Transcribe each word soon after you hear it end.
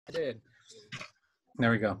I did.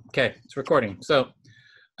 There we go. Okay, it's recording. So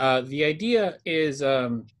the idea is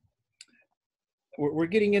we're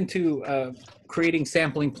getting into creating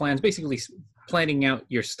sampling plans, basically planning out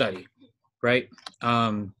your study, right?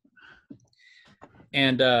 And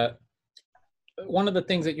one of the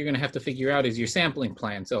things that you're going to have to figure out is your sampling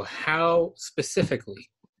plan. So how specifically,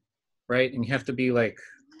 right? And you have to be like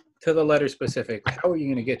to the letter specific. How are you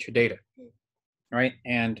going to get your data, right?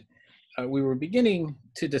 And we were beginning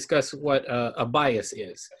to discuss what a bias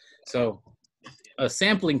is. So a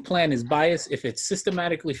sampling plan is biased if it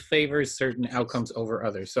systematically favors certain outcomes over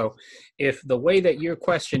others. So if the way that you're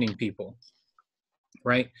questioning people,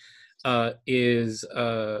 right,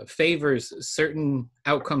 favors certain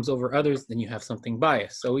outcomes over others, then you have something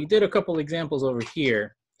biased. So we did a couple examples over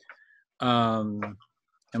here. Am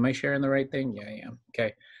I sharing the right thing? Yeah, I am.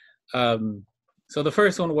 Okay. So the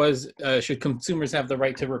first one was, should consumers have the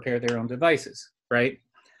right to repair their own devices, right?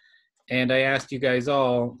 And I asked you guys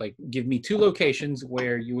all, like, give me 2 locations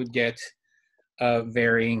where you would get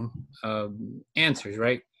varying answers,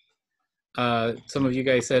 right? Some of you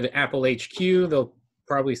guys said Apple HQ. They'll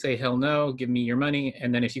probably say, hell no, give me your money.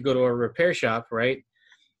 And then if you go to a repair shop, right,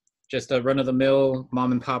 just a run-of-the-mill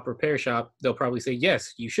mom and pop repair shop, they'll probably say,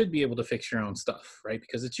 yes, you should be able to fix your own stuff, right?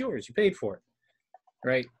 Because it's yours, you paid for it,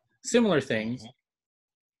 right? Similar things.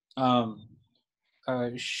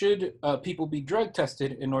 Should people be drug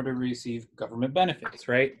tested in order to receive government benefits,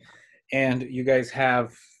 right? And you guys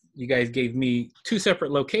gave me 2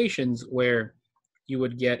 separate locations where you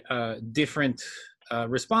would get different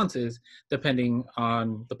responses depending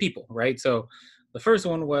on the people, right? So the first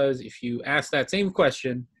one was, if you ask that same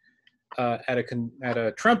question at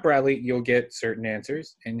a Trump rally, you'll get certain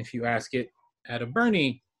answers, and if you ask it at a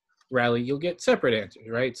Bernie rally, you'll get separate answers,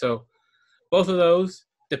 right? So both of those,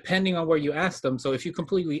 depending on where you ask them. So if you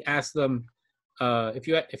completely ask them, if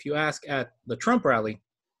you ask at the Trump rally,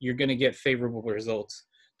 you're going to get favorable results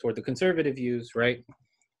toward the conservative views, right?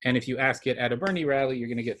 And if you ask it at a Bernie rally, you're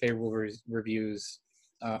going to get favorable reviews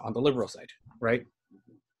on the liberal side, right?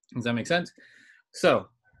 Does that make sense? So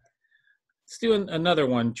let's do another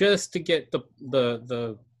one just to get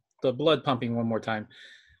the blood pumping one more time.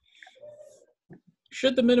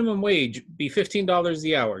 Should the minimum wage be $15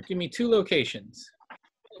 the hour? Give me 2 locations.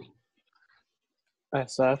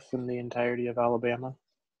 SF in the entirety of Alabama.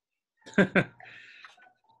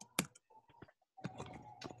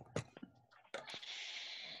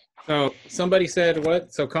 So somebody said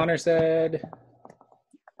what? So Connor said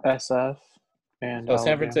SF and so Alabama.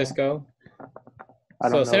 San Francisco. I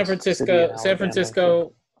don't know San Francisco. Alabama.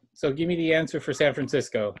 So give me the answer for San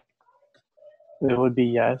Francisco. It would be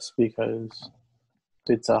yes, because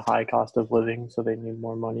it's a high cost of living, so they need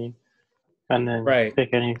more money. And then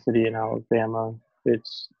pick any city in Alabama.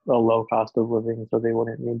 It's a low cost of living, so they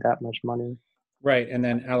wouldn't need that much money. Right, and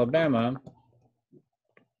then Alabama.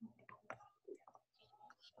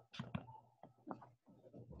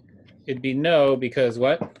 It'd be no, because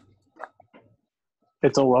what?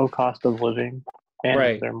 It's a low cost of living,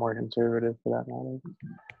 and they're more conservative for that matter.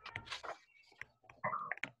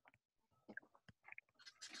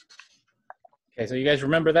 Okay, so you guys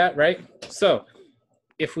remember that, right? So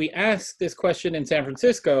if we ask this question in San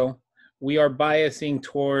Francisco, we are biasing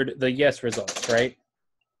toward the yes results, right?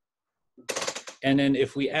 And then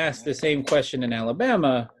if we ask the same question in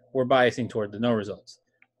Alabama, we're biasing toward the no results,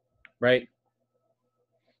 right?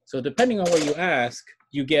 So depending on what you ask,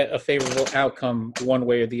 you get a favorable outcome one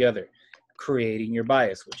way or the other, creating your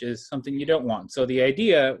bias, which is something you don't want. So the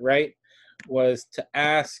idea, right, was to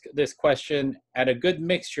ask this question at a good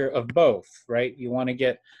mixture of both, right? You want to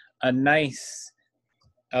get a nice,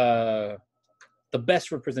 the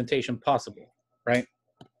best representation possible, right?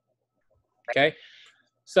 Okay,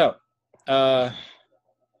 so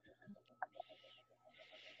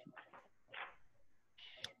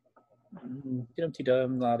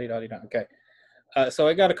okay. So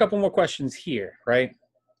I got a couple more questions here, right?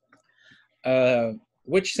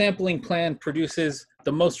 Which sampling plan produces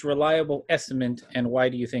the most reliable estimate, and why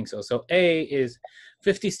do you think so? So A is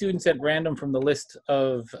 50 students at random from the list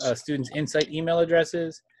of students' Insight email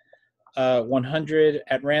addresses, 100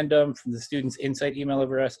 at random from the students' Insight email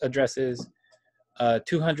addresses,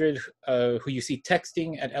 200 who you see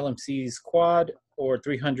texting at LMC's quad, or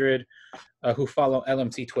 300 who follow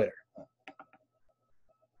LMC Twitter.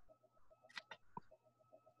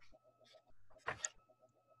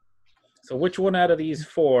 So which one out of these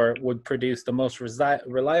 4 would produce the most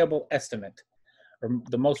reliable estimate, or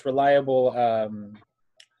the most reliable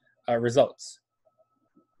results?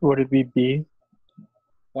 Would it be B?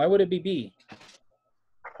 Why would it be B?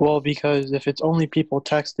 Well, because if it's only people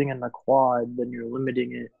texting in the quad, then you're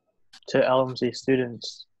limiting it to LMC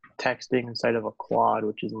students texting inside of a quad,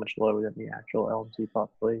 which is much lower than the actual LMC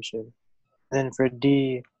population. And then for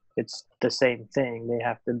D, it's the same thing. They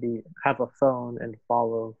have to have a phone and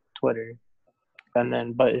follow Twitter. And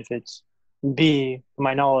then, but if it's B, to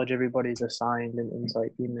my knowledge, everybody's assigned an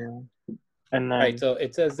insight email. And then, right. So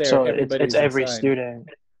it says there so everybody's it's every assigned. student,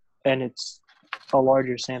 and it's a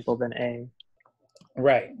larger sample than A.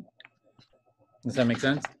 Right. Does that make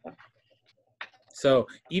sense? So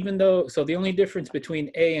even though, so the only difference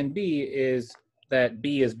between A and B is that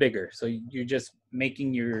B is bigger. So you're just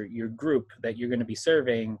making your group that you're going to be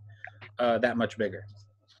surveying that much bigger,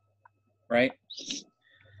 right?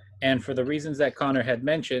 And for the reasons that Connor had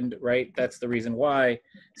mentioned, right, that's the reason why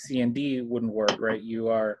C and D wouldn't work, right? You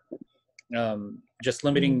are just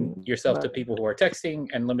limiting yourself to people who are texting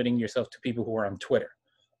and limiting yourself to people who are on Twitter,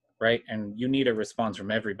 right? And you need a response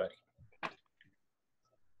from everybody.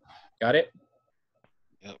 Got it?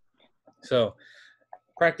 Yep. So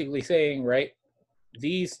practically saying, right,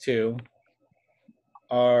 these two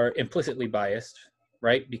are implicitly biased,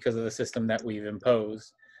 right, because of the system that we've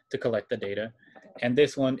imposed to collect the data. And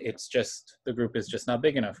this one, it's just, the group is just not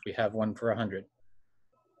big enough. We have one for 100.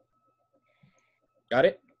 Got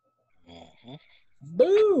it? Mm-hmm.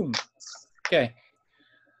 Boom. Okay.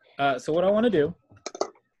 So what I want to do,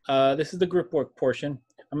 this is the group work portion.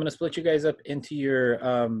 I'm going to split you guys up into your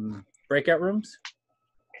breakout rooms.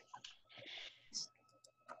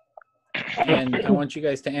 And I want you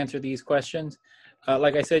guys to answer these questions.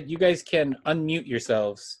 Like I said, you guys can unmute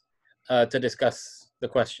yourselves to discuss the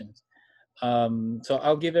questions. So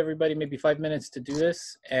I'll give everybody maybe 5 minutes to do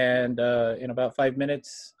this. And in about 5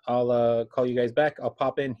 minutes, I'll call you guys back. I'll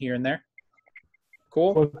pop in here and there.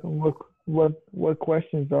 Cool? What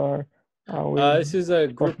questions are we? This is a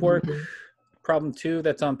group work problem 2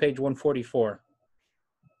 that's on page 144.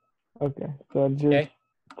 Okay, so just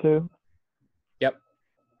 2? Yep.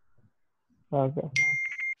 Okay.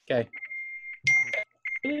 Okay.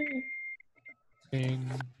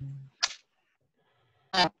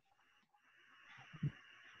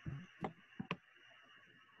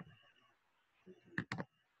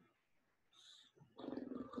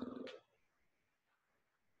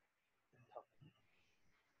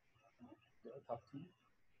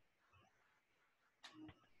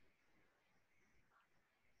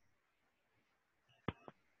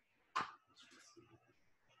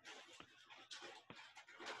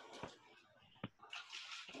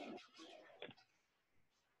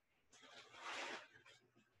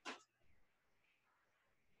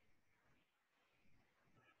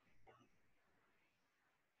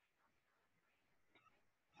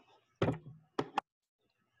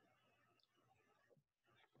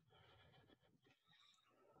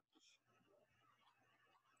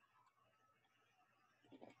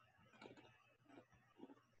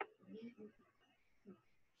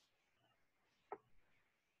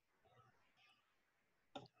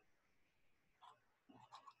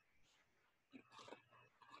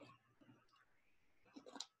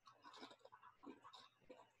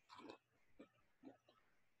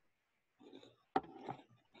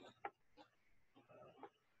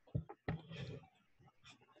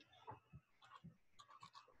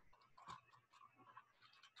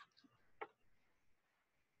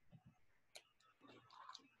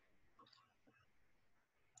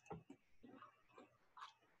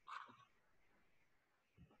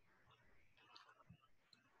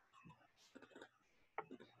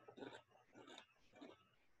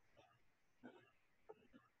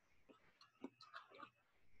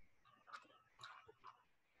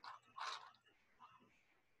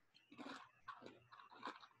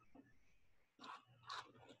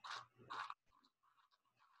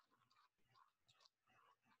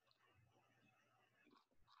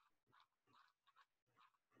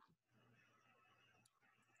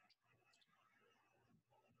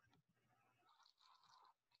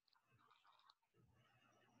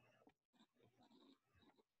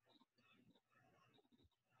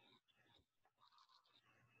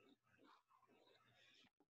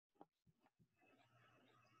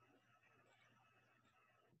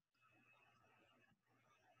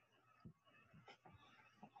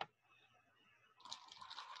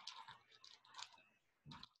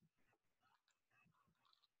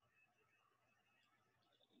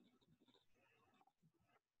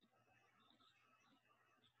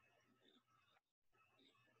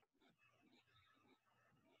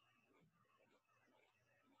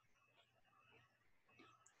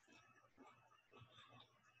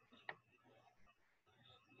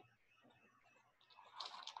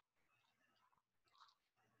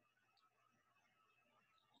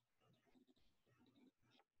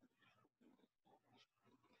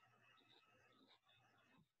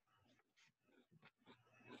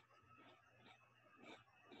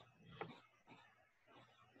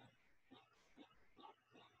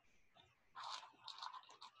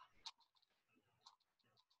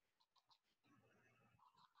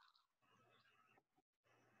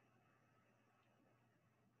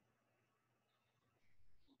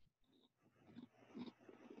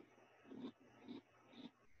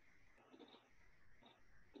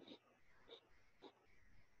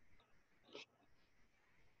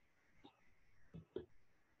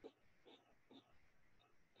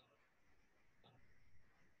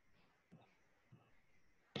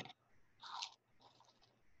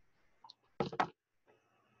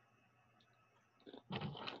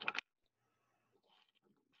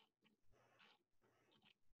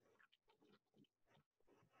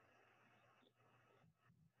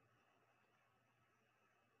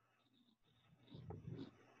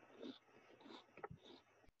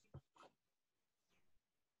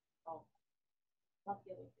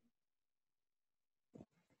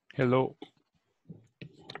 Hello.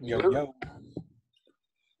 Yo.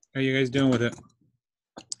 How you guys doing with it?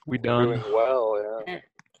 We done. Doing well, yeah.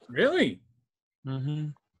 Really? Mm-hmm.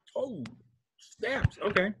 Oh, snaps.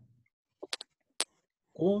 Okay.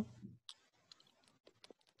 Cool.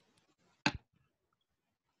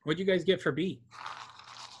 What'd you guys get for B?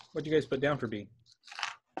 What'd you guys put down for B?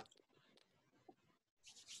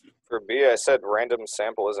 For B, I said random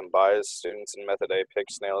sample isn't biased. Students in method A pick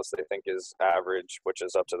snails they think is average, which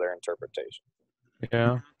is up to their interpretation.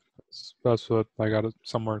 Yeah, that's what I got it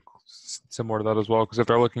somewhere similar to that as well. Because if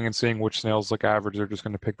they're looking and seeing which snails look average, they're just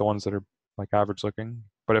going to pick the ones that are like average looking.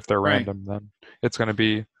 But if they're Right. random, then it's going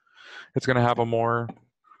to have a more,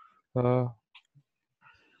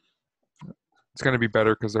 it's going to be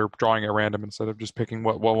better because they're drawing at random instead of just picking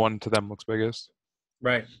what one to them looks biggest.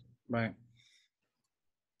 Right.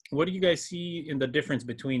 What do you guys see in the difference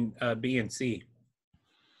between B and C?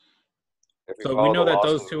 So we know that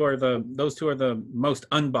those two are the most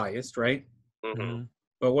unbiased, right? Mm-hmm.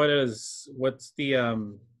 But what's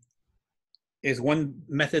the is one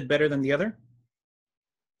method better than the other?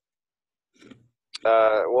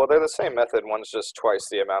 Well, they're the same method. One's just twice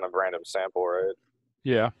the amount of random sample, right?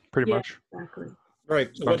 Yeah, pretty much. Exactly. Right.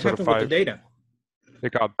 So what happened with the data?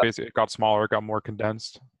 It got smaller. It got more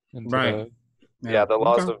condensed. Into right. Yeah, the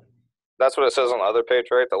laws of that's what it says on the other page,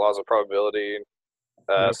 right? The laws of probability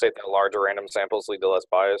state that larger random samples lead to less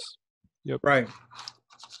bias. Yep. Right.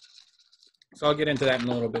 So I'll get into that in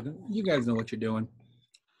a little bit. You guys know what you're doing.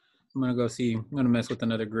 I'm gonna go see. I'm gonna mess with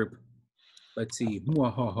another group. Let's see.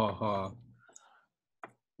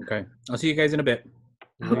 Okay. I'll see you guys in a bit.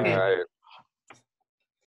 Okay. All right.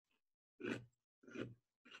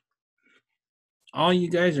 All you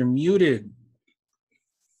guys are muted.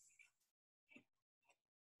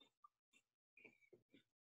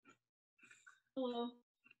 Hello.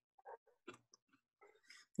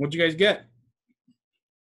 What'd you guys get?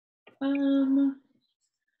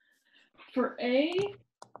 For A,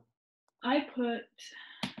 I put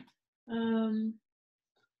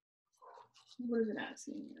what is it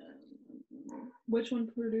asking? Which one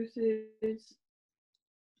produces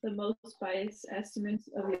the most biased estimates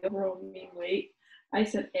of the overall mean weight? I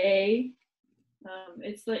said A.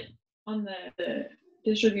 It's like on the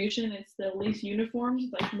distribution, it's the least uniform,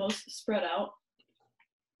 like most spread out.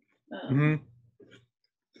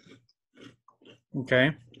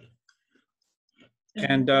 Okay.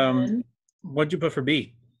 And what'd you put for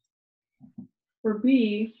B? For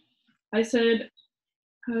B, I said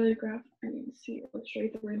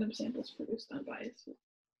illustrate the random samples produced unbiased.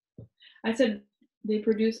 I said they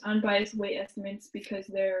produce unbiased weight estimates because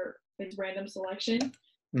it's random selection.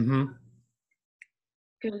 Mm-hmm.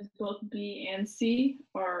 Because both B and C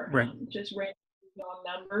are just random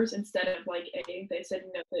numbers instead of like A. They said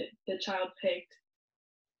that the child picked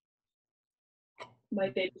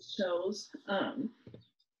like they just chose.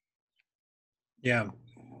 Yeah.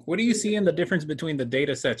 What do you see in the difference between the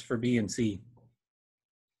data sets for B and C?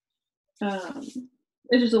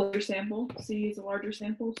 It's just a larger sample. C is a larger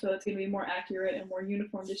sample, so it's going to be more accurate and more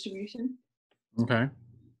uniform distribution. Okay.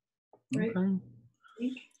 Right? Okay.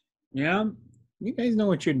 Yeah. You guys know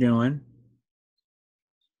what you're doing.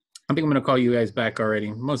 I think I'm going to call you guys back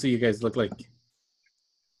already. Most of you guys look like,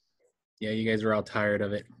 yeah, you guys are all tired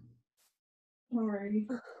of it. Alrighty.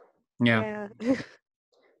 Yeah.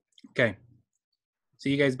 Okay. See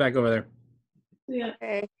you guys back over there. Yeah.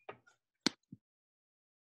 Okay.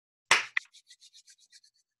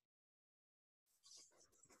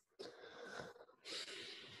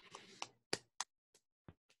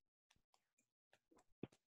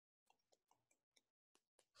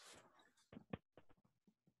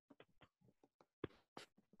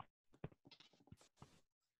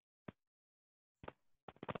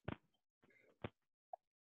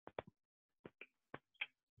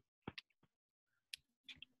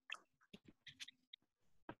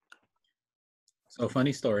 So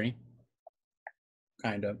funny story.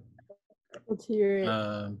 Kind of. Let's hear it.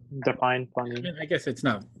 Define funny. I mean, I guess it's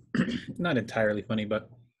not not entirely funny, but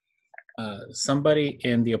somebody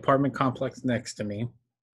in the apartment complex next to me,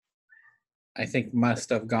 I think must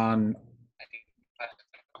have gone.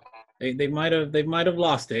 They might have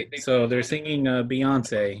lost it. So they're singing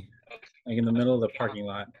Beyonce, like in the middle of the parking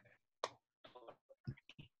lot.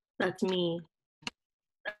 That's me.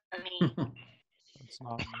 It's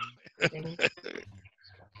not me.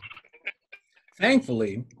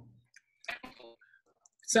 Thankfully, it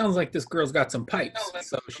sounds like this girl's got some pipes,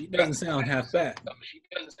 so she doesn't sound half bad.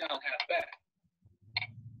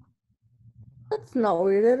 That's not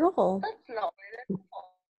weird at all.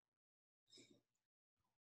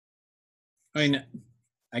 I mean,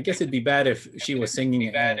 I guess it'd be bad if she was singing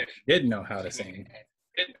it and didn't know how to sing.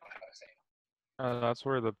 That's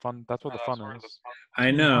where the fun. That's where the fun is.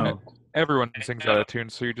 I know. Everyone sings out of tune,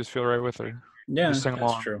 so you just feel right with her. Yeah, just sing that's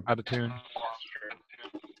along true. out of tune.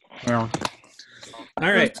 Well,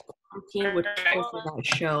 all right. Would go for that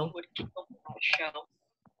show.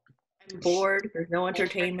 I'm bored. There's no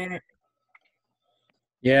entertainment.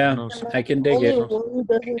 Yeah, I can dig it. Only one who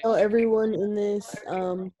doesn't know everyone in this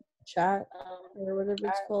chat or whatever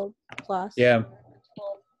it's called class. Yeah.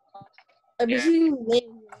 Every single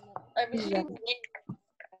name.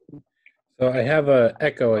 So I have a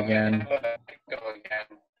echo again.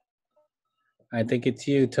 I think it's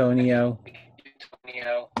you, Tonio.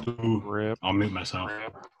 Ooh, Rip. I'll mute myself.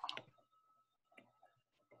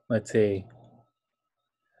 Let's see.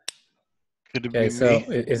 Could it Okay, be so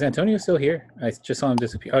me? is Antonio still here? I just saw him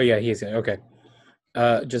disappear. Oh yeah, he's here. Okay.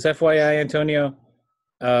 Just FYI, Antonio,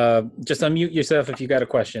 just unmute yourself if you got a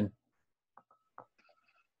question.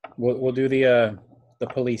 We'll do the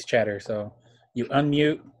police chatter. So you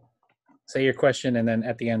unmute, say your question, and then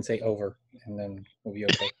at the end say over, and then we'll be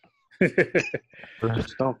okay.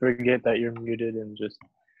 Just don't forget that you're muted and just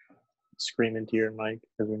scream into your mic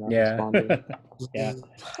because we're not responding. Yeah.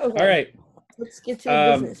 Okay. All right. Let's get to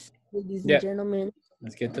the business, ladies and yeah. gentlemen.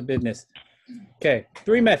 Let's get to business. Okay,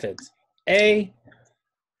 3 methods. A,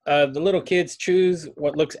 the little kids choose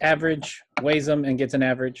what looks average, weighs them, and gets an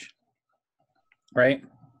average. Right?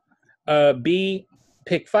 B,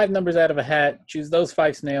 pick 5 numbers out of a hat, choose those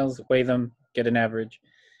 5 snails, weigh them, get an average.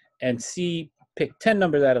 And C, pick 10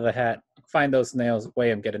 numbers out of the hat, find those snails, weigh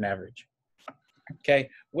them, get an average. Okay,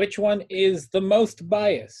 which one is the most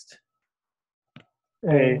biased?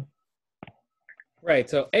 A. Right,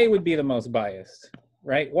 so A would be the most biased,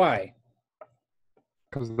 right? Why?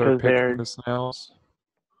 Because they're picking the snails.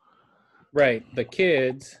 Right, the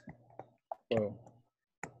kids. Whoa.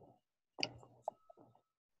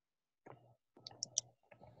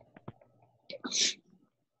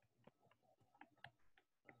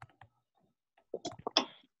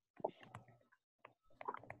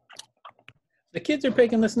 The kids are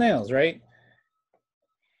picking the snails, right?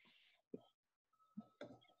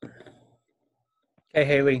 Okay,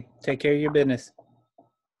 Haley, take care of your business.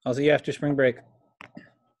 I'll see you after spring break.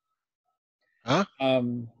 Huh?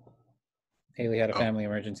 Haley had a family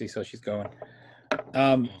emergency, so she's going.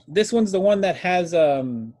 This one's the one that has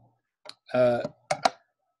the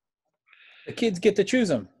kids get to choose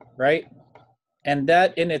them, right? And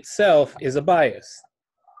that in itself is a bias,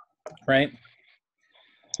 right?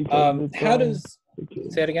 How does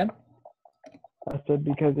say it again? I said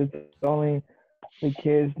because it's only the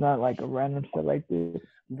kids, not like a random selected.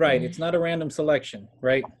 Right, it's not a random selection,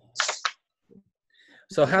 right?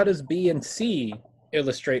 So how does B and C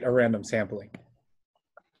illustrate a random sampling?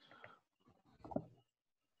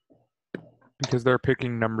 Because they're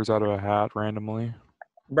picking numbers out of a hat randomly.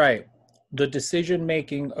 Right. The decision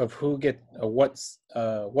making of who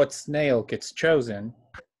what snail gets chosen,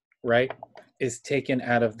 right, is taken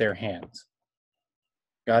out of their hands.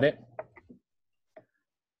 Got it?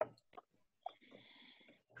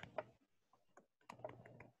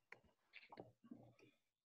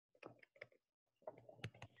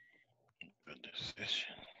 Good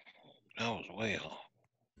decision. That was way off.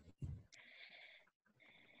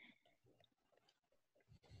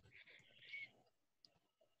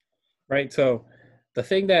 Right, so the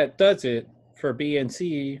thing that does it for B and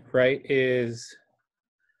C, right, is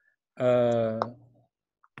where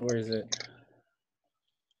is it?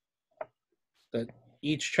 That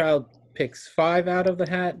each child picks 5 out of the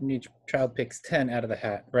hat and each child picks 10 out of the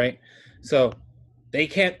hat, right? So they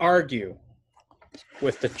can't argue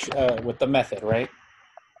with the method, right?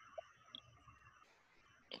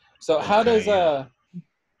 So how does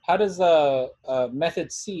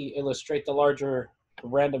method C illustrate the larger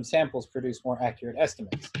random samples produce more accurate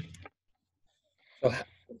estimates? So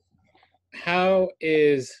how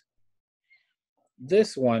is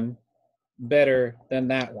this one better than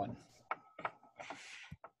that one?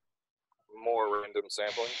 More random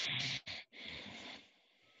sampling.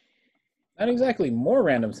 Not exactly more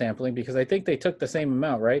random sampling, because I think they took the same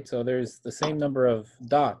amount, right? So there's the same number of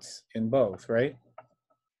dots in both, right?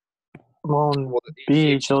 Well,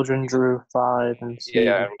 B, children drew 5, and C,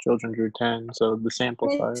 children drew 10, so the sample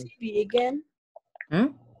size. Can I see B again?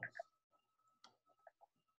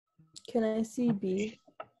 Can I see B?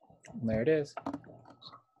 There it is.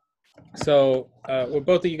 So what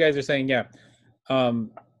both of you guys are saying, yeah.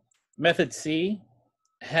 Method C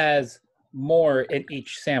has more in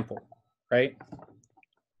each sample, right?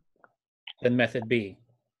 Than method B.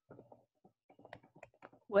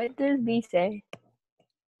 What does B say?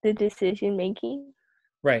 The decision making.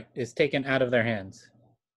 Right, is taken out of their hands.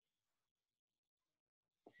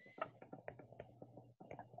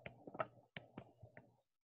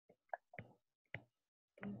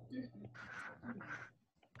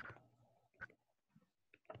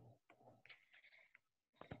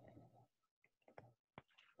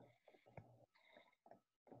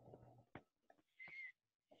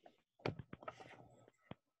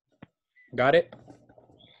 Got it?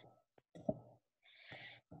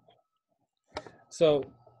 So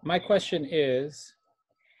my question is,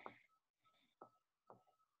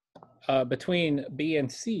 between B and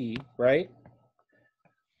C, right?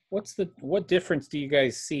 What difference do you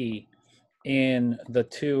guys see in the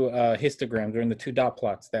two histograms, or in the two dot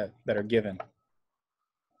plots that are given?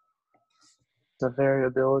 The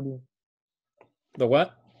variability. The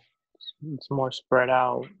what? It's more spread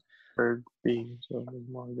out for B, so there's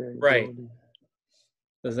more variability. Right.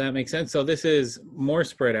 Does that make sense? So this is more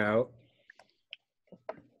spread out.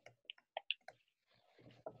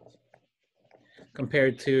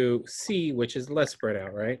 Compared to C, which is less spread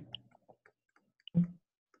out, right?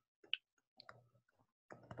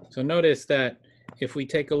 So notice that if we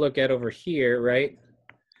take a look at over here, right,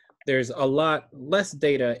 there's a lot less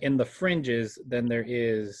data in the fringes than there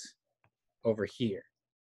is over here.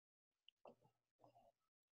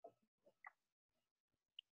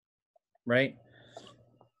 Right?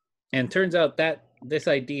 And turns out that this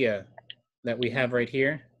idea that we have right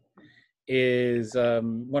here is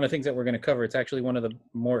one of the things that we're going to cover. It's actually one of the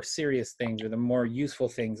more serious things, or the more useful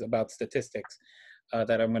things about statistics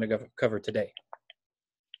that I'm going to cover today.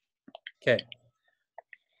 Okay.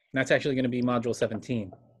 And that's actually going to be module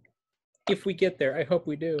 17. If we get there, I hope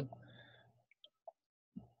we do.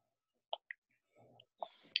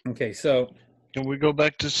 Okay, so. Can we go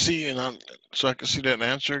back to C and so I can see that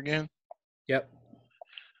answer again? Yep.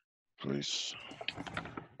 Please.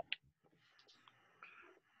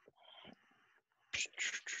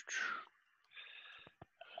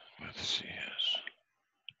 Let's see. Yes.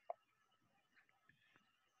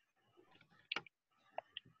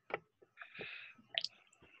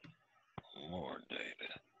 More data.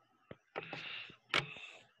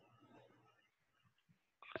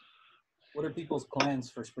 What are people's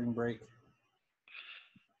plans for spring break?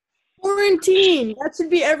 Quarantine. That should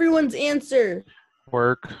be everyone's answer.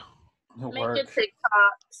 Work. Making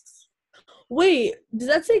TikToks. Wait, does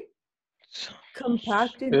that say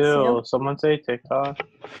compacted? Ew, someone say TikTok.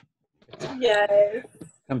 Yes.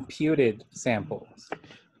 Computed samples.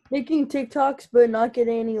 Making TikToks but not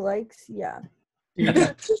getting any likes? Yeah.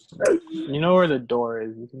 You know where the door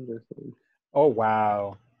is. You can just leave. Oh,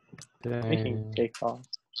 wow. Making TikTok.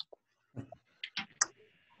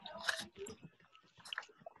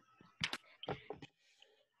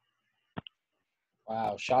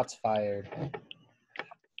 Wow, shots fired.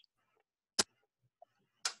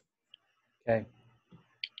 Okay.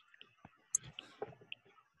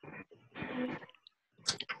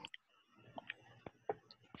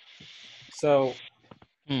 So,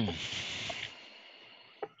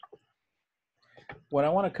 what I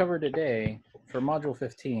want to cover today for Module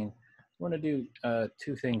 15, we're going to do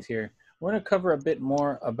two things here. We're going to cover a bit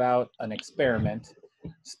more about an experiment.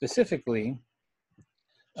 Specifically,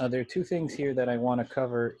 there are two things here that I want to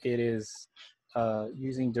cover. It is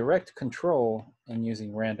using direct control and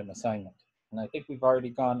using random assignment. And I think we've already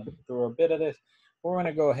gone through a bit of this. We're going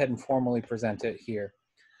to go ahead and formally present it here.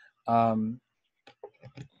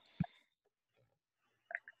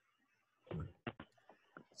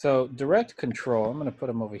 So direct control, I'm going to put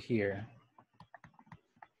them over here.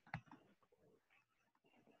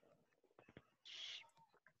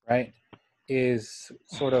 Right? Is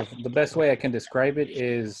sort of the best way I can describe it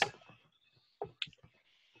is.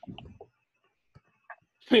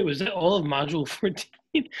 Wait, was that all of module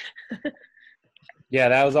 14? Yeah,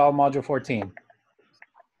 that was all module 14.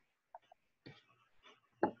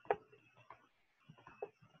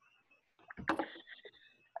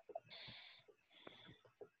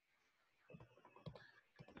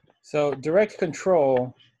 So direct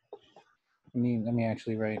control, let me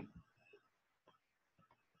actually write.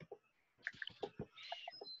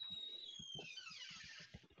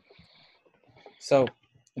 So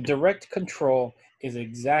direct control is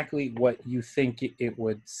exactly what you think it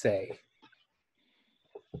would say.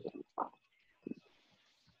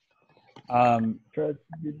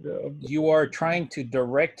 You are trying to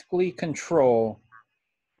directly control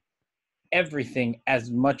everything as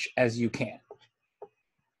much as you can.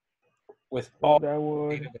 With all that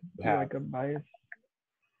would be like a bias.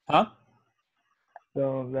 Huh?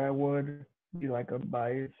 So that would be like a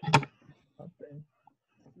bias. Something.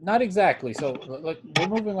 Not exactly. So we're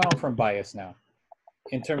moving on from bias now.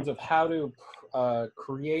 in terms of how to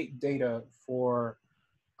create data for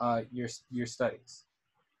your studies.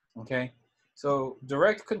 Okay, so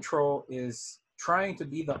direct control is trying to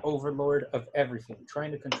be the overlord of everything,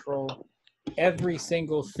 trying to control every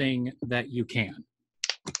single thing that you can,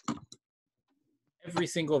 every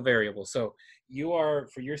single variable. So you are,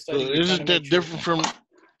 for your study, So you're trying to make sure.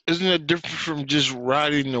 Isn't that different from just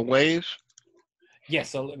riding the waves? Yes.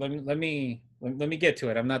 So let me get to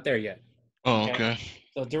it. I'm not there yet. Oh, okay.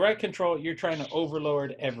 So direct control, you're trying to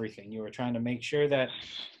overlord everything. You are trying to make sure that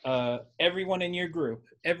everyone in your group,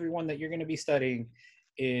 everyone that you're going to be studying,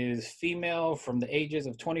 is female from the ages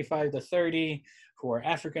of 25 to 30, who are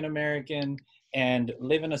African American and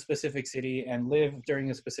live in a specific city and live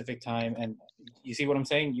during a specific time. And you see what I'm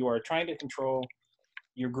saying? You are trying to control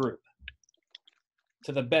your group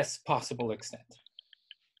to the best possible extent.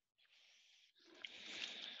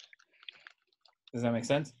 Does that make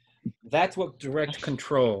sense? That's what direct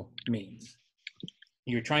control means.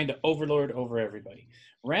 You're trying to overlord over everybody.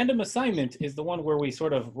 Random assignment is the one where we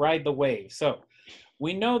sort of ride the wave. So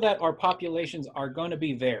we know that our populations are going to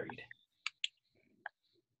be varied,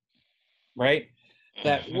 right?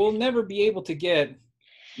 That we'll never be able to get,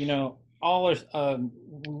 we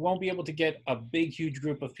won't be able to get a big, huge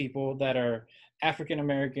group of people that are African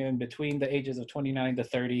American between the ages of 29 to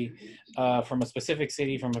 30, from a specific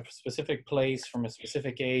city, from a specific place, from a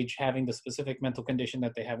specific age, having the specific mental condition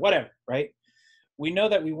that they have, whatever, right? We know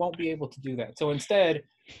that we won't be able to do that. So instead,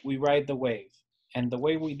 we ride the wave. And the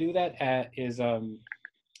way we do that is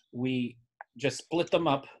we just split them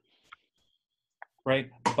up, right,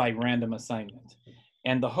 by random assignment.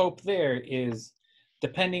 And the hope there is,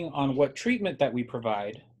 depending on what treatment that we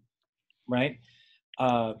provide, right,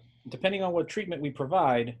 depending on what treatment we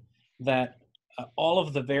provide, that all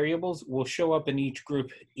of the variables will show up in each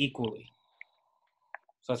group equally.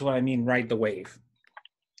 So that's what I mean, ride the wave.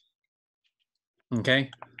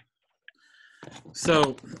 Okay.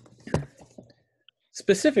 So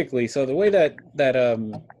specifically, so the way that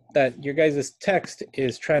your guys' text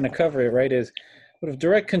is trying to cover it, right, is what if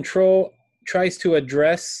direct control tries to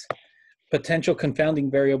address potential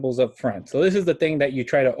confounding variables up front. So this is the thing that you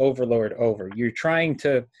try to overlord over. You're trying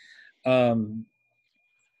to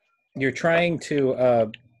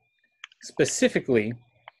specifically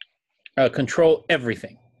control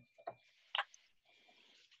everything.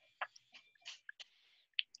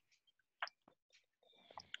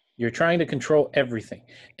 You're trying to control everything.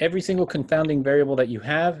 Every single confounding variable that you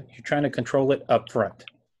have, you're trying to control it up front,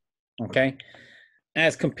 okay?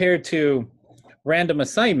 As compared to random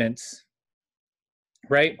assignments,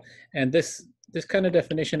 right? And this kind of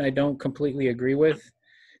definition I don't completely agree with.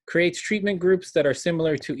 Creates treatment groups that are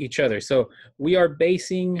similar to each other. So we are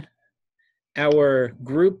basing our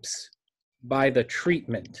groups by the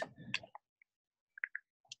treatment.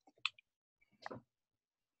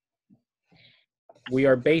 We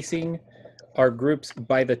are basing our groups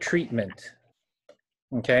by the treatment,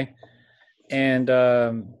 okay? And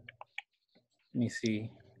let me see.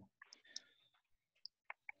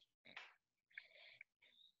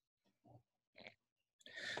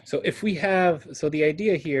 So if we have, so the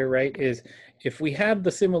idea here, right, is if we have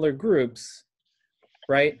the similar groups,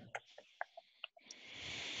 right,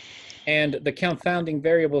 and the confounding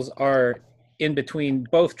variables are in between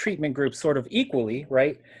both treatment groups sort of equally,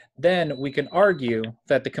 right, then we can argue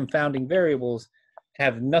that the confounding variables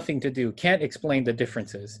have nothing to do, can't explain the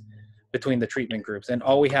differences between the treatment groups, and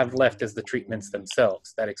all we have left is the treatments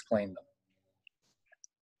themselves that explain them.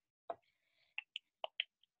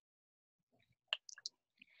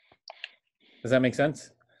 Does that make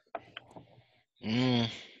sense?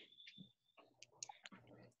 If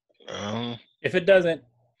it doesn't,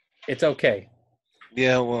 it's okay.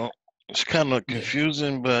 Yeah, well, it's kind of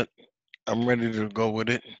confusing, but I'm ready to go with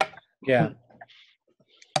it. Yeah.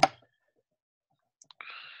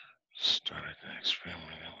 Started an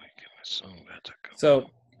experiment and we can assume that to come.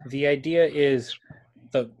 So the idea is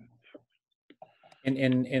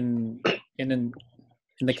in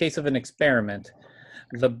the case of an experiment,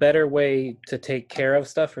 the better way to take care of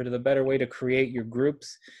stuff, or the better way to create your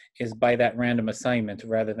groups, is by that random assignment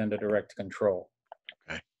rather than the direct control.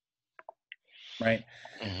 Okay. Right?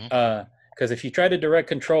 Because if you try to direct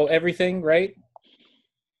control everything, right,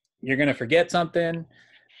 you're going to forget something,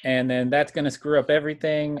 and then that's going to screw up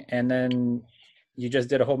everything, and then you just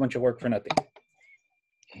did a whole bunch of work for nothing.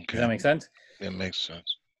 Okay. Does that make sense? That makes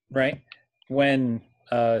sense. Right? When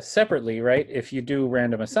separately, right, if you do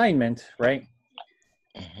random assignment, right,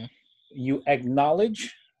 you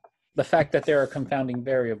acknowledge the fact that there are confounding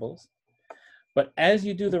variables, but as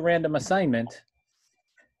you do the random assignment,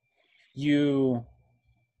 you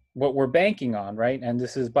what we're banking on, right? And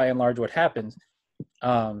this is by and large what happens,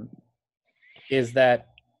 is that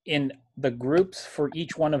in the groups for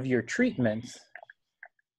each one of your treatments,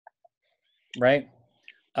 right,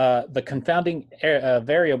 the confounding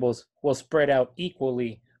variables will spread out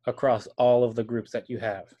equally across all of the groups that you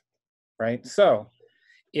have, right? So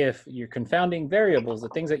if your confounding variables, the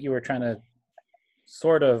things that you were trying to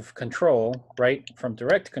sort of control, right, from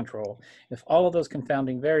direct control, if all of those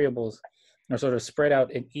confounding variables are sort of spread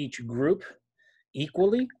out in each group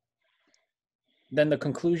equally, then the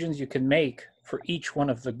conclusions you can make for each one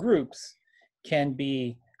of the groups can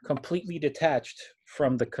be completely detached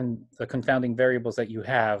from the confounding variables that you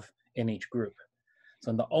have in each group.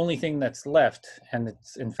 So the only thing that's left, and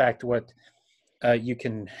it's in fact what you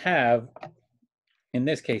can have, in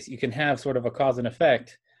this case, you can have sort of a cause and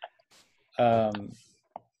effect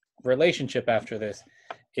relationship after this,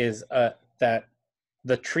 is that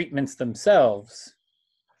the treatments themselves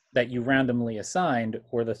that you randomly assigned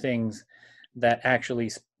were the things that actually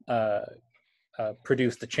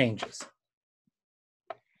produce the changes.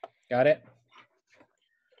 Got it?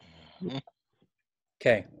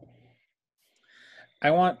 Okay. I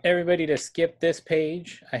want everybody to skip this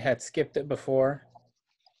page. I had skipped it before.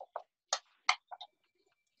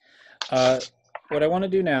 What I want to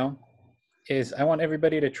do now is I want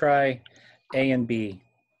everybody to try A and B,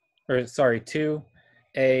 or sorry,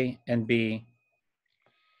 2A and B,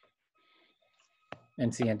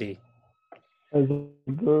 and C and D. As a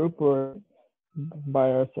group or by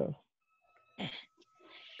ourselves?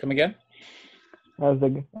 Come again? As a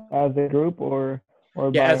group or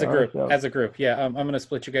yeah, by as a group. ourselves? As a group. Yeah, I'm going to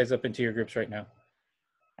split you guys up into your groups right now.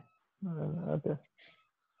 Okay.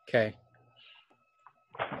 Okay.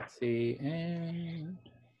 Let's see, and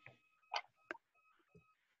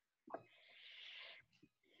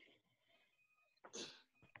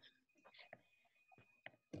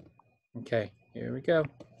okay, here we go.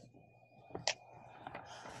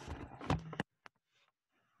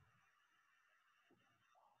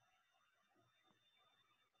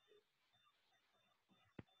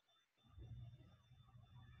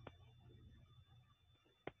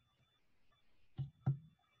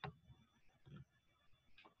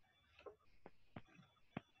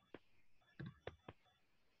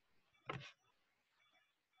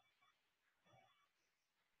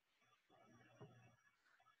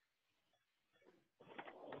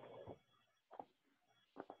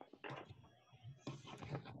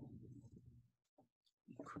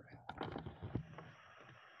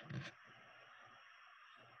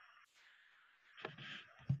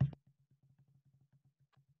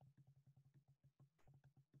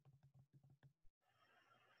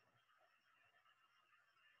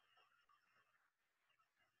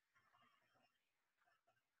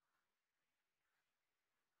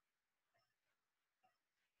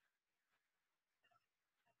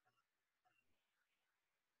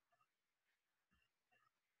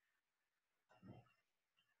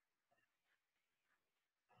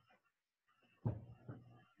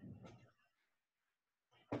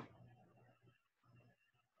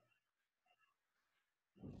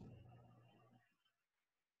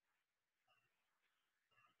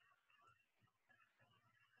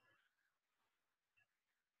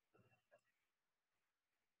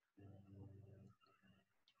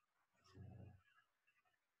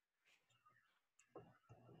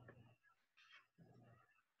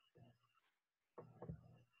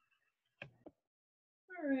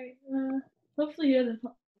 All right. Hopefully he doesn't.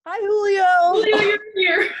 Hi, Julio. Julio, you're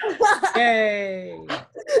here. Yay!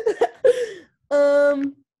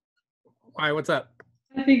 Why? What's up?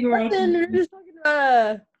 I think we're nothing. We're just talking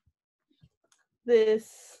about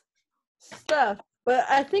this stuff, but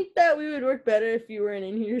I think that we would work better if you weren't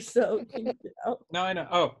in here. So can you get out? No, I know.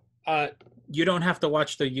 Oh, you don't have to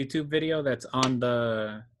watch the YouTube video that's on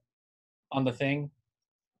the thing.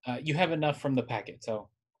 You have enough from the packet, so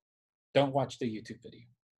don't watch the YouTube video.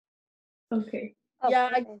 Okay. Yeah,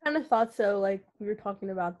 I kind of thought so. Like we were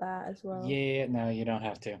talking about that as well. Yeah, no, you don't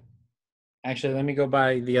have to. Actually, let me go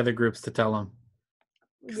by the other groups to tell them.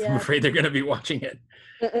 Yeah. I'm afraid they're going to be watching it.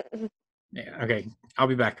 Yeah, okay, I'll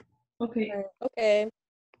be back. Okay. Okay.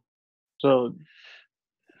 So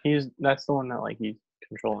that's the one that like he's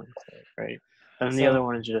controlling, right? And the other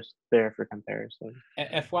one is just there for comparison.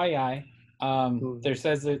 FYI, there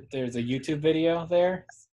says that there's a YouTube video there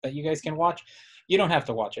that you guys can watch. You don't have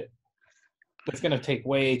to watch it. It's going to take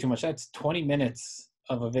way too much. That's 20 minutes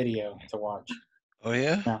of a video to watch. Oh,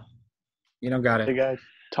 yeah? No, you don't got it. The guy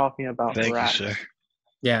talking about Thank rats. you, sir.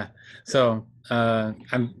 Yeah. So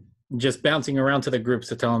I'm just bouncing around to the groups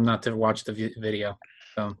to tell them not to watch the video.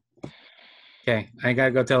 So, okay. I got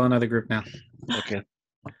to go tell another group now. Okay.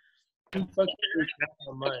 on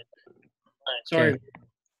mine. Sorry.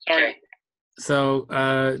 Okay. So,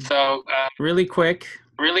 really quick.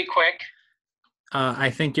 I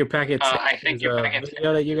think your packet says there's a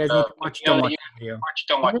video that you guys need to watch. Don't watch the video.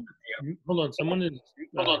 Hold on. Someone is.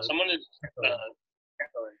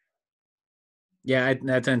 Yeah,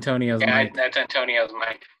 that's Antonio's mic.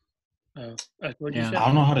 What'd you Yeah. say? I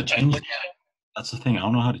don't know how to change that. That's the thing. I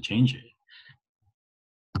don't know how to change it.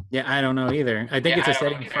 Yeah, I don't know either. I think it's a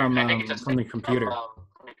setting from the computer.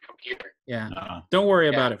 Yeah. Don't worry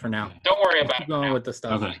about it for now. Keep going with the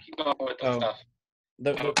stuff. Okay.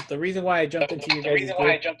 The reason why I jumped into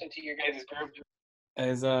your guys' group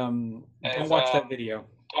is don't watch that video.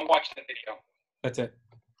 That's it.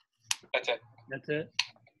 That's it.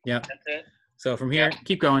 Yeah. So from here,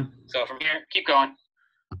 keep going.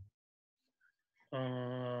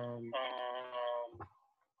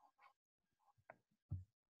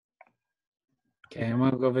 Okay, I'm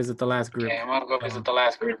gonna go visit the last group. I think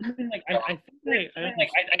you're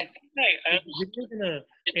gonna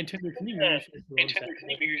enter the community.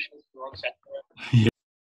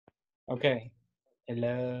 Okay.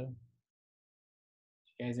 Hello.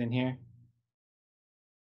 You guys in here?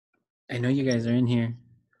 I know you guys are in here.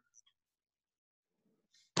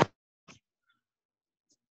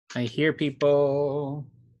 I hear people.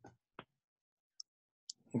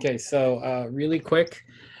 Okay, so really quick,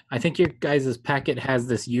 I think your guys' packet has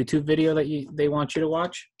this YouTube video that they want you to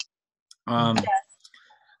watch.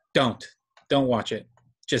 Don't watch it.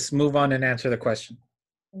 Just move on and answer the question.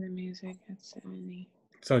 The music at 70.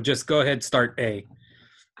 So just go ahead, start A.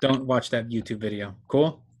 Don't watch that YouTube video.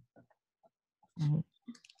 Cool?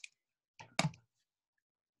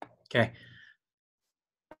 Okay.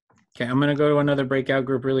 Okay, I'm gonna go to another breakout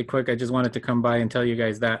group really quick. I just wanted to come by and tell you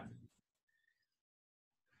guys that.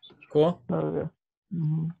 Cool? Okay.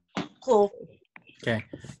 Cool. Okay.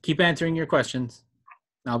 Keep answering your questions.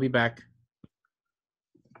 I'll be back.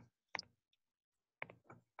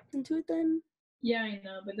 Into it then. Yeah, I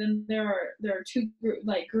know, but then there are two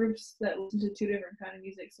groups that listen to two different kind of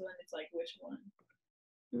music, so then it's like which one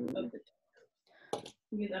of the two?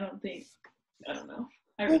 Because I don't know.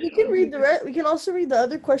 Well, we can read the rest. We can also read the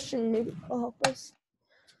other question. Maybe it'll help us.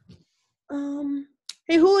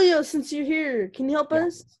 Hey Julio, since you're here, can you help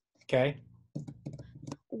us? Okay.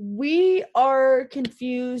 We are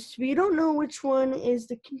confused. We don't know which one is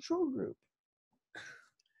the control group.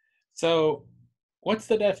 So, what's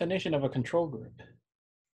the definition of a control group?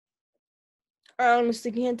 I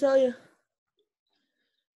honestly can't tell you.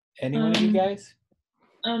 Any one of you guys?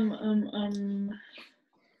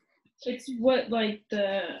 It's what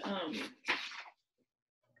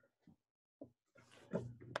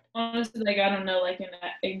honestly, I don't know an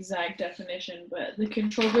exact definition, but the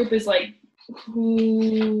control group is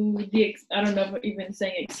who I don't know if even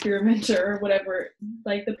saying experimenter or whatever,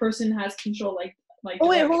 the person has control Oh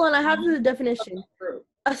wait, hold on, I have the definition.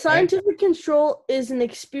 A scientific control is an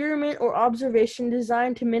experiment or observation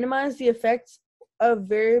designed to minimize the effects of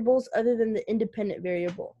variables other than the independent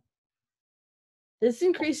variable. This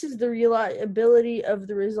increases the reliability of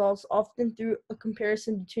the results, often through a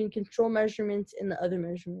comparison between control measurements and the other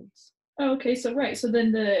measurements. Oh, okay, so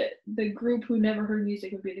then the group who never heard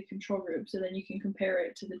music would be the control group, so then you can compare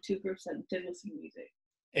it to the two groups that did listen to music.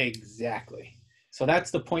 Exactly. So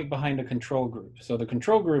that's the point behind a control group. So the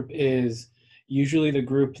control group is usually the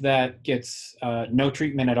group that gets no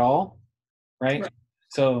treatment at all, right?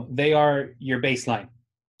 So they are your baseline.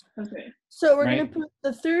 Okay. So we're going to put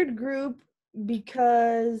the third group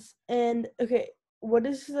because, what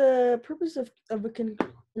is the purpose of a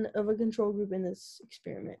control group in this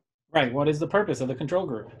experiment? Right. What is the purpose of the control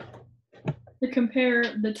group? To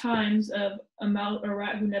compare the times of a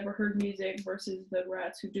rat who never heard music versus the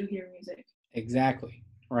rats who do hear music. Exactly.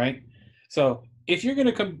 Right. So if you're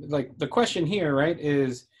going to the question here, right,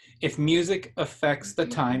 is if music affects the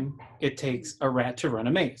time it takes a rat to run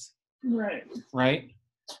a maze. Right. Right.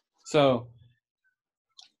 So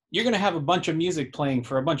you're going to have a bunch of music playing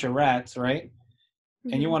for a bunch of rats, right?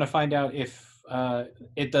 Mm-hmm. And you want to find out if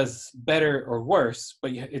it does better or worse,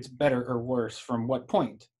 but it's better or worse from what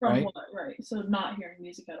point, right? Right. So not hearing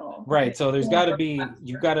music at all. Right. So there's got to be,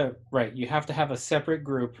 you have to have a separate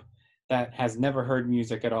group that has never heard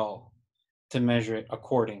music at all to measure it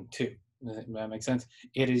according to. Does that make sense?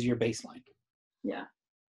 It is your baseline. Yeah.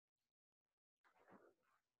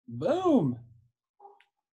 Boom.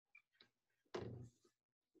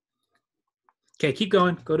 Okay, keep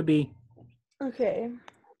going. Go to B. Okay.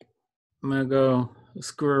 I'm going to go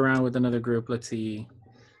screw around with another group. Let's see.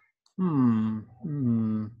 I'm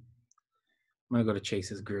going to go to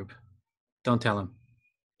Chase's group. Don't tell him.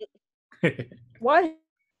 Why?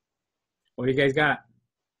 What do you guys got?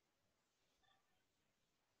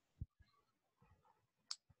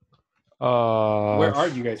 Where are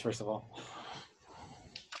you guys, first of all?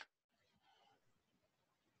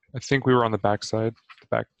 I think we were on the back side.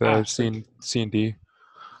 C and D.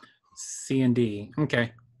 C and D.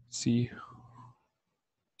 Okay. C.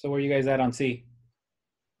 So where are you guys at on C?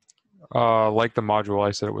 Like the module,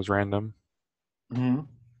 I said it was random. Mm-hmm.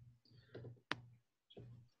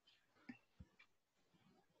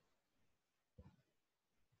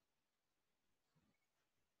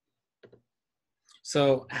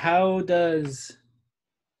 So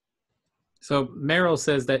Merrill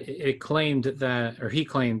says that he claimed that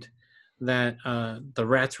the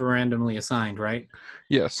rats were randomly assigned, right?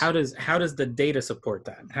 Yes. How does the data support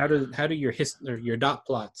that? How do your dot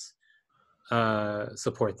plots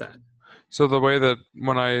support that? So the way that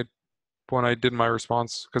when I did my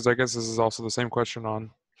response, because I guess this is also the same question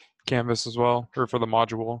on Canvas as well, or for the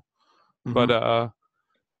module, but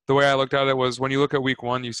the way I looked at it was when you look at week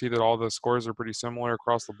 1, you see that all the scores are pretty similar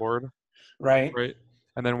across the board. Right. Right.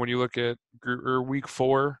 And then when you look at week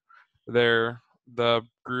 4, the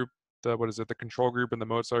control group and the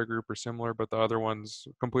Mozart group are similar, but the other one's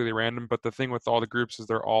completely random. But the thing with all the groups is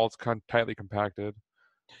they're all kind of tightly compacted.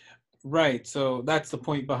 Right. So that's the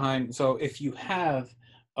point behind. So if you have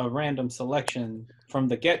a random selection from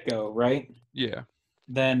the get-go, right? Yeah.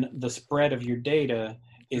 Then the spread of your data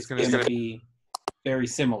is going to be very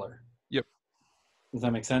similar. Yep. Does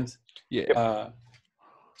that make sense? Yeah.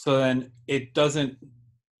 So then it doesn't.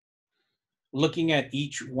 Looking at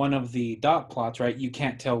each one of the dot plots, right? You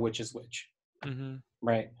can't tell which is which. Mm-hmm.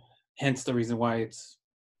 Right. Hence the reason why it's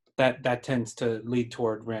that tends to lead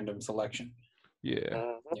toward random selection.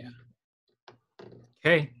 Yeah. Yeah.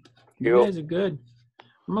 Okay. You guys are good.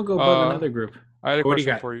 I'm gonna go bug another group. I had a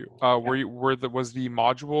question for you. Was the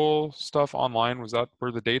module stuff online?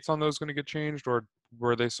 Were the dates on those going to get changed, or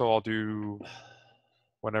were they still all due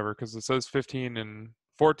whenever? Because it says 15 and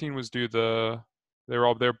 14 was due they're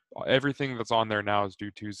all there. Everything that's on there now is due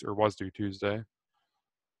Tuesday, or was due Tuesday.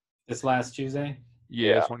 This last Tuesday?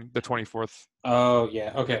 Yeah. The 24th. Oh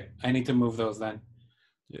yeah. Okay. I need to move those then.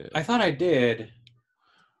 Yeah. I thought I did.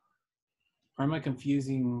 Or am I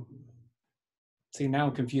confusing? See, now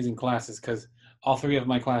I'm confusing classes because all 3 of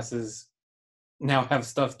my classes now have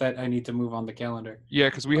stuff that I need to move on the calendar. Yeah,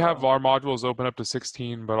 because we have our modules open up to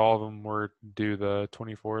 16, but all of them were due the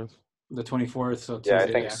 24th. The 24th, so Tuesday,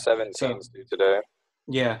 I think 17 is due today.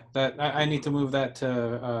 Yeah, that I need to move that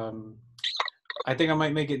to. I think I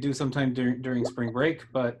might make it due sometime during spring break,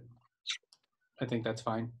 but I think that's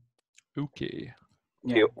fine. Okay.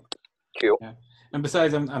 Yeah. Cute. Yeah. And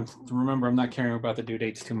besides, I'm not caring about the due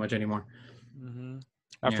dates too much anymore. Mm-hmm.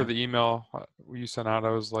 After the email you sent out, I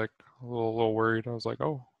was like a little worried. I was like,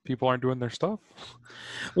 oh, people aren't doing their stuff.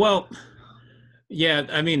 Well, yeah,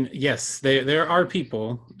 I mean, yes, there are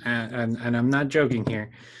people, and I'm not joking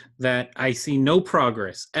here, that I see no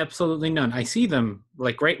progress, absolutely none. I see them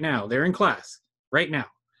like right now. They're in class right now.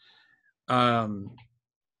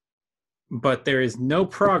 But there is no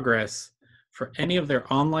progress for any of their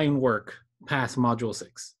online work past Module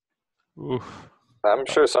 6. Oof. I'm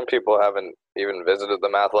sure some people haven't even visited the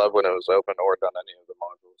math lab when it was open or done any of the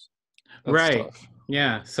modules. That's right. Tough.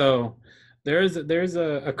 Yeah. So there's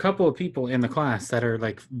a couple of people in the class that are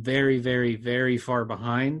like very, very, very far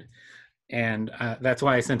behind. And that's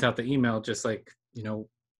why I sent out the email, just like,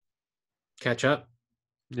 catch up.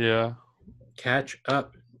 Yeah. Catch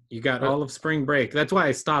up. You got all of spring break. That's why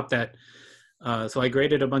I stopped at, so I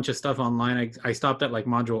graded a bunch of stuff online. I stopped at like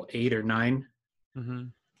module 8 or 9. Mm-hmm.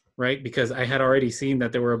 Right? Because I had already seen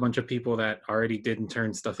that there were a bunch of people that already didn't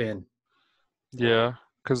turn stuff in. Yeah.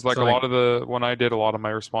 Because when I did a lot of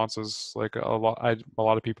my responses, like a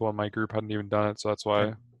lot of people in my group hadn't even done it. So that's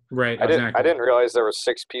why. Right. I didn't realize there were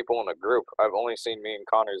 6 people in a group. I've only seen me and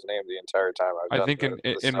Connor's name the entire time. I think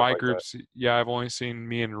in my groups, I've only seen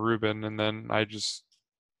me and Ruben, and then I just.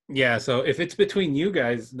 Yeah. So if it's between you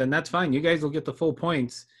guys, then that's fine. You guys will get the full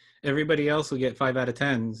points. Everybody else will get 5 out of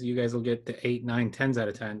 10s. You guys will get the 8, 9, 10s out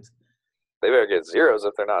of 10s. They better get 0s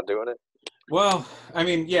if they're not doing it. Well, I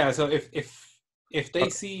mean, yeah. So if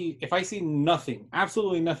I see nothing,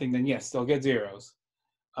 absolutely nothing, then yes, they'll get 0s.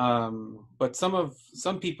 But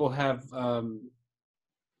some people have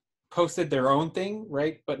posted their own thing,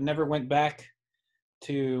 right? But never went back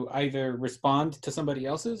to either respond to somebody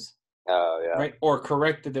else's. Oh, yeah. Right, or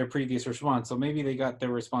corrected their previous response. So maybe they got their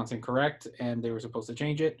response incorrect and they were supposed to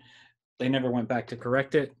change it. They never went back to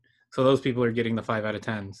correct it. So those people are getting the 5 out of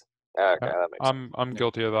 10s. Okay, that makes sense. I'm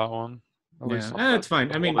guilty of that one. At least that's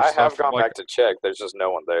fine. I mean, I have stuff, gone like, back to check. There's just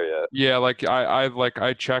no one there yet. yeah, like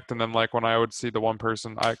I checked, and then like when I would see the one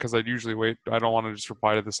person, because I'd usually wait. I don't want to just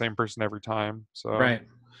reply to the same person every time, so right.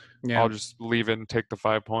 Yeah. I'll just leave it and take the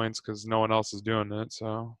 5 points because no one else is doing it.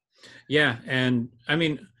 So yeah, and I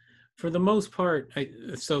mean, for the most part,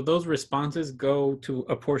 so those responses go to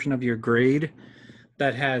a portion of your grade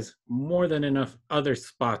that has more than enough other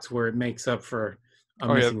spots where it makes up for a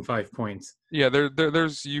missing 5 points. Yeah,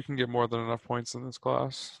 there's you can get more than enough points in this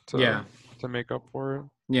class to make up for it.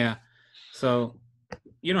 Yeah, so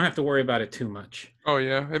you don't have to worry about it too much. Oh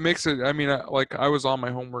yeah, it makes it. I mean, like I was on my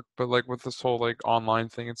homework, but like with this whole like online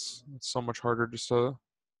thing, it's so much harder just to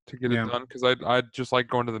get it done because I just like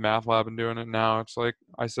going to the math lab and doing it now. It's like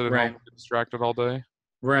I sit at home and get distracted all day.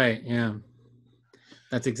 Right. Yeah.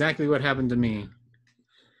 That's exactly what happened to me.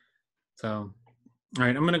 So, all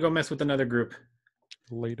right, I'm gonna go mess with another group.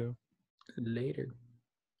 Later.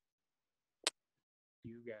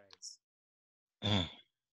 You guys.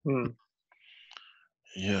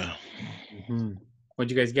 Yeah. Mm-hmm.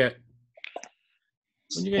 What'd you guys get?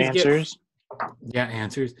 What'd you guys Answers? Get? Yeah,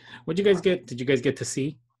 answers. What'd you guys get? Did you guys get to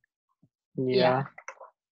C? Yeah.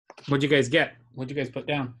 What'd you guys get? What'd you guys put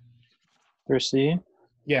down? For C?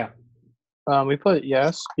 Yeah. We put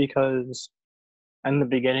yes because in the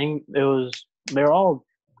beginning they're all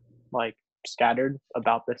like scattered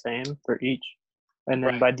about the same for each. And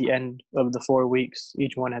then by the end of the 4 weeks,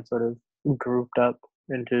 each one had sort of grouped up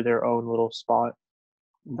into their own little spot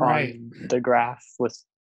on the graph with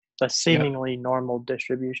a seemingly normal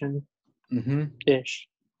distribution ish.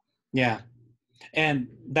 Yeah. And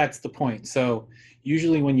that's the point. So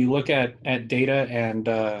usually when you look at data and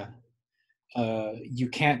you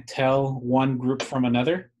can't tell one group from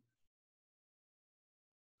another,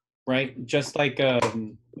 right? Just like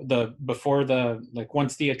once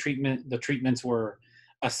the treatments were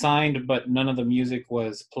assigned, but none of the music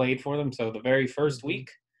was played for them. So the very first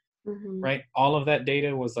week, right? All of that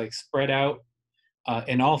data was like spread out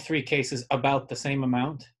in all 3 cases about the same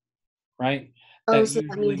amount, right? Oh, so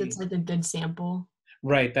that means it's like a good sample.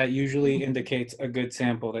 Right. That usually indicates a good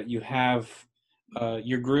sample that you have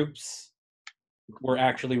your groups were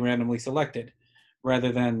actually randomly selected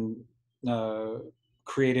rather than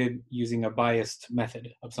created using a biased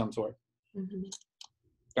method of some sort.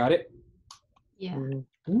 Got it? Yeah.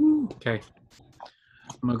 Okay.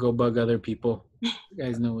 I'm going to go bug other people. You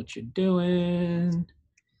guys know what you're doing.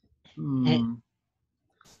 I'm going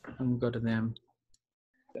to go to them.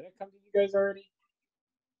 Did I come to you guys already?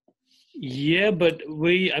 Yeah, but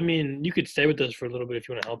I mean, you could stay with us for a little bit if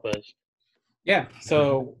you want to help us. Yeah.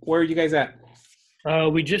 So where are you guys at?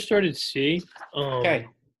 We just started C. Okay.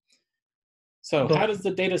 So how does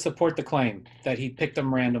the data support the claim that he picked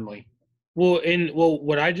them randomly? Well,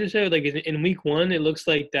 what I just said, like in week 1, it looks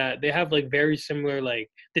like that they have like very similar, like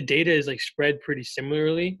the data is like spread pretty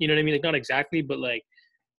similarly. You know what I mean? Like not exactly, but like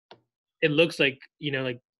it looks like, you know,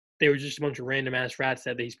 like they were just a bunch of random ass rats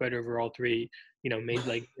that they spread over all 3, you know, made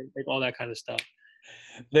like all that kind of stuff.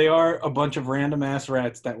 They are a bunch of random ass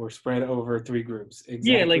rats that were spread over 3 groups.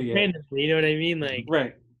 Exactly. Yeah, like randomly, you know what I mean? Like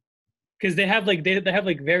right. Because they have like they have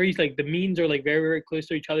like very like the means are like very, very close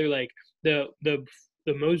to each other. Like the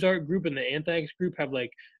Mozart group and the Anthrax group have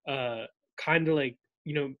like kind of like,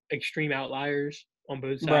 you know, extreme outliers on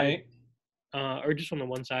both sides. Right. Or just on the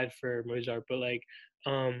one side for Mozart, but like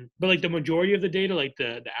the majority of the data, like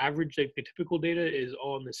the average, like the typical data is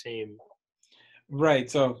all in the same.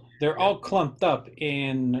 Right. So they're all clumped up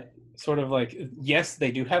in sort of like, yes,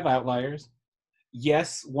 they do have outliers.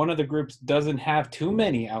 Yes, one of the groups doesn't have too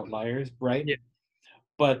many outliers, right? Yeah.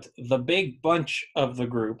 But the big bunch of the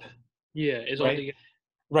group, is right? all together.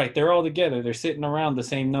 Right. They're all together. They're sitting around the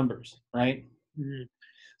same numbers, right? Mm-hmm.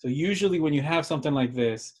 So usually when you have something like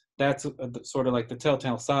this, that's sort of like the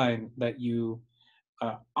telltale sign that you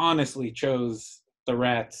honestly chose the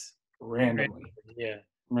rats randomly. Yeah.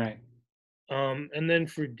 Right. And then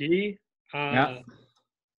for D, I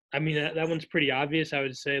mean that one's pretty obvious. I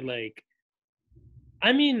would say like,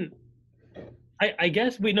 I mean, I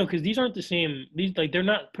guess wait no, because these aren't the same. These like they're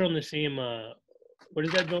not put on the same. What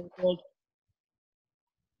is that joint called?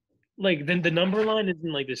 Like then the number line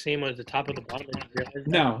isn't like the same as the top of the bottom.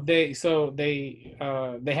 No, they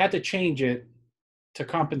had to change it to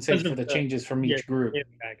compensate for the changes from each group.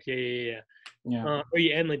 Yeah.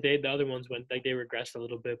 And like the other ones went like they regressed a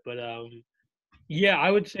little bit, but yeah, I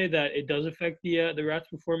would say that it does affect the rats'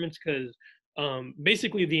 performance because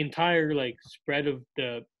basically the entire like spread of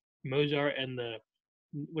the Mozart and the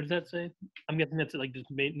what does that say? I'm guessing that's like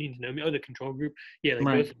just needs to know me. Oh, the control group. Yeah,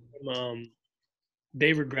 like both of them,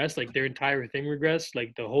 they regressed, like their entire thing regressed,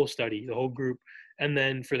 like the whole study, the whole group. And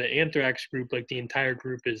then for the anthrax group, like the entire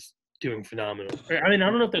group is doing phenomenal. I mean, I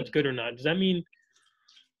don't know if that's good or not. Does that mean?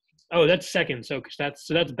 Oh, that's second. So that's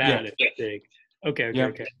bad if it's big. Okay.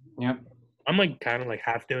 Yep. I'm like kind of like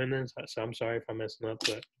half doing this, so I'm sorry if I'm messing up.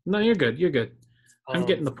 But no, you're good. You're good. I'm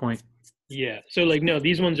getting the point. Yeah. So like no,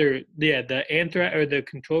 these ones are the anthrax or the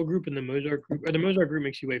control group and the Mozart group, or the Mozart group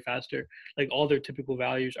makes you way faster. Like all their typical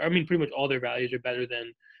values. I mean, pretty much all their values are better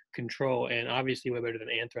than control, and obviously way better than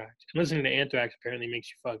anthrax. And listening to anthrax apparently makes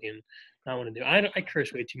you fucking not want to do. I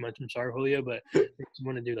curse way too much. I'm sorry, Julio, but I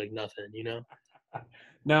want to do like nothing, you know.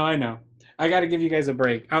 No, I know. I got to give you guys a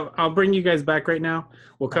break. I'll bring you guys back right now.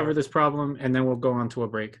 We'll cover this problem, and then we'll go on to a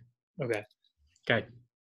break. Okay. Okay.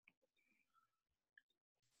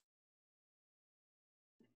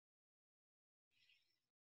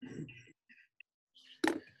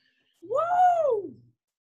 Woo!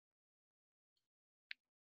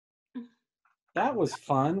 That was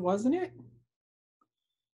fun, wasn't it?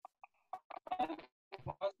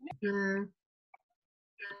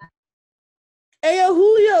 Hey, yo,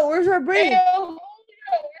 Julio, where's our break?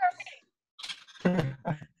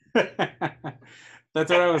 That's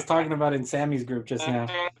what I was talking about in Sammy's group just now.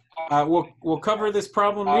 We'll cover this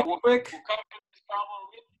problem real quick,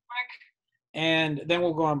 and then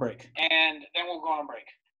we'll go on break.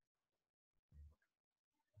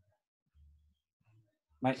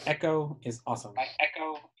 My echo is awesome.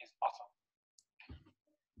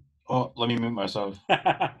 Oh, let me mute myself.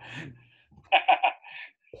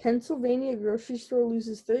 Pennsylvania grocery store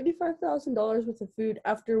loses $35,000 worth of food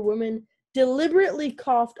after women deliberately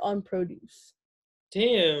coughed on produce.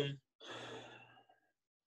 Damn.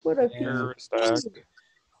 What a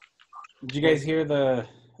Did you guys hear the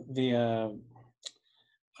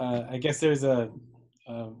I guess there's a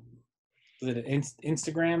is it an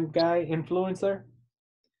Instagram guy influencer?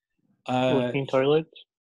 Licking toilets?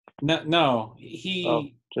 No,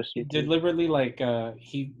 he just deliberately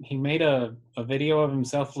he made a video of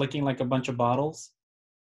himself licking like a bunch of bottles,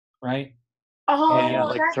 right? Oh, and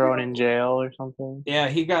like thrown in jail or something. Yeah,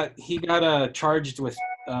 he got charged with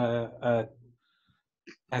as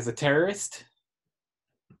a terrorist.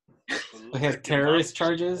 He has terrorist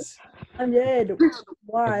charges. I'm dead.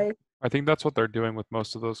 Why? I think that's what they're doing with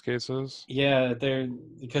most of those cases. Yeah,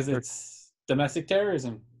 because it's domestic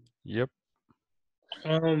terrorism. Yep.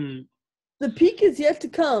 The peak is yet to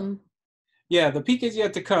come. Yeah, the peak is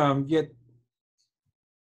yet to come. Yet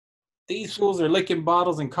these fools are licking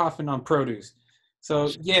bottles and coughing on produce. So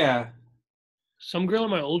yeah. Some girl in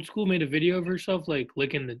my old school made a video of herself like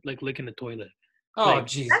licking the toilet. Oh, like,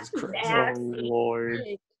 Jesus Christ! Oh Lord!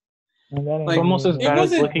 Like, almost as bad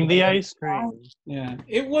as licking the ice cream. Yeah,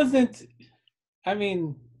 it wasn't. I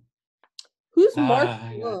mean, who's Mark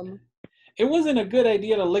Plum? It wasn't a good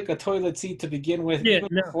idea to lick a toilet seat to begin with, even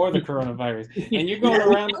before the coronavirus. And you're going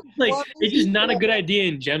around like it's just not a good idea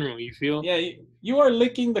in general. You feel? Yeah, you are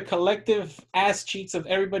licking the collective ass cheeks of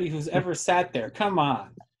everybody who's ever sat there. Come on.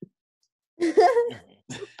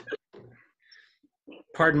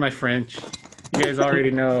 Pardon my French. You guys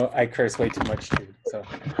already know I curse way too much too. So,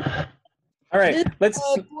 all right, let's.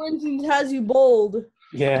 Quarantine has you bold.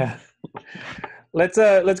 Yeah, let's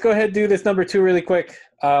go ahead and do this number 2 really quick,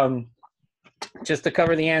 just to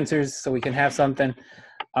cover the answers so we can have something.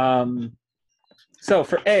 So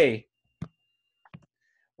for A,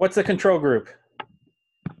 what's the control group?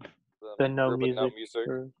 The no music.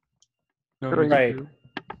 Right.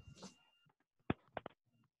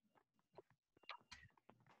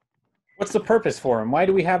 What's the purpose for them? Why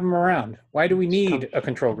do we have them around? Why do we need a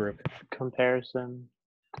control group? Comparison.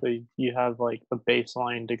 So you have like the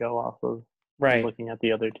baseline to go off of. Right. Looking at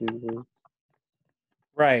the other two groups.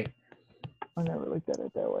 Right. I never looked at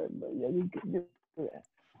it that way, but yeah, you can do that.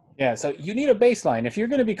 Yeah, so you need a baseline. If you're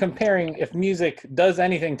going to be comparing if music does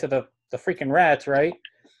anything to the freaking rats, right?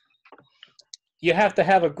 You have to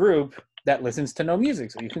have a group that listens to no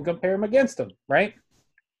music so you can compare them against them, right?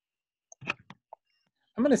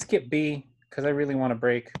 I'm going to skip B because I really want to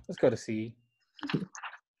break. Let's go to C.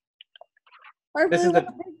 I really want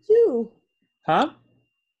to break too. Huh?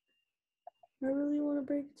 I really want to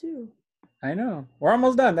break too. I know. We're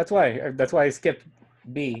almost done. That's why I skipped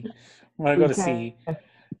B. I'm going to go to C.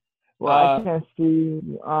 Well, I can't see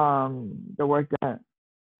the work.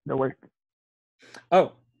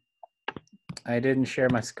 Oh, I didn't share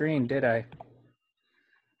my screen, did I?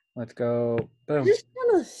 Let's go. Boom. Just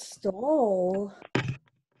gonna stall.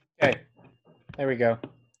 Okay, there we go.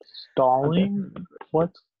 Stalling?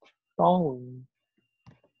 What's stalling?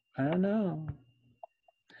 I don't know.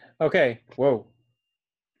 Okay, whoa.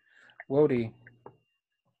 Whoa-dee.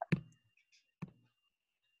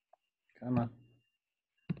 Come on.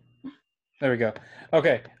 There we go.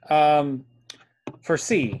 Okay. For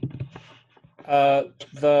C,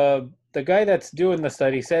 the guy that's doing the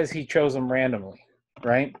study says he chose them randomly,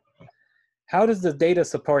 right? How does the data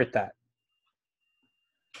support that?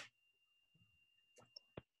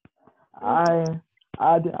 I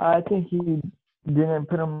think he didn't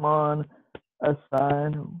put them on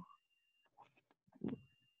assigned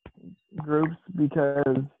groups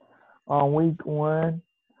because on week 1,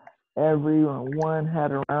 everyone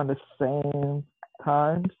had around the same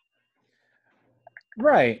times.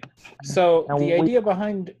 Right. So and the idea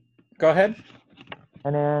behind, go ahead.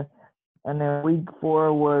 And then week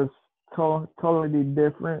 4 was totally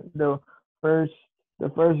different. The first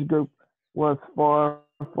group was far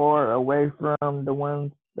away from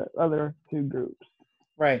the other 2 groups.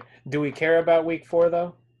 Right. Do we care about week 4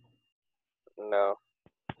 though? No.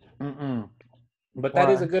 But that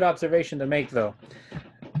is a good observation to make though.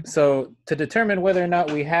 So to determine whether or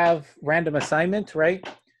not we have random assignment, right?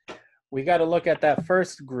 We got to look at that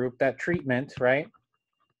first group, that treatment, right?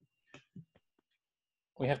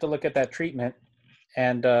 We have to look at that treatment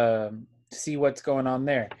and see what's going on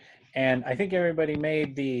there. And I think everybody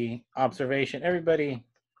made the observation. Everybody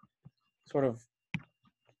sort of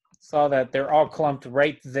saw that they're all clumped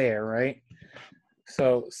right there, right?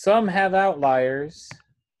 So some have outliers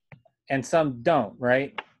and some don't,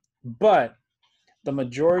 right? But the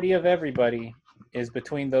majority of everybody is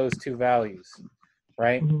between those 2 values,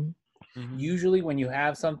 right? Usually when you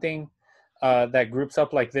have something that groups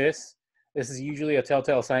up like this is usually a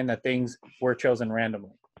telltale sign that things were chosen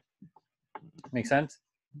randomly. Make sense?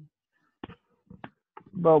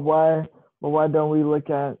 But why don't we look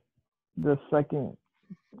at the second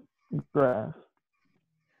graph?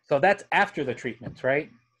 So that's after the treatments,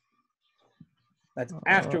 right? That's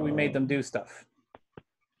after we made them do stuff.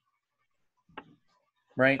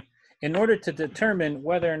 Right? In order to determine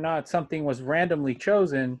whether or not something was randomly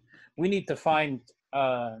chosen, we need to find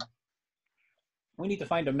a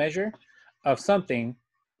measure of something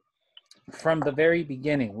from the very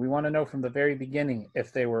beginning. We want to know from the very beginning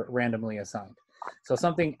if they were randomly assigned. So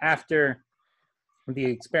something after the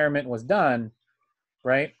experiment was done,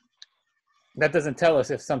 right? That doesn't tell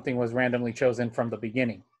us if something was randomly chosen from the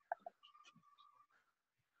beginning.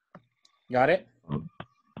 Got it?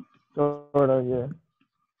 Sort of, yeah.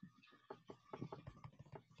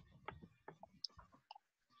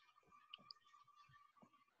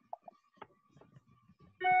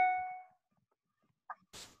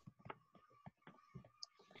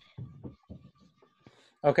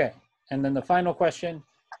 Okay, and then the final question,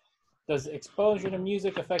 does exposure to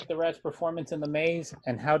music affect the rat's performance in the maze,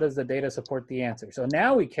 and how does the data support the answer? So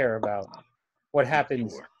now we care about what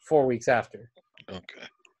happens 4 weeks after. Okay.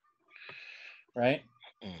 Right?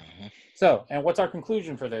 So, and what's our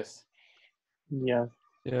conclusion for this? Yeah.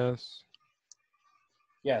 Yes.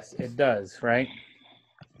 Yes, it does, right?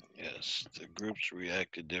 Yes, the groups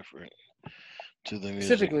reacted different to the music.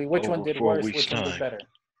 Specifically, which one did worse, which one did better?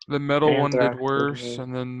 The metal one did worse,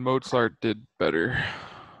 and then Mozart did better.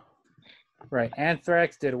 Right,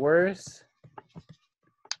 Anthrax did worse,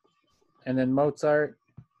 and then Mozart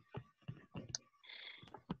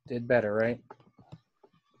did better, right?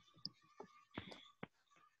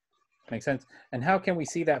 Makes sense. And how can we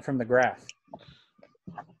see that from the graph?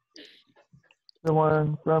 The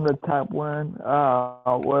one from the top one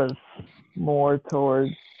was more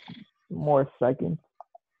towards more seconds.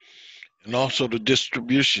 And also the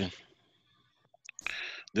distribution.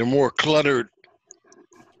 They're more cluttered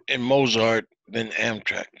in Mozart than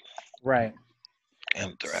Amtrak. Right.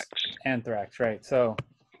 Anthrax, right. So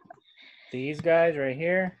these guys right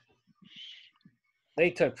here,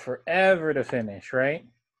 they took forever to finish, right?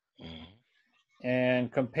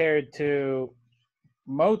 And compared to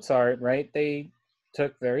Mozart, right, they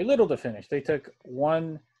took very little to finish. They took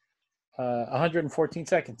 114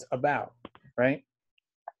 seconds, about, right?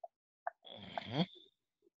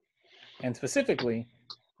 And specifically,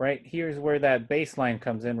 right, here's where that baseline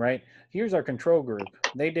comes in, right? Here's our control group.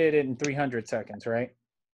 They did it in 300 seconds, right?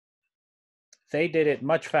 They did it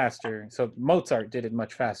much faster. So Mozart did it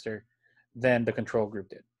much faster than the control group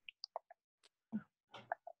did.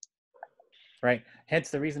 Right?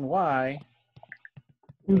 Hence the reason why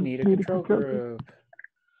we need a control group.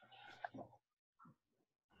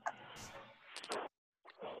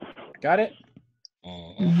 Got it?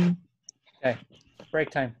 Okay. Break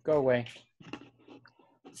time. Go away.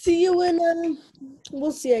 See you in,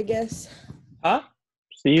 we'll see, I guess. Huh?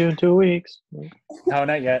 See you in 2 weeks. No,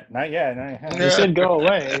 not yet. Not yet. You said go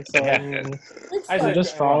away, so yeah. I mean, I said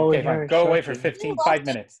just follow okay, fine. Go away for 5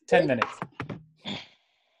 minutes, 10 minutes.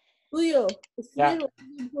 Leo, Yeah.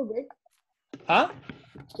 Huh?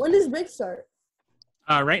 When does break start?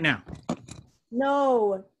 Right now.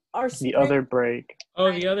 No, our The other break.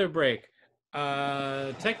 Oh, the other break.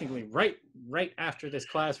 Technically, right after this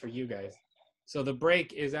class for you guys. So the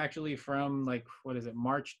break is actually from like, what is it,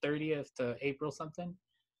 March 30th to April something?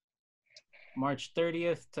 March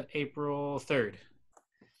 30th to April 3rd.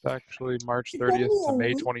 It's actually March 30th to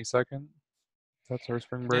May 22nd. That's our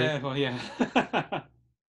spring break. Yeah, well, yeah.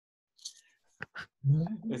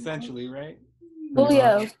 Essentially, right?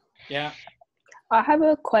 Julio, Yeah. I have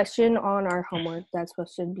a question on our homework that's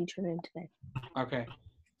supposed to be turned in today. Okay.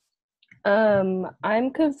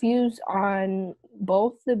 I'm confused on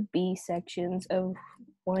both the B sections of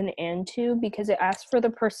 1 and 2 because it asks for the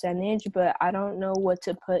percentage, but I don't know what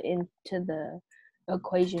to put into the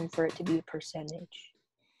equation for it to be a percentage.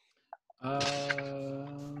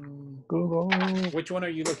 Google. Which one are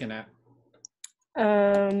you looking at?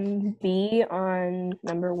 B on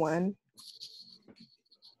number 1.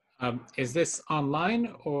 Is this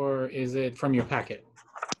online or is it from your packet?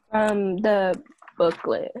 The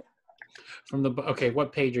booklet. From the okay,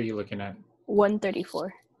 what page are you looking at?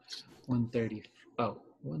 134. 130. Oh,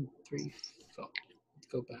 134. Let's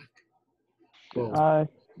go back. Whoa.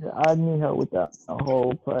 I need help with that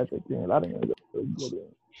whole project thing. I didn't even get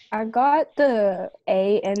it. I got the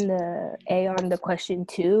A and the A on the question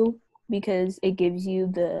 2 because it gives you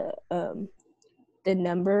the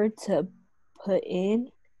number to put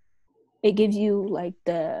in. It gives you like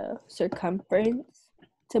the circumference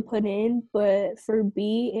to put in, but for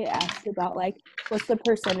B it asks about like what's the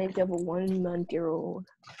percentage of a 1 month-year-old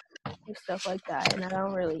and stuff like that, and I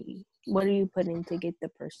don't really. What do you put in to get the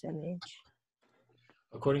percentage?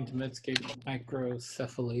 According to Medscape,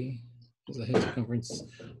 microcephaly is a head circumference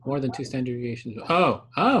more than 2 standard deviations. Oh,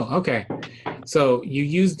 okay. So you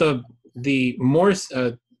use the Morse.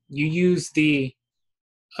 You use the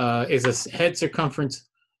is a head circumference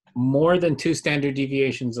more than 2 standard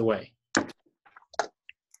deviations away.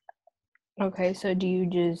 Okay, so do you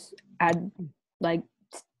just add like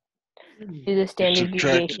do the standard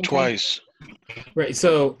Subtract deviation twice? Right.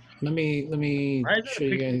 So let me show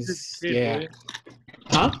you guys. Yeah.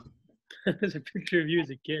 Huh? There's a picture of you as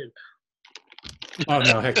a kid. Oh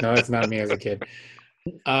no, heck no, that's not me as a kid.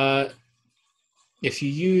 If you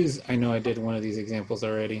use, I know I did one of these examples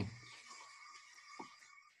already.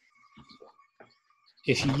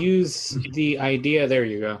 If you use the idea, there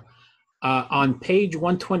you go. On page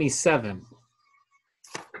 127,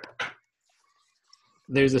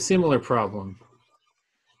 there's a similar problem.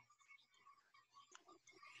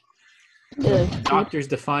 Doctors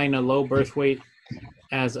define a low birth weight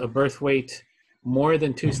as a birth weight more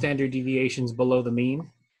than 2 standard deviations below the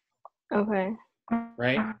mean. Okay.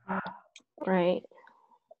 Right? Right.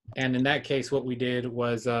 And in that case, what we did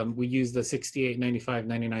was we used the 68, 95,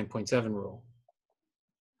 99.7 rule.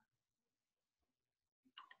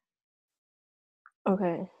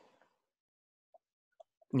 Okay.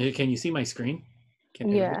 Can you see my screen?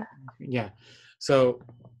 Yeah. Yeah. So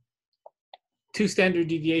 2 standard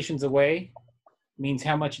deviations away means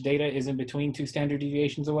how much data is in between 2 standard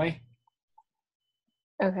deviations away?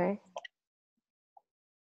 Okay.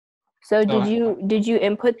 So did you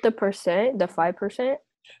input the percent, the 5%?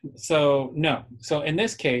 So no. So in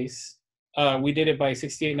this case, we did it by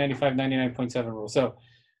 68, 95, 99.7 rule. So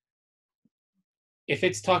if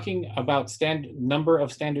it's talking about number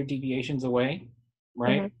of standard deviations away,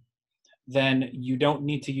 right? Mm-hmm. Then you don't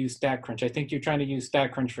need to use StatCrunch. I think you're trying to use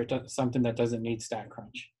StatCrunch for something that doesn't need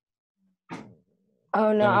StatCrunch.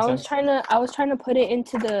 Oh no, I was trying to put it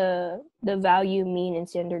into the value, mean, and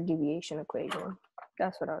standard deviation equation.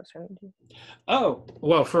 That's what I was trying to do. Oh,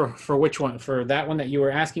 well, for which one? For that one that you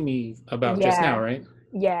were asking me about just now, right?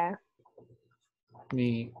 Yeah.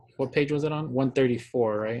 What page was it on?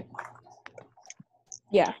 134, right?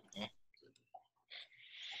 Yeah.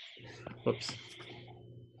 Whoops.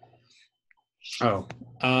 Oh.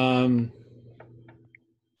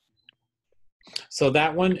 So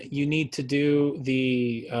that one, you need to do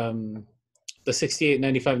the 68,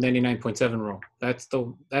 95, 99.7 rule. That's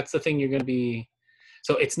the thing you're going to be.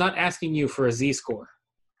 So it's not asking you for a z-score.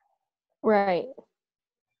 Right.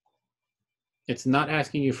 It's not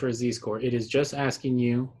asking you for a z-score. It is just asking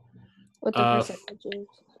you what the percentage is.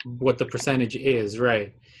 What the percentage is,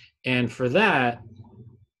 right. And for that,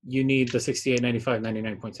 you need the 68, 95,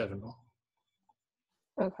 99.7 rule.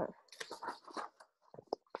 Okay.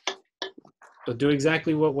 So do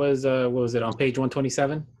exactly what was it on page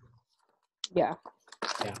 127? Yeah.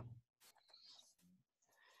 Yeah.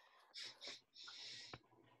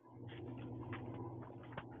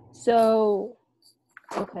 So,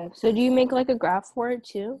 okay. So do you make like a graph for it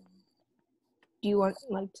too? Do you want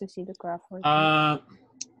like to see the graph for it?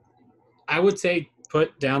 I would say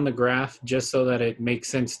put down the graph just so that it makes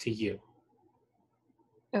sense to you.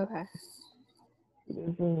 Okay.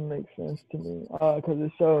 It doesn't make sense to me because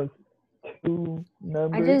it shows two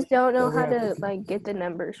numbers. I just don't know how to like get the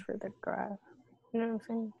numbers for the graph. You know what I'm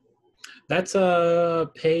saying? That's a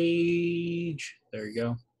page. There you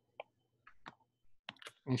go.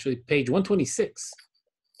 Actually, page 126.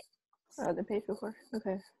 Oh, the page before.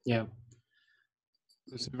 Okay. Yeah.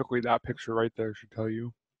 Specifically, that picture right there should tell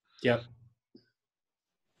you. Yep.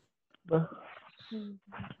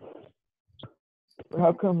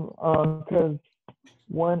 How come? Because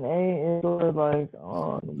 1A is sort of like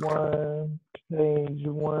on page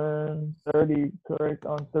 130, correct?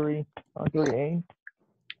 On 3A.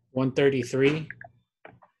 133.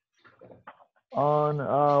 On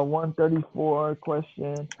 134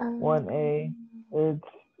 question 1A,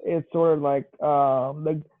 it's sort of like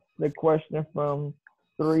the question from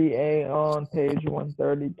 3A on page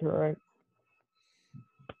 130, correct?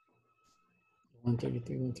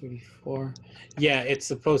 133, 134. Yeah, it's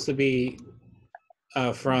supposed to be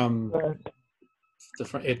from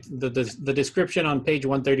the description on page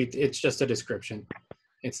 130. It's just a description.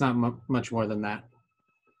 It's not much more than that.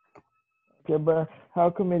 Okay, but how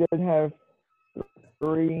come it doesn't have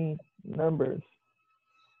 3 numbers?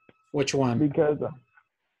 Which one? Because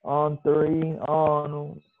on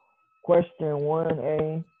question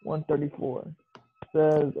 1A 134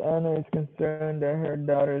 says Anna is concerned that her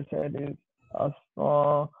daughter's head is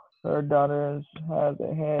small. Her daughter has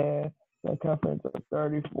a head circumference of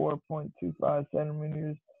 34.25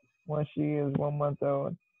 centimeters when she is 1 month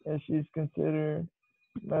old. If she's considered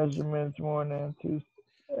measurements more than 2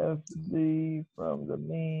 SD from the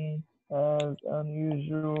mean as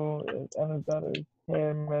unusual, is Anna's daughter's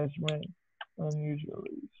head measurement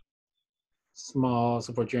unusually Small,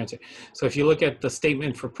 support your answer. So if you look at the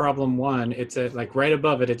statement for problem 1, it's like right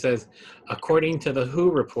above it, it says, according to the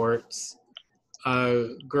WHO reports,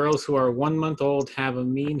 girls who are 1 month old have a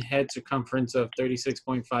mean head circumference of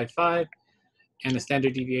 36.55 and a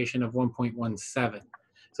standard deviation of 1.17.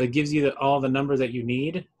 So it gives you all the numbers that you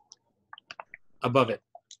need above it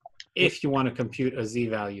if you want to compute a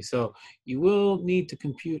z-value. So you will need to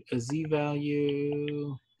compute a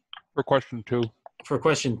z-value. For question 2. For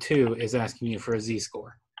question 2 is asking you for a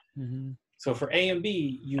z-score. Mm-hmm. So for A and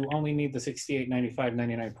B, you only need the 68, 95,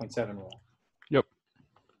 99.7 rule. Yep.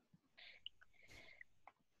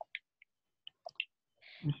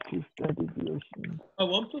 My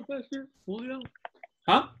one professor, Julio.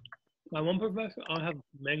 Huh? My one professor, I'll have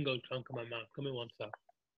mango chunk in my mouth. Come in one sec.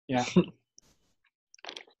 Yeah.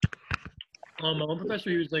 My one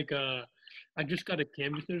professor, he was like, I just got a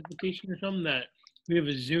Canvas notification or something that we have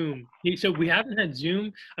a Zoom. So we haven't had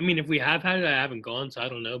Zoom. I mean, if we have had it, I haven't gone, so I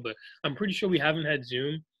don't know. But I'm pretty sure we haven't had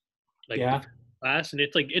Zoom. Like yeah. Class, and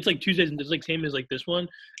it's like Tuesdays, and it's like same as like this one.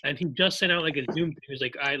 And he just sent out like a Zoom thing. He was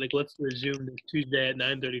like, all right, like let's do a Zoom this Tuesday at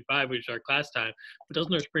 9:35, which is our class time. But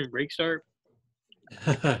doesn't our spring break start?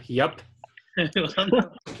 Yep. Email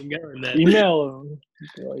him.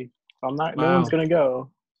 Like, I'm not. Wow. No one's gonna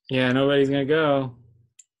go. Yeah, nobody's gonna go.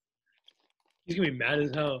 He's gonna be mad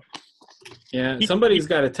as hell. Yeah, somebody's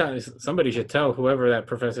got to tell. Somebody should tell whoever that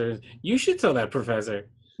professor is. You should tell that professor.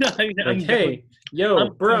 No, I mean, like, hey, yo,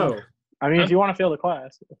 bro. I mean, if you want to fail the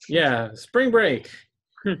class. Yeah, spring break.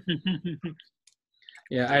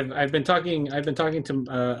 Yeah, I've been talking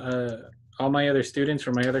to all my other students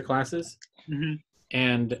from my other classes, mm-hmm.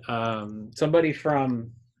 and somebody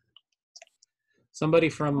from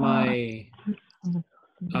my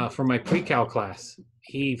pre-cal class.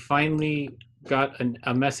 He finally got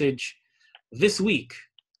a message this week,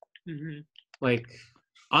 mm-hmm. like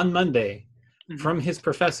on Monday, mm-hmm. from his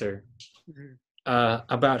professor. Mm-hmm.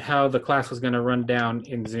 About how the class was going to run down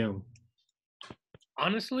in Zoom.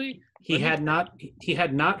 Honestly, he had not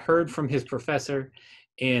heard from his professor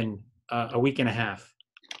in a week and a half.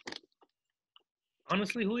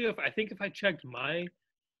 Honestly, Julio, I think if I checked my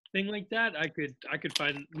thing like that, I could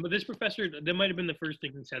find. But this professor, that might have been the first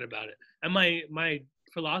thing he said about it. And my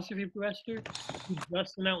philosophy professor, he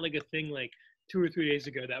just sent out like a thing like 2 or 3 days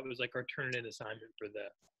ago that was like our turn-in assignment for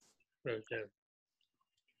Zoom.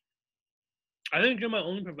 I think you're my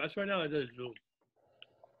only professor right now that does Zoom.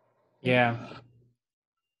 Yeah.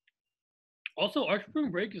 Also, our spring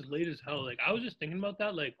break is late as hell. Like, I was just thinking about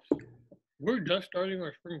that. Like, we're just starting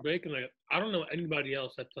our spring break, and like, I don't know anybody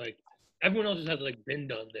else that's like, everyone else has like been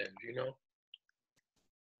done there. You know?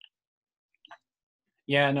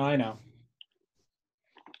 Yeah. No, I know.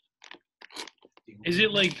 Is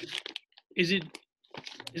it like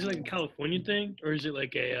a California thing, or is it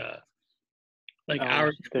like a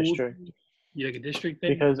our school? district? Yeah, like a district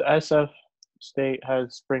thing. Because SF state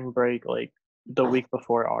has spring break like the week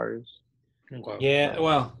before ours. Yeah,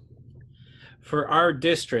 well, for our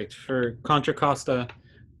district, for Contra Costa,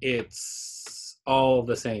 it's all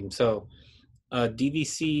the same. So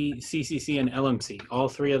DVC, CCC, and LMC, all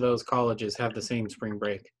three of those colleges have the same spring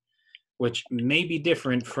break, which may be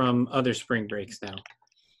different from other spring breaks now.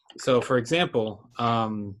 So, for example,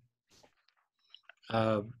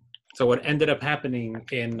 so what ended up happening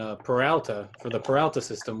in Peralta, for the Peralta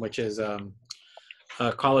system, which is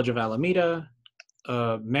College of Alameda,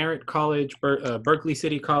 Merritt College, Berkeley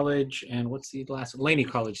City College, and what's the last one? Laney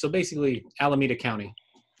College. So basically Alameda County,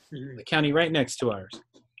 the county right next to ours.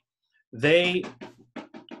 They,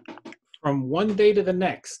 from one day to the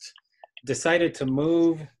next, decided to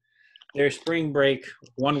move their spring break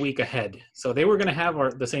 1 week ahead. So they were going to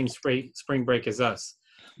have the same spring break as us,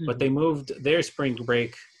 but they moved their spring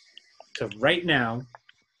break to right now.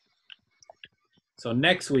 So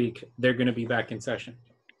next week, they're going to be back in session.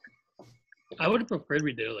 I would have preferred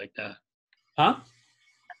we did it like that. Huh?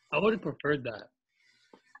 I would have preferred that.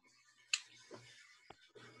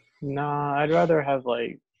 Nah, I'd rather have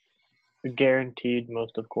like guaranteed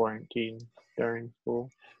most of quarantine during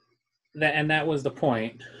school. That was the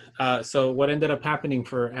point. So what ended up happening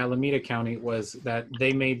for Alameda County was that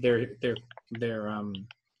they made their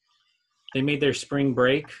spring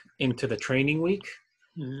break into the training week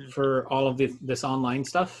for all of this online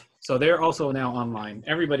stuff. So they're also now online.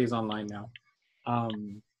 Everybody's online now.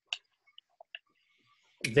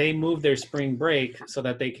 They moved their spring break so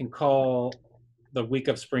that they can call the week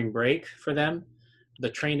of spring break for them the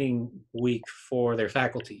training week for their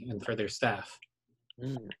faculty and for their staff.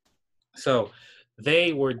 So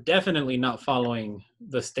they were definitely not following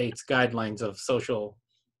the state's guidelines of social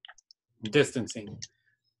distancing.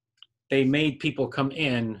 They made people come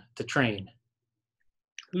in to train.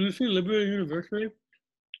 Did you see Liberty University?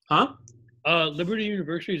 Huh? Liberty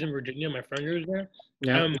University is in Virginia. My friend is there.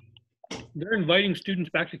 Yeah. They're inviting students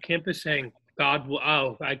back to campus saying, God will,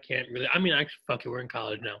 I can't really, I mean, actually, fuck it, we're in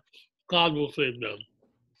college now. God will save them.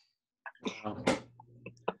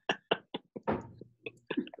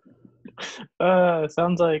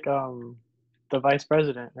 Sounds like the vice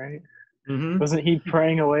president, right? Mm-hmm. Wasn't he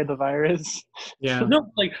praying away the virus? Yeah.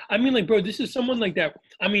 No, bro, this is someone like that.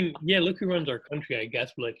 I mean, yeah, look who runs our country, I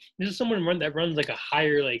guess. But this is someone that runs like a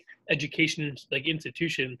higher education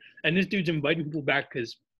institution, and this dude's inviting people back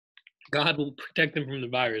because God will protect them from the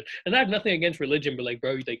virus. And I have nothing against religion, but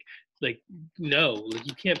bro, no,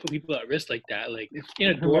 you can't put people at risk like that. In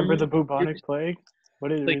a dorm. Remember the bubonic plague? What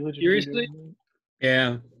did religion seriously? do?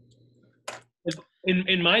 Yeah.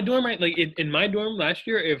 In my dorm, in my dorm last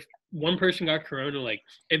year, if one person got corona,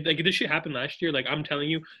 if this shit happened last year, I'm telling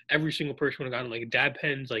you, every single person would have gotten dab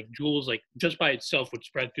pens, jewels, just by itself would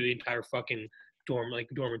spread through the entire fucking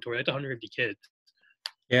dormitory. That's 150 kids.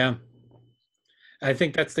 Yeah. I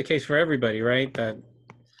think that's the case for everybody, right? That,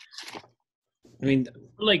 I mean,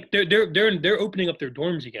 they're opening up their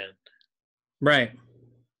dorms again, right?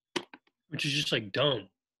 Which is just dumb.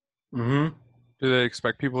 Mm-hmm. Do they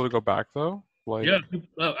expect people to go back though? Yeah,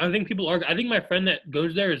 I think people are. I think my friend that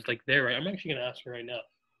goes there is there, right? I'm actually gonna ask her right now.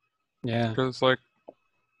 Yeah, because I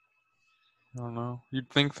don't know. You'd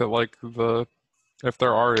think that if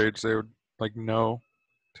they're our age, they would know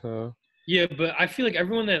to. Yeah, but I feel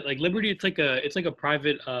everyone that Liberty, it's like a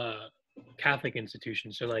private Catholic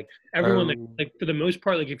institution. So everyone for the most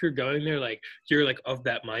part, if you're going there, you're of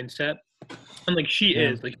that mindset. And she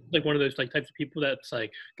is one of those types of people that's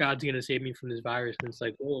God's gonna save me from this virus, and it's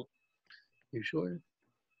well, you sure?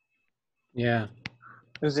 Yeah.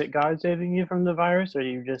 Is it God saving you from the virus, or are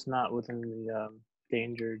you just not within the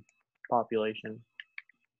endangered population?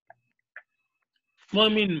 Well, I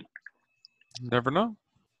mean, never know.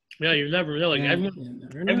 Yeah, you never know. Everyone's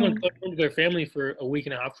going home to their family for a week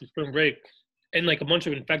and a half for spring break, and a bunch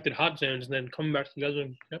of infected hot zones, and then coming back together.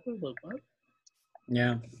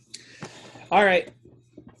 Yeah. All right.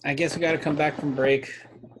 I guess we got to come back from break.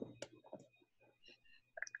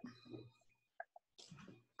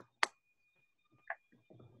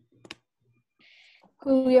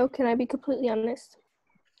 Julio, can I be completely honest?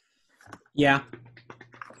 Yeah.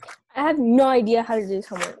 I have no idea how to do this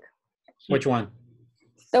homework. Which one?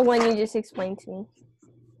 The one you just explained to me.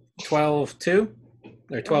 12-2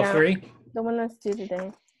 or 12-3? The one that's due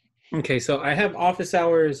today. Okay, so I have office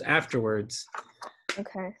hours afterwards.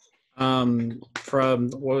 Okay. From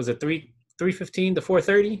what was it, 3:15 to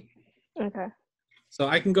 4:30? Okay. So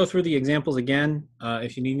I can go through the examples again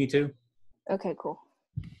if you need me to. Okay, cool.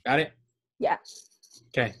 Got it? Yeah.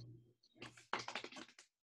 Okay.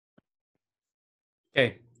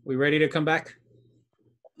 Okay, we ready to come back?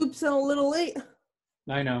 Oops, I'm a little late.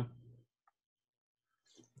 I know.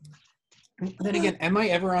 Then again, am I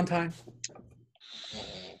ever on time?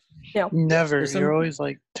 No. Never. Some... You're always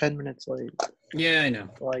like 10 minutes late. Yeah, I know.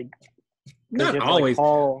 Like, not you have always. To,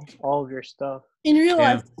 like, all of your stuff. In real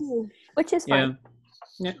life, too. Which is fine.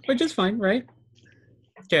 Yeah, which is fine, right?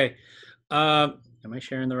 Okay. Am I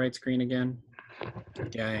sharing the right screen again?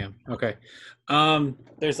 Yeah, I am. Okay.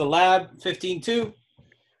 There's a lab 15-2.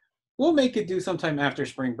 We'll make it do sometime after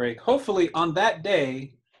spring break. Hopefully on that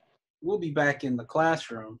day, we'll be back in the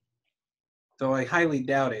classroom, though I highly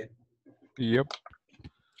doubt it. Yep.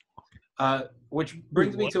 Which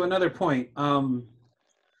brings me to another point.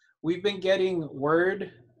 We've been getting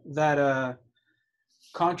word that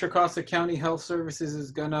Contra Costa County Health Services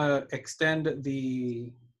is gonna extend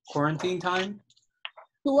the quarantine time.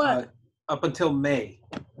 What? Up until May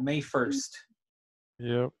 1st.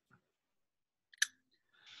 Yep.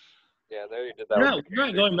 Yeah, they already did that. You're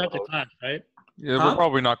not going back to class, right? Yeah, we're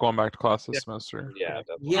probably not going back to class this semester. Yeah,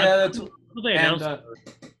 definitely. Yeah, that's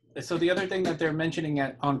and so the other thing that they're mentioning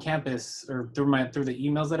on campus or through the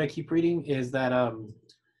emails that I keep reading is that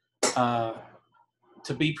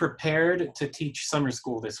to be prepared to teach summer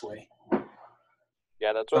school this way.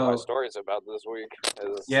 Yeah, that's what my story's about this week.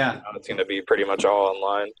 Yeah, it's going to be pretty much all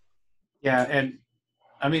online. Yeah, and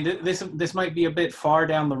I mean this might be a bit far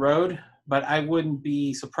down the road, but I wouldn't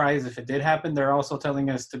be surprised if it did happen. They're also telling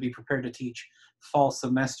us to be prepared to teach fall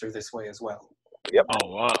semester this way as well. Yep. Oh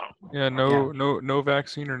wow. Yeah, no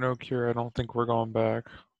vaccine or no cure. I don't think we're going back.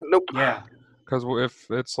 Nope. Yeah. Because if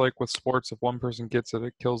it's like with sports, if one person gets it,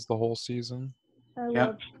 it kills the whole season. I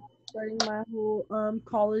love starting my whole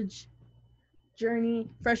college journey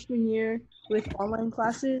freshman year with online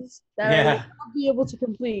classes that I'll be able to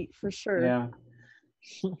complete for sure. Yeah.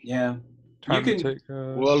 Yeah. Time to take,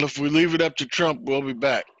 Well, if we leave it up to Trump, we'll be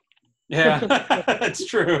back. Yeah, that's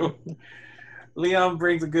true. Leon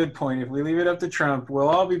brings a good point. If we leave it up to Trump, we'll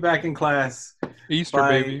all be back in class. Easter,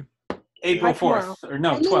 baby. April 4th. Or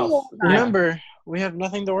no, 12th. Remember, we have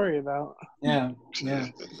nothing to worry about. Yeah.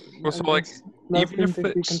 Well, so like, even if to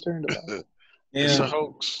be concerned about. It's a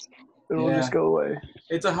hoax. It'll just go away.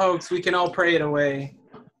 It's a hoax. We can all pray it away.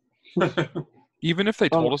 Even if they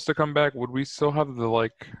told us to come back, would we still have the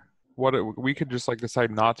we could just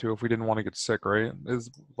decide not to if we didn't want to get sick, right? Is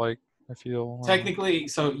I feel technically.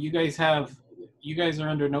 So you guys are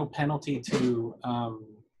under no penalty to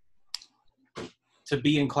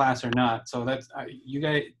be in class or not. So that's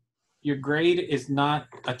your grade is not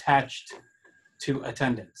attached to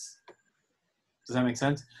attendance. Does that make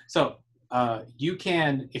sense? So you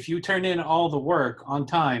can, if you turn in all the work on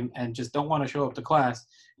time and just don't want to show up to class,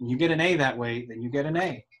 and you get an A that way, then you get an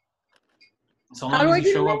A. So long as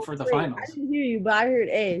you show up for the finals. I didn't hear you, but I heard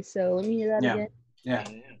A, so let me hear that again. Yeah.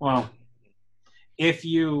 Well, if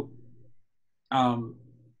you,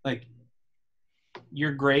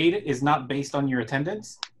 your grade is not based on your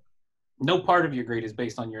attendance, no part of your grade is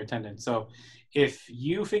based on your attendance. So if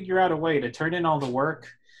you figure out a way to turn in all the work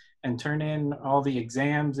and turn in all the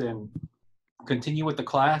exams and continue with the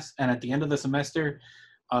class, and at the end of the semester,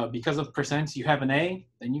 because of percents, you have an A,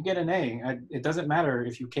 then you get an A. It doesn't matter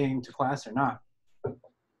if you came to class or not.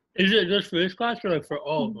 Is it just for this class or for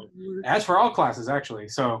all of them? As for all classes, actually.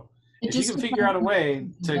 So if you can figure out a way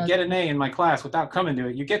to get an A in my class without coming to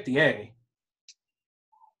it, you get the A.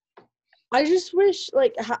 I just wish,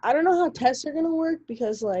 I don't know how tests are going to work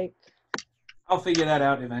because, I'll figure that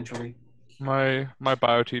out eventually. My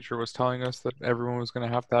bio teacher was telling us that everyone was going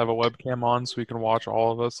to have a webcam on so we can watch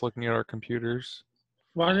all of us looking at our computers.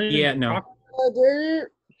 Yeah, no.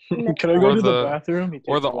 Can I go to the bathroom?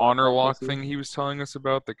 Or the honor lock thing he was telling us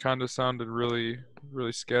about that kind of sounded really,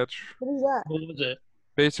 really sketch. What is that? What was it?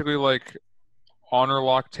 Basically, honor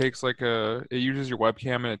lock takes it uses your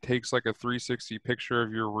webcam and it takes a 360 picture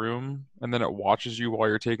of your room and then it watches you while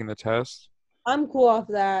you're taking the test. I'm cool off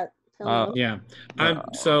that. Yeah.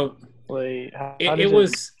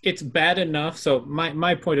 It's bad enough. So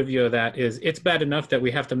my point of view of that is it's bad enough that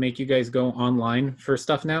we have to make you guys go online for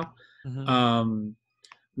stuff now. Mm-hmm.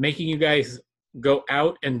 Making you guys go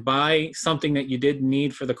out and buy something that you didn't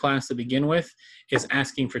need for the class to begin with is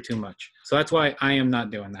asking for too much. So that's why I am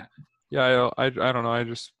not doing that. Yeah, I don't know. I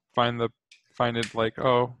just find it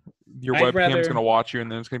your webcam's gonna watch you,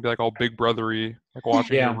 and then it's gonna be all Big Brothery,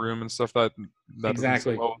 watching your room and stuff. That exactly doesn't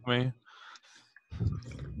sit well with me.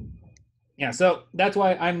 Yeah, so that's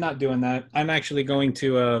why I'm not doing that. I'm actually going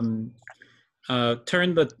to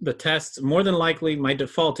turn the tests. More than likely, my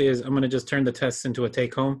default is I'm going to just turn the tests into a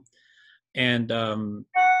take-home. And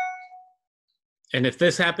if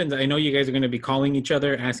this happens, I know you guys are going to be calling each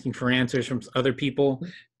other, asking for answers from other people.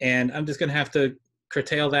 And I'm just going to have to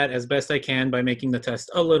curtail that as best I can by making the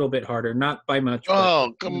test a little bit harder, not by much.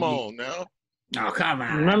 Oh, come on now. Oh, come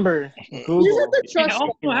on. Remember, You Google. just have to I trust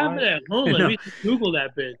also it. have it at home. Like, we can Google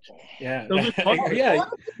that bitch. Yeah. So let's talk about it. Yeah.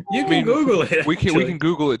 You I can mean, Google it. We can actually.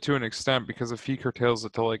 Google it to an extent because if he curtails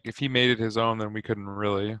it to like if he made it his own, then we couldn't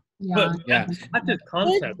really. But Yeah. that's just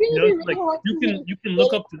concept. You know, like you can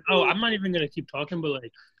look up. Oh, I'm not even gonna keep talking, but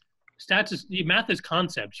like stats is math is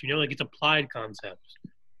concepts. You know, like it's applied concepts.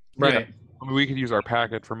 Right. Yeah. I mean, we could use our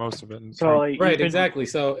packet for most of it. So like, Right, you can exactly.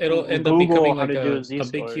 So it'll end up Google becoming how like to do a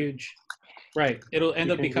big Z-score. huge. Right. It'll end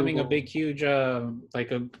You up can becoming a Google. big huge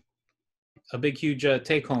like a big huge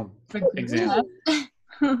take home exam.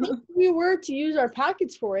 If we were to use our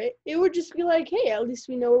packets for it, it would just be like, hey, at least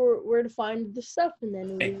we know where to find the stuff, and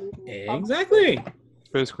then Exactly. It's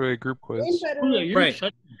basically a group quiz. Julio, you're Right.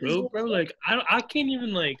 such a joke, bro. Like I can't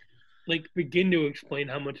even like begin to explain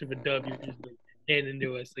how much of a dub you're just like handing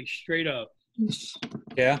to us, like straight up.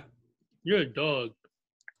 Yeah. You're a dog.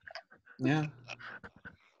 Yeah.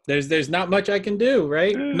 There's not much I can do,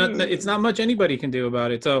 right? It's not much anybody can do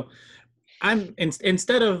about it. So I'm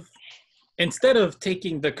instead of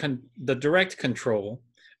taking the direct control,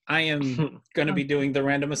 I am going to be doing the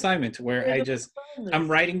random assignment where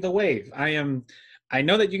I'm riding the wave. I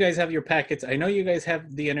know that you guys have your packets. I know you guys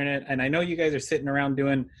have the internet, and I know you guys are sitting around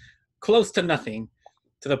doing close to nothing,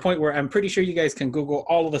 to the point where I'm pretty sure you guys can Google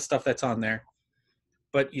all of the stuff that's on there,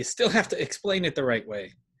 but you still have to explain it the right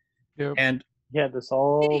way. Yep. And yeah, this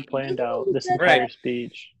all planned out. This entire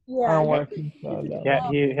speech. Yeah. Yeah,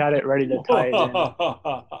 he had it ready to tie it in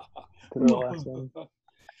to the lesson.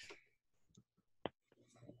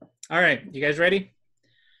 All right, you guys ready?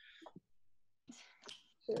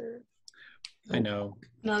 Sure. I know.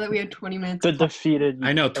 Now that we have 20 minutes. The defeated.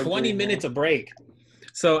 I know, 20 minutes of break.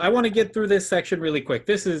 So I want to get through this section really quick.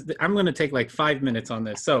 I'm going to take like 5 minutes on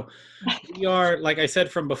this. So we are, like I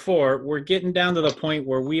said from before, we're getting down to the point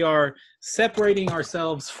where we are separating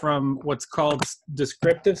ourselves from what's called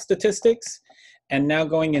descriptive statistics and now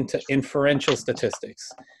going into inferential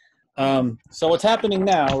statistics. So what's happening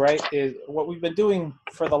now, right, is what we've been doing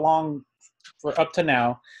for up to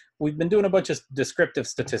now, we've been doing a bunch of descriptive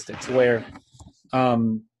statistics where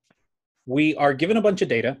we are given a bunch of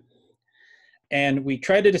data and we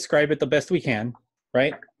try to describe it the best we can,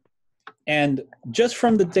 right? And just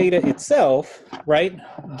from the data itself, right,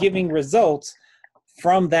 giving results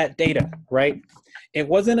from that data, right? It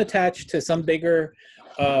wasn't attached to some bigger,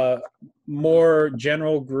 more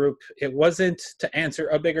general group. It wasn't to answer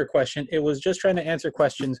a bigger question. It was just trying to answer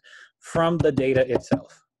questions from the data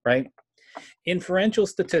itself, right? Inferential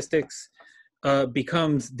statistics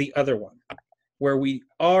becomes the other one, where we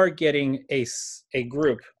are getting a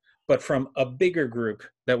group, but from a bigger group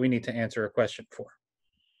that we need to answer a question for,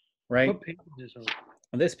 right? What page is this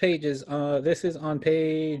on? This page is this is on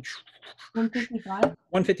page 155.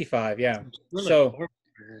 155, yeah.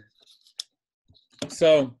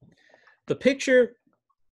 So the picture,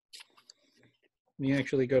 let me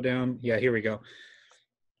actually go down. Yeah, here we go.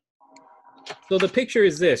 So the picture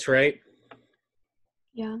is this, right?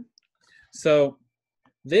 Yeah. So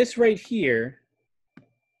this right here,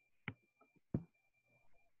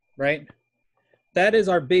 right? That is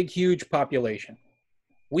our big, huge population.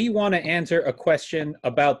 We want to answer a question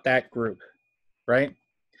about that group, right?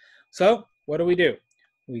 So what do?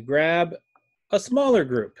 We grab a smaller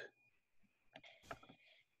group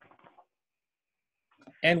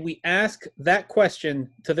and we ask that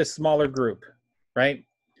question to the smaller group, right?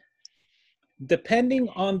 Depending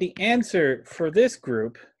on the answer for this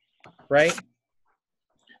group, right,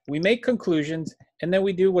 we make conclusions, and then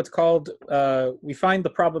we do what's called, we find the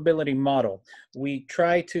probability model. We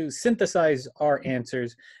try to synthesize our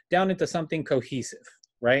answers down into something cohesive,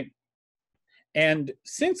 right? And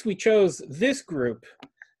since we chose this group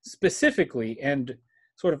specifically and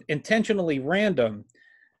sort of intentionally random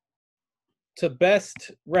to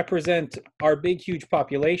best represent our big, huge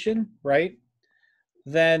population, right,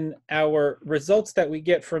 then our results that we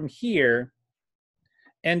get from here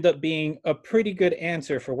end up being a pretty good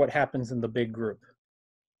answer for what happens in the big group.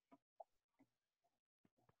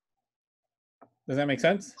 Does that make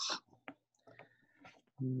sense?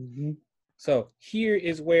 Mm-hmm. So here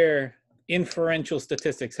is where inferential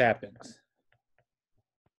statistics happens.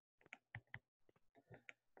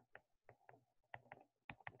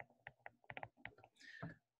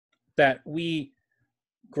 That we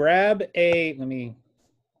grab let me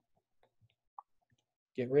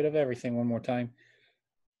get rid of everything one more time.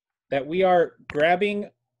 That we are grabbing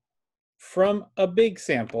from a big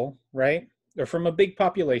sample, right? Or from a big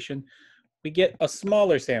population, we get a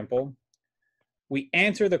smaller sample, we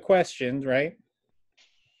answer the questions, right?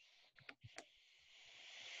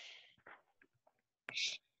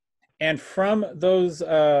 And from those,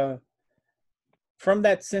 from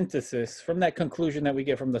that synthesis, from that conclusion that we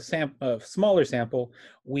get from the smaller sample,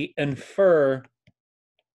 we infer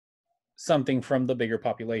something from the bigger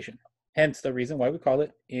population. Hence the reason why we call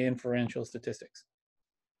it inferential statistics.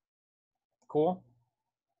 Cool?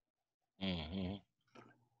 Mm-hmm.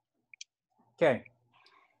 Okay.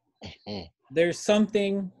 There's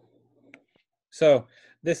something, so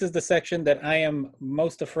this is the section that I am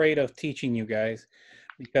most afraid of teaching you guys,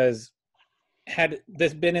 because had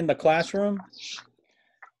this been in the classroom,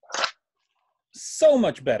 so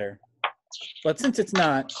much better. But since it's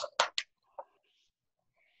not,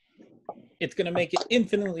 it's going to make it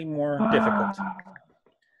infinitely more difficult.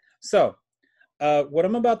 So what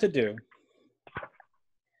I'm about to do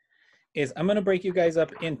is I'm going to break you guys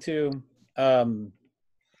up into,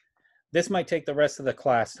 this might take the rest of the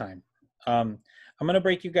class time. I'm going to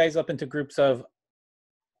break you guys up into groups of,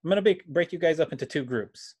 I'm going to break you guys up into 2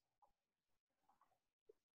 groups.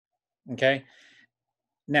 Okay.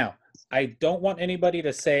 Now, I don't want anybody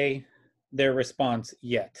to say their response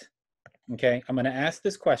yet. Okay. I'm going to ask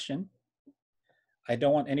this question. I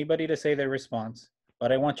don't want anybody to say their response,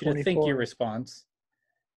 but I want you to think your response.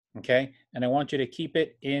 Okay. And I want you to keep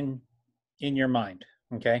it in your mind.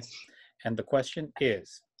 Okay. And the question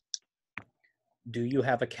is, do you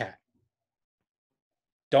have a cat?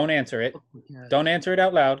 Don't answer it. Don't answer it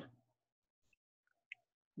out loud.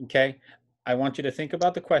 Okay. I want you to think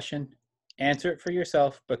about the question, answer it for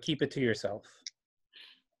yourself, but keep it to yourself.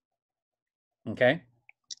 Okay.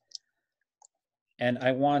 And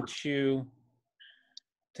I want you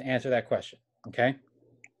to answer that question. Okay.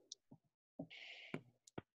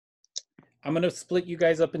 I'm going to split you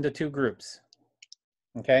guys up into 2 groups.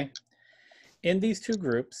 Okay. In these 2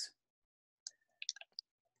 groups,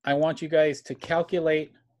 I want you guys to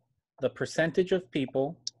calculate the percentage of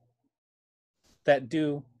people that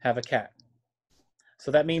do have a cat. So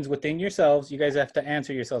that means within yourselves, you guys have to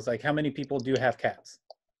answer yourselves, like, how many people do have cats?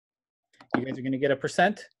 You guys are going to get a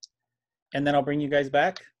percent, and then I'll bring you guys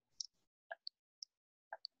back.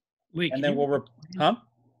 Wait, and then we'll, huh?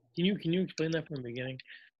 Can you explain that from the beginning?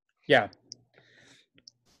 Yeah.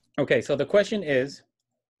 Okay, so the question is,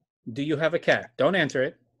 do you have a cat? Don't answer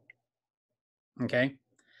it. Okay.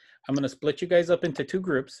 I'm going to split you guys up into 2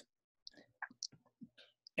 groups.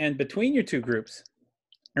 And between your 2 groups,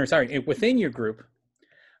 or sorry, within your group,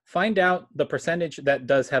 find out the percentage that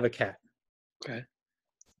does have a cat. Okay.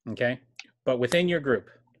 Okay. But within your group.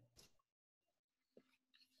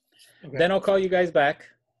 Okay. Then I'll call you guys back.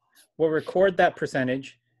 We'll record that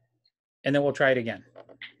percentage, and then we'll try it again.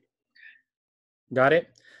 Got it?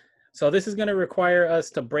 So this is going to require us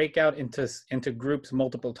to break out into groups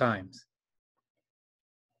multiple times.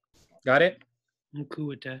 Got it? I'm cool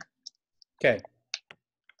with that. Okay.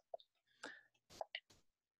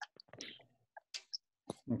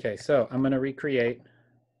 Okay, so I'm going to recreate.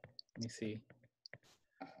 Let me see.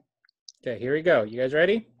 Okay, here we go. You guys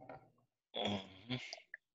ready? Mm-hmm.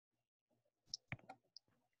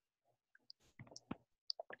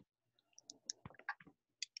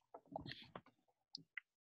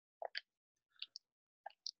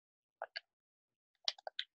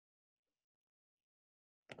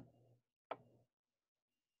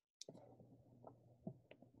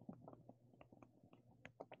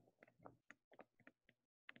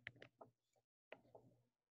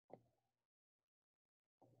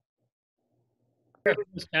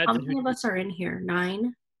 How many of us are in here?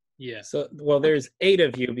 9? Yeah. So, well, there's 8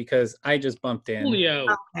 of you because I just bumped in. Julio.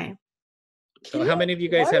 Okay. So how many of you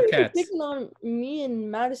guys Why have are you cats? picking on me and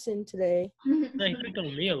Madison today? No, you picked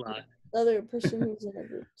on me a lot. The other person who's in the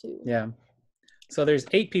group too. Yeah. So there's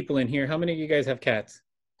 8 people in here. How many of you guys have cats?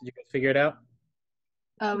 Did you guys figure it out?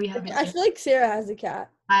 We have. I feel like Sarah has a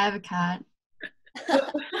cat. I have a cat.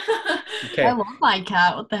 Okay. I love my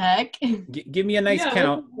cat. What the heck? Give me a nice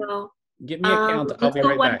count. Well, Give me a count. I'll let's be go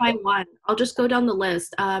right one back. by one. I'll just go down the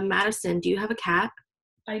list. Madison, do you have a cat?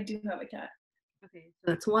 I do have a cat. Okay,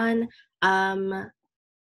 so that's 1.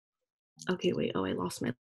 Okay, wait. Oh, I lost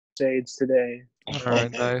my. Shades today. All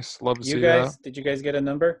right, nice. Love to see You guys, that. did you guys get a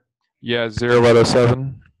number? Yeah, 0 out of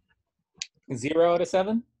 7. 0 out of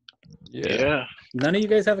 7? Yeah. None of you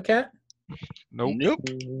guys have a cat? Nope. Nope.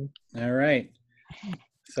 All right.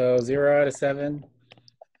 So 0 out of 7.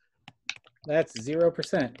 That's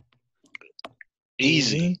 0%.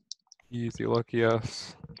 Easy. Easy, lucky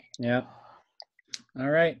us. Yeah. All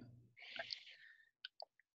right.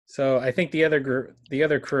 So I think the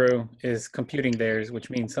other crew is computing theirs, which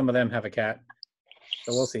means some of them have a cat.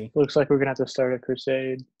 So we'll see. Looks like we're gonna have to start a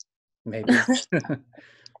crusade. Maybe.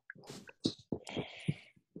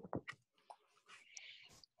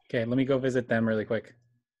 Okay, let me go visit them really quick.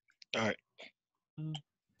 All right. You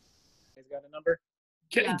guys got a number?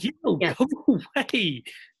 Yo, Yes. go away.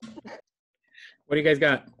 What do you guys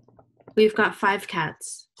got? We've got 5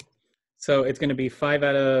 cats. So it's going to be 5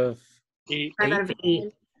 out of 8. 5 out of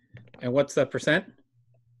 8. And what's the percent?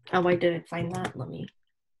 Oh, I didn't find that. Let me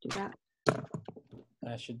do that.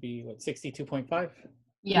 That should be, what, 62.5?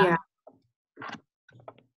 Yeah.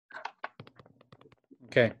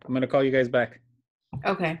 Okay, I'm going to call you guys back.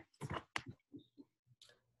 Okay.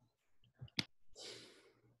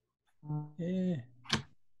 Yeah.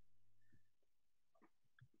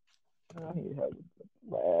 I need help with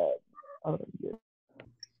the lab. I don't get.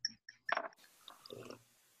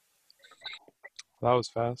 That was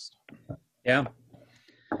fast. Yeah.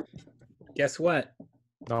 Guess what?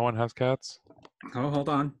 No one has cats? Oh, hold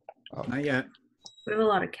on. Oh. Not yet. We have a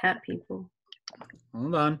lot of cat people.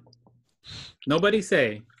 Hold on. Nobody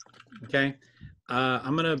say. Okay.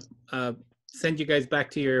 I'm going to send you guys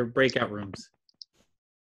back to your breakout rooms.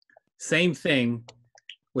 Same thing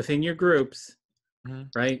within your groups,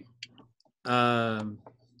 right? And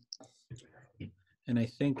I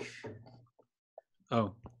think,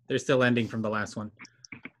 oh, they're still ending from the last one.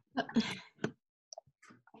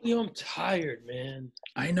 Yo, I'm tired, man.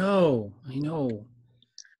 I know. I'm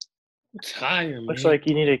tired, man. Looks like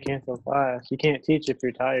you need to cancel class. You can't teach if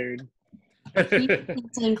you're tired.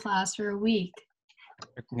 It's in class for a week.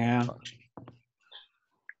 Yeah.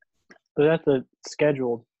 But that's a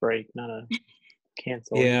scheduled break, not a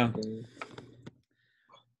cancel. Yeah.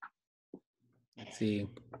 Let's see.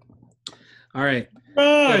 All right.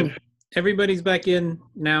 So everybody's back in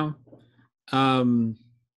now. I'm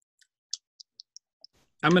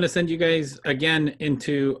going to send you guys again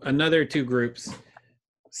into another 2 groups.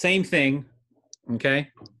 Same thing. Okay.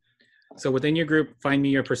 So within your group, find me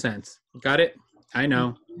your percents. Got it? I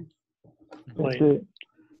know. Wait,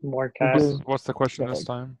 more cats. What's the question this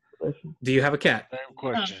time? Do you have a cat? Same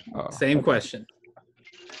question. Same question.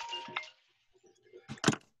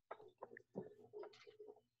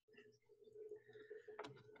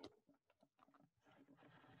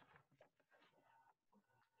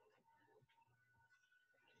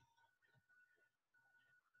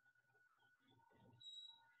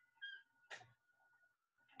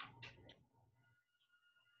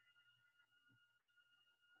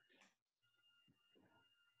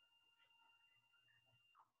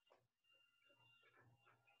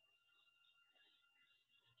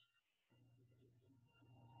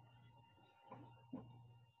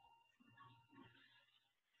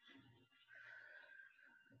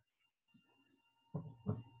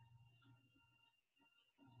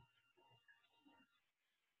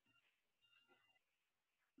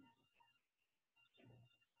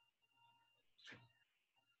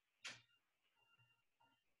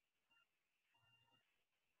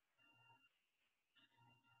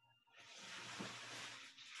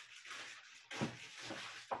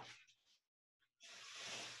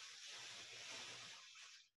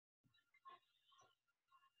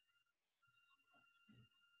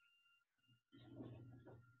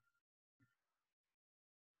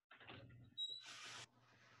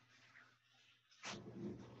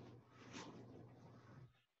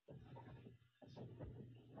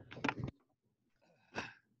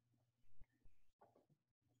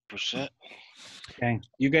 Percent. Okay.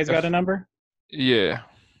 You guys got a number? Yeah.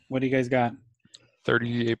 What do you guys got?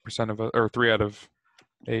 38% of it, or 3 out of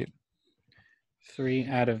 8. 3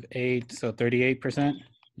 out of 8, so 38%?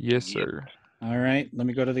 Yes, sir. All right. Let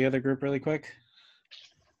me go to the other group really quick.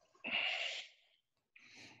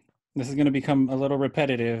 This is going to become a little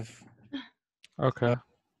repetitive. Okay.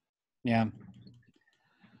 Yeah.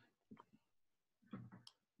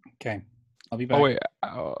 Okay. I'll be back. Oh wait.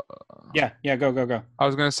 Yeah. Go. I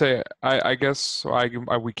was gonna say. I guess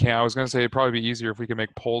we can't. I was gonna say it'd probably be easier if we could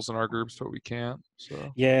make polls in our groups, but we can't.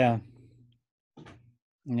 So. Yeah.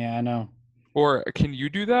 Yeah, I know. Or can you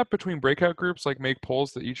do that between breakout groups? Like make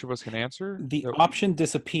polls that each of us can answer. The option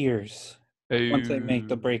disappears once they make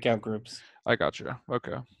the breakout groups. I gotcha.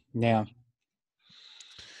 Okay. Yeah.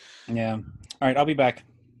 All right. I'll be back.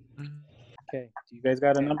 Okay. Do you guys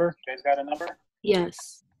got a number?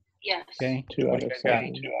 Yes. Okay. 2 out of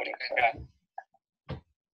 7.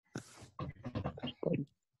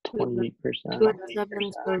 28%. 2 out of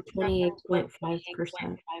 7, so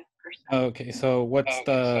 28.5%. Okay. So what's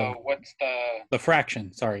the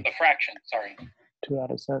fraction? Sorry. 2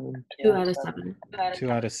 out of 7. 2 out of 7.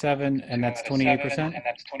 2 out of 7, and that's 28%.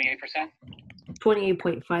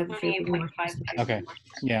 28.5 if you're more. Okay.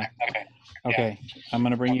 Yeah. Okay. I'm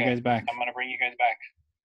gonna bring you guys back.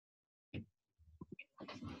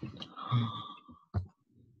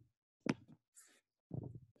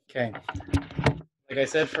 Okay. Like I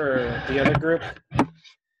said for the other group,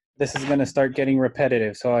 this is going to start getting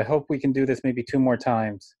repetitive. So I hope we can do this maybe 2 more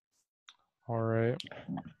times. All right.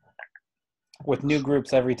 With new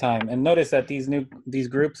groups every time. And notice that these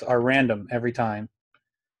groups are random every time.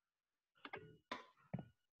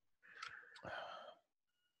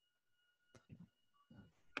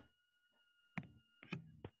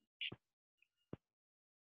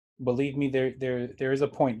 Believe me, there is a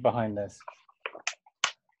point behind this.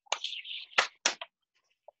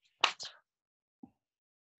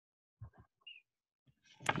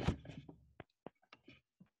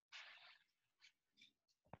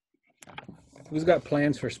 Who's got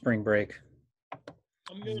plans for spring break?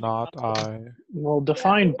 Not I. Well,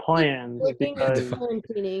 define plans Looking at because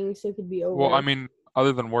quarantining, so it could be over. Well, I mean,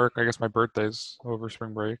 other than work, I guess my birthday's over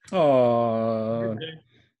spring break. Oh,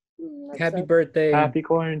 happy birthday! Happy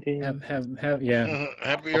quarantine. Have yeah.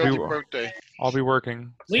 Happy early birthday. I'll be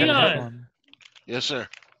working. Leon. Yes, sir.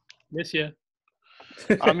 Miss you.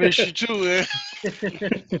 I miss you too, man.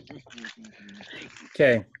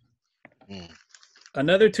 Okay.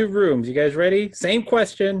 Another 2 rooms. You guys ready? Same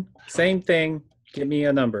question, same thing. Give me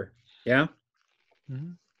a number. Yeah?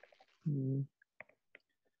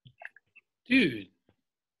 Dude.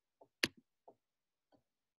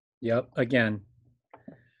 Yep, again.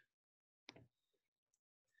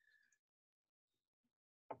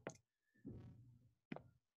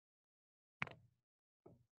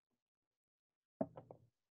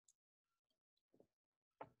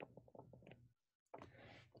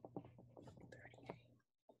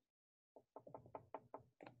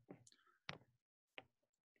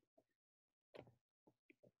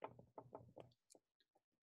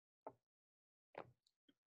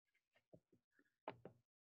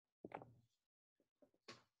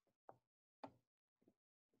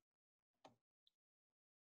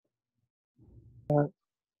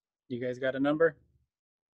 You guys got a number?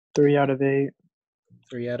 3 out of 8.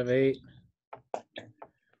 3 out of 8.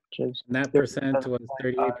 Just and that percent was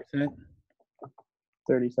 38%.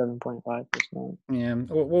 37.5%. Yeah,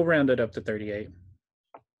 we'll round it up to 38.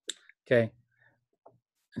 Okay.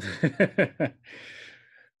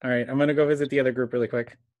 All right, I'm gonna go visit the other group really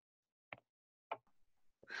quick.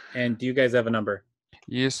 And do you guys have a number?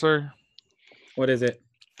 Yes, sir. What is it?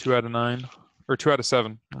 2 out of 9 or 2 out of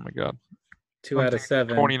 7. Oh my god. 2 out of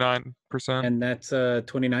 7. 29%. And that's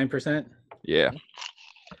 29%. Yeah.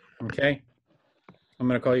 Okay. I'm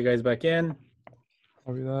gonna call you guys back in.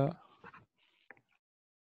 Copy that.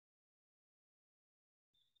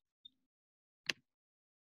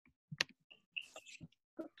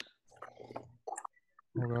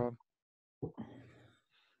 Oh god.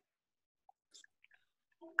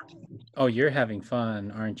 Oh, you're having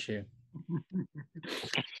fun, aren't you?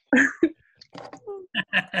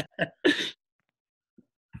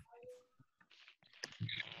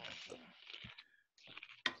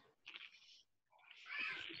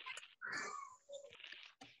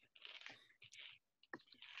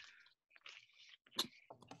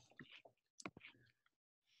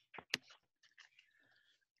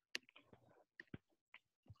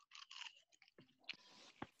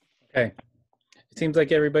 Okay. It seems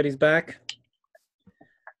like everybody's back.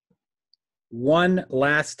 One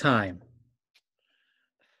last time.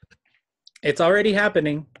 It's already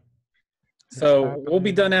happening. So we'll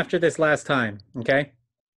be done after this last time, okay?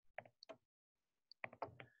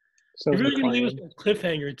 So You're really gonna leave us with a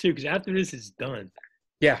cliffhanger too, because after this is done.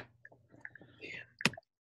 Yeah.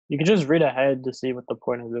 You can just read ahead to see what the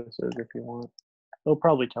point of this is if you want. They'll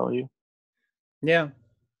probably tell you. Yeah.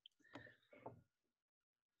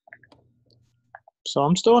 So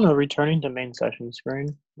I'm still in a returning to main session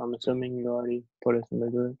screen. I'm assuming you already put us in the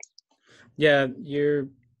group. Yeah,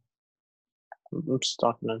 I'm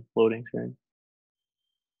stuck in a loading screen.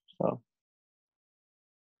 So.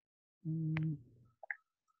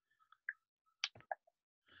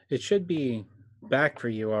 It should be back for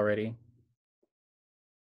you already.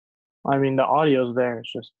 I mean, the audio's there.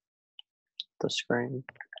 It's just the screen,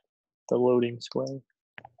 the loading square.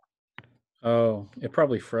 Oh, it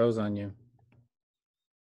probably froze on you.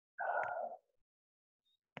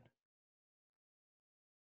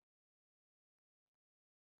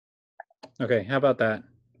 Okay, how about that?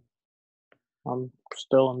 I'm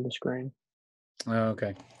still on the screen. Oh,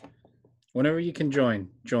 okay. Whenever you can join.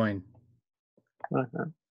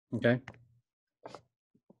 Okay.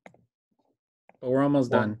 But we're almost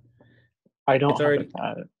done. I don't It's have already... a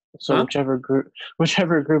tab. So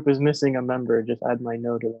whichever group is missing a member, just add my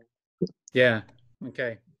note to them. Yeah.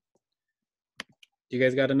 Okay. You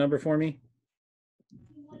guys got a number for me?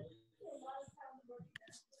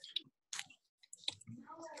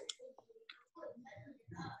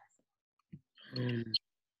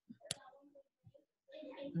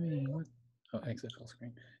 What? Oh, exit full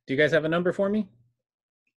screen. Do you guys have a number for me?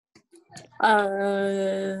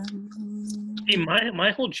 See,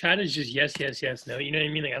 my whole chat is just yes, yes, yes, no. You know what I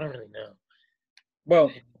mean? Like I don't really know.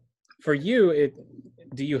 Well, for you,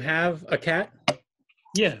 do you have a cat?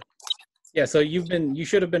 Yeah. Yeah. So you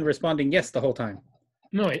should have been responding yes the whole time.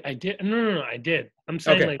 No, I did. No, I did. I'm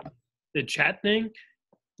saying like the chat thing.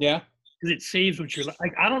 Yeah. Because it saves what you're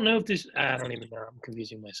like. I don't know if this. I don't even know. I'm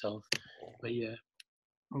confusing myself. But yeah.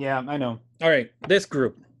 Yeah, I know. All right, this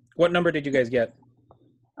group. What number did you guys get?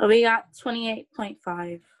 We got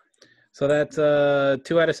 28.5. So that's 2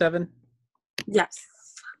 out of 7? Yes.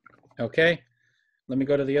 Okay. Let me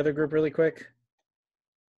go to the other group really quick.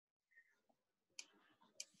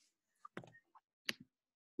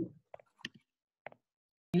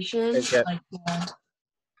 Like,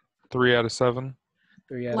 3 out of 7.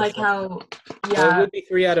 3 out like of 7. how, So yeah. it would be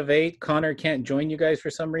 3 out of 8. Connor can't join you guys for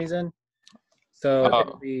some reason. So it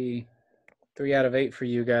would be 3 out of 8 for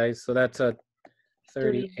you guys. So that's a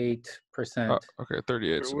 38%. Okay,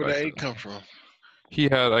 38. So Where would the 8 come from? He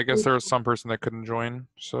had, I guess there was some person that couldn't join.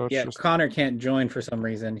 So it's Yeah, just, Connor can't join for some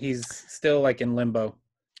reason. He's still like in limbo.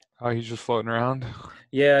 oh, he's just floating around.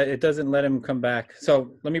 Yeah, it doesn't let him come back.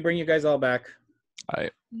 So let me bring you guys all back. 3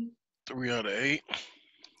 out of 8.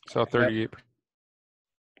 So 38. Yep.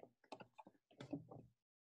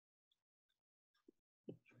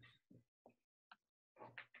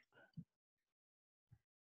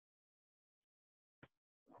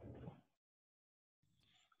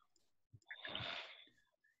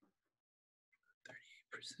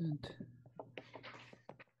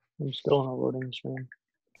 I'm still in a loading screen.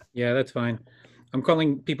 Yeah, that's fine. I'm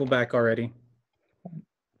calling people back already.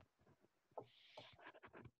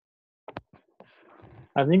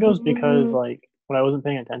 I think it was because like when I wasn't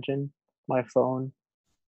paying attention, my phone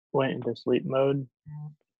went into sleep mode.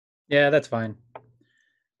 Yeah, that's fine.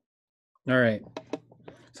 All right.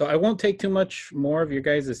 So I won't take too much more of your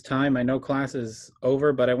guys' time. I know class is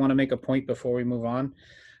over, but I want to make a point before we move on.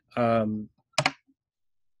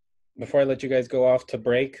 Before I let you guys go off to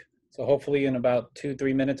break. So hopefully in about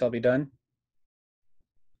 2-3 minutes, I'll be done.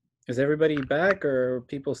 Is everybody back or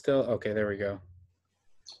people still? Okay, there we go.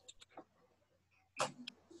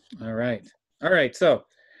 All right. All right. So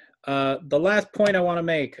the last point I want to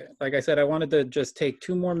make, like I said, I wanted to just take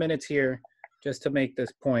 2 more minutes here just to make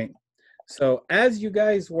this point. So as you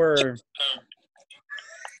guys were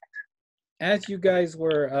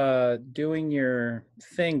doing your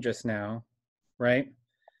thing just now, right?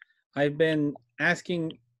 I've been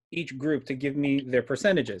asking each group to give me their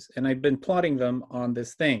percentages, and I've been plotting them on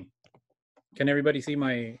this thing. Can everybody see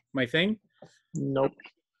my thing? Nope.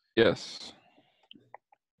 Yes.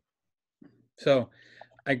 So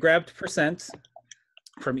I grabbed percents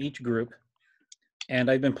from each group, and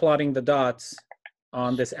I've been plotting the dots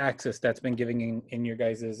on this axis that's been giving in your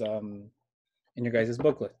guys's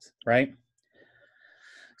booklets, right?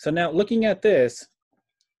 So now looking at this,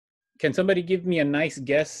 can somebody give me a nice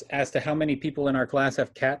guess as to how many people in our class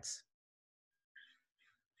have cats?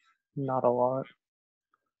 Not a lot.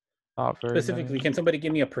 Not very Specifically, many. can somebody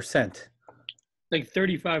give me a percent? Like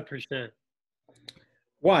 35%.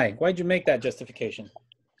 Why? Why'd you make that justification?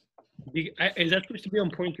 Is that supposed to be on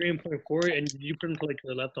point 3 and point 4, and did you put them to like to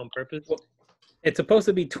the left on purpose? Well, it's supposed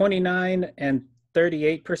to be 29 and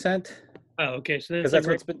 38%. Oh, okay. So then because that's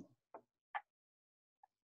what's been.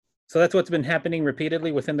 So that's what's been happening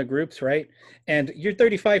repeatedly within the groups, right? And your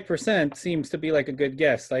 35% seems to be like a good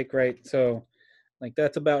guess, like, right? So like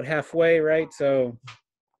that's about halfway, right? So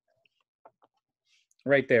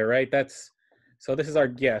right there, right? So this is our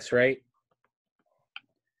guess, right?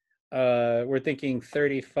 We're thinking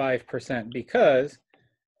 35% because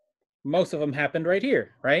most of them happened right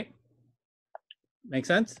here, right? Make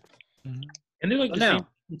sense? Mm-hmm. And they're like so the now, same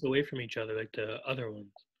distance away from each other, like the other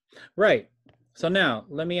ones. Right. So now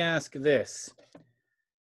let me ask this.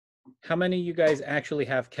 How many of you guys actually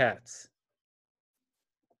have cats?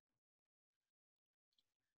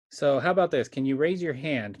 So how about this? Can you raise your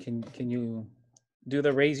hand? Can you do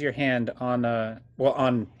the raise your hand on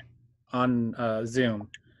Zoom?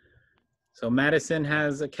 So Madison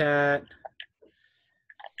has a cat.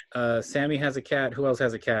 Sammy has a cat. Who else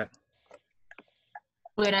has a cat?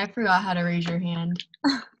 Wait, I forgot how to raise your hand.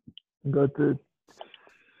 Go to.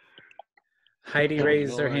 Heidi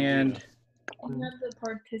raised her hand. If you have the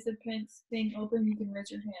participants thing open, you can raise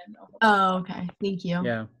your hand. Oh, okay. Thank you.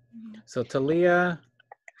 Yeah. So Talia,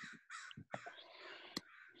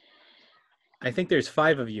 I think there's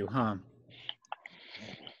 5 of you, huh?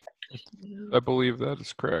 I believe that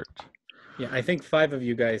is correct. Yeah, I think 5 of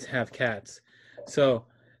you guys have cats. So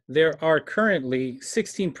there are currently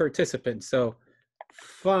 16 participants. So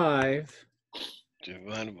 5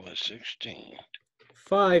 divided by 16.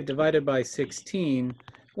 5 divided by 16.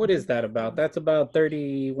 What is that about? That's about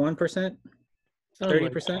 31%,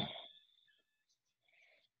 30%,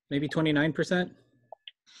 maybe 29%.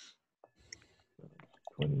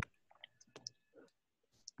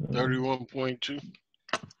 31.2.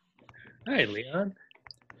 Hi, Leon.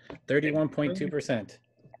 31.2%.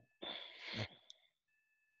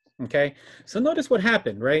 Okay, so notice what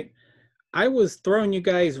happened, right? I was throwing you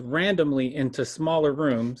guys randomly into smaller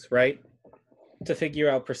rooms, right, to figure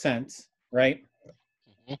out percents, right?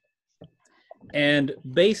 And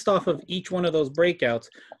based off of each one of those breakouts,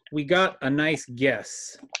 we got a nice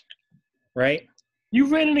guess, right? You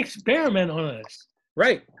ran an experiment on us.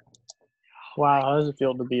 Right. Wow, how does it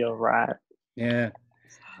feel to be a rat? Yeah.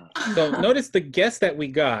 So notice the guess that we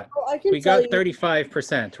got. Oh, I can We tell got you.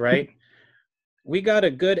 35%, right? We got a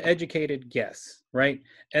good educated guess, right?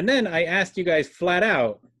 And then I asked you guys flat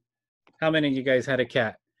out how many of you guys had a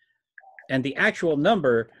cat. And the actual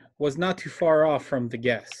number was not too far off from the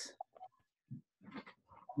guess.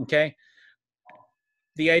 Okay?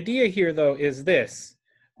 The idea here, though, is this.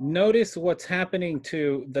 Notice what's happening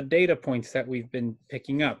to the data points that we've been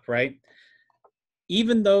picking up, right?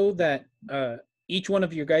 Even though that each one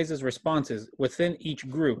of your guys' responses within each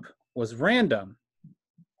group was random,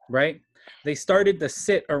 right? They started to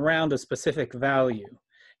sit around a specific value,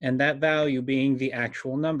 and that value being the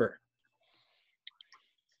actual number.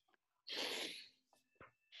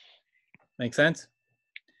 Make sense?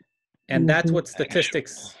 And that's what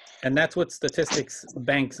statistics,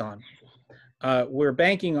 banks on. We're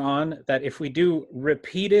banking on that if we do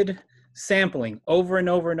repeated sampling over and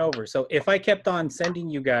over and over. So if I kept on sending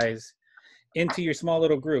you guys into your small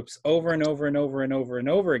little groups over and over and over and over and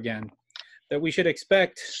over again, that we should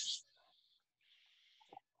expect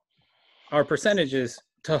our percentages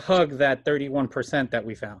to hug that 31% that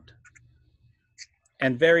we found.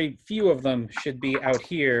 And very few of them should be out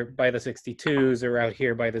here by the 62s or out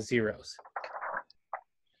here by the zeros.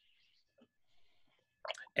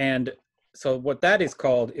 And so what that is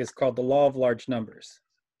called the law of large numbers.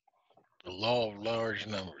 The law of large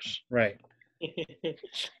numbers. Right.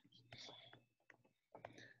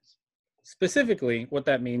 Specifically, what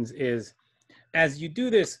that means is as you do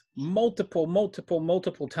this multiple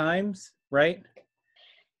times, right?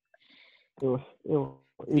 It'll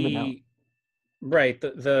even out. Right,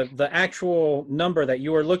 the actual number that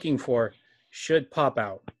you are looking for should pop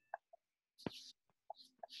out.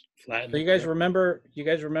 So you guys remember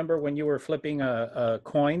when you were flipping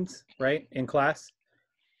coins, right, in class?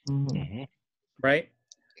 Mm-hmm. Right?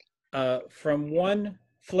 From one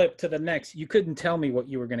flip to the next, you couldn't tell me what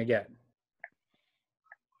you were going to get.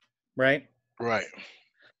 Right? Right.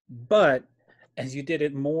 But as you did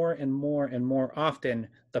it more and more and more often,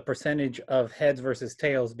 the percentage of heads versus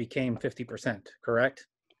tails became 50%, correct?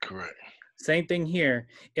 Correct. Same thing here.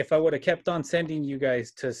 If I would have kept on sending you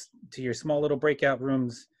guys to your small little breakout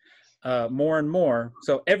rooms more and more,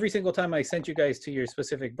 so every single time I sent you guys to your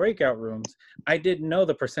specific breakout rooms, I didn't know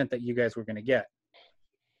the percent that you guys were going to get,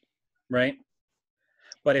 right?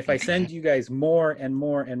 But if I send you guys more and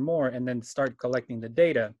more and more and then start collecting the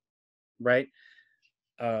data, right?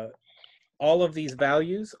 All of these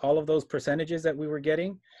values, all of those percentages that we were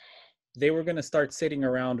getting, they were going to start sitting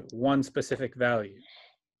around one specific value.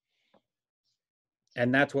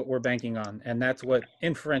 And that's what we're banking on. And that's what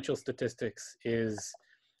inferential statistics is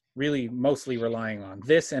really mostly relying on.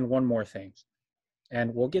 This and one more thing.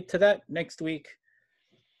 And we'll get to that next week.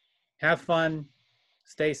 Have fun.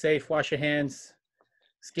 Stay safe. Wash your hands.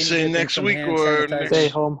 Say next week or stay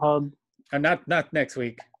home, hub. Not next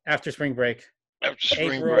week. After spring break. After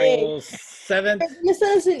spring April break. 7th. Can you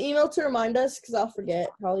send us an email to remind us? Because I'll forget,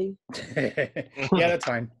 probably. Yeah, that's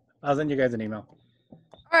fine. I'll send you guys an email.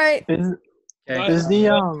 All right. Is the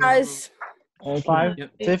guys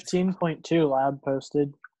 15.2 lab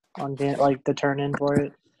posted on like the turn in for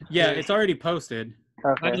it? Yeah, it's already posted.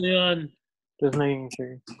 Okay. Leon. Just making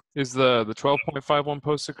sure. Is the 12.51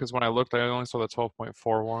 posted? Because when I looked, I only saw the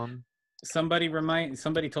 12.41.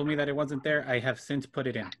 Somebody told me that it wasn't there. I have since put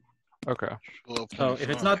it in. Okay. So if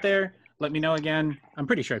it's not there, let me know again. I'm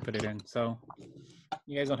pretty sure I put it in, so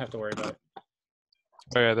you guys don't have to worry about it.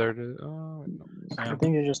 Oh yeah, there it is. Oh, no. I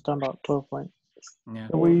think you're just talking about 12 point. Yeah.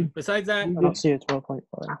 We, Besides that, I don't see a 12.5.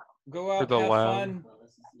 Go out, the have lab. fun.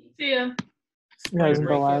 See ya. Yeah, isn't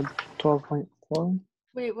the lab 12.4?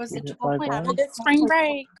 Wait, was it Is it 12.5? 5.5? It's spring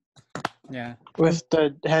break. Yeah. With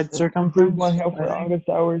the head circumference? One help for August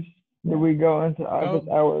hours. Do we go into August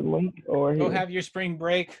hour link or Go here? have your spring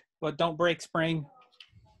break, but don't break spring.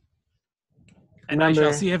 And I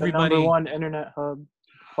shall see The everybody. number one internet hub,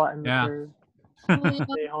 flatten the Yeah. curve.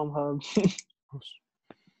 Stay home hub.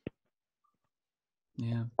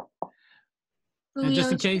 Yeah. Julio, And just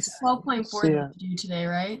in it's case. 12.4 See that ya. you do today,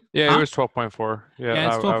 right? Yeah, Huh? it was 12.4. Yeah, Yeah,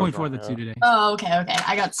 it's I was 12.4 wrong, that's yeah. due today. Oh, okay.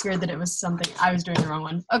 I got scared that it was something. I was doing the wrong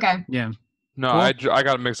one. Okay. Yeah. No, Cool. I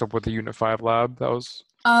got it mixed up with the Unit 5 lab. That was.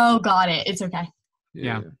 Oh, got it. It's okay.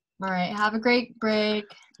 Yeah. All right. Have a great break.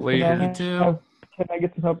 Later. You too. Can I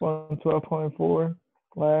get some help on 12.4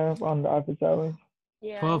 lab on the office hours?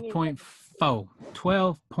 Yeah. 12.4.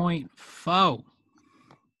 12.4.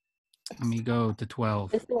 Let me go to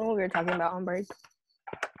 12. It's the one we were talking about on break.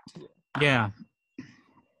 Yeah.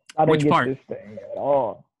 I didn't Which get part? this thing at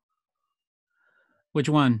all. Which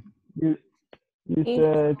one? You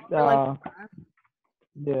said yeah.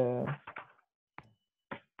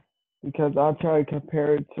 Because I'll try to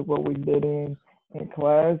compare it to what we did in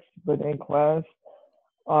class, but in class,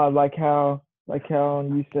 like how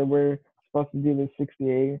you said we're supposed to do the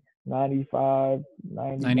 68, 95,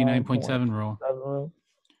 99.7 rule. rule.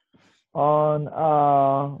 On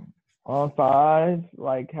 5,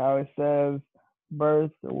 like how it says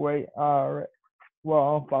birth weight, well,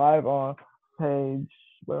 on 5 on page,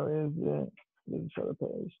 where is it? Let's show the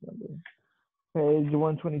page number. Page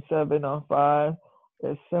 127 on 5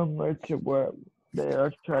 is similar to what they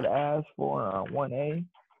are trying to ask for on 1A.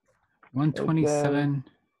 127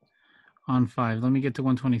 on 5. Let me get to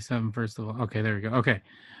 127 first of all. Okay, there we go. Okay.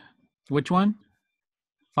 Which one?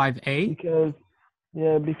 5A? Because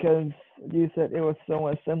you said it was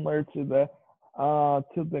somewhat similar to the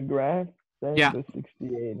graph saying the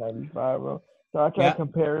 68, 95 row. So I try to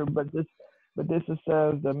compare it, but this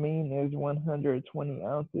says the mean is 120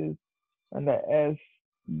 ounces and the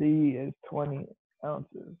SD is 20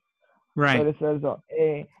 ounces. Right. But it says on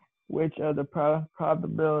A, which of the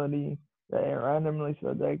probability that a randomly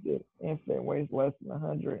selected infant weighs less than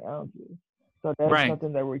 100 ounces. So that's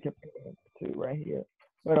something that we're comparing to right here.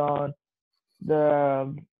 But on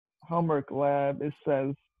the homework lab, it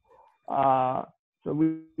says, so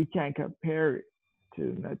we can't compare it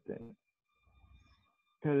to nothing.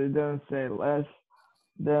 Because it doesn't say less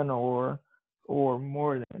than or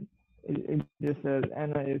more than. It just says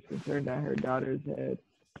Anna is concerned that her daughter's head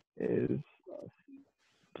is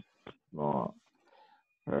small.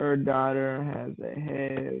 Her daughter has a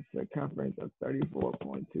head circumference of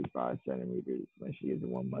 34.25 centimeters when she is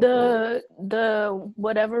 1 month old. The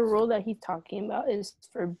whatever rule that he's talking about is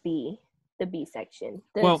for B, the B section.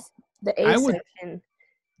 Well, the A section.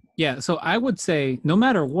 Yeah, so I would say no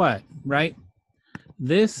matter what, right?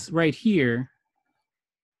 This right here,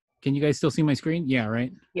 can you guys still see my screen? Yeah,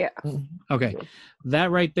 right? Yeah. Okay.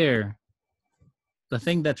 That right there, the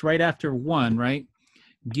thing that's right after 1, right,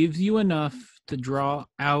 gives you enough to draw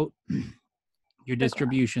out your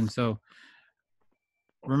distribution. So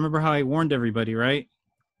remember how I warned everybody, right?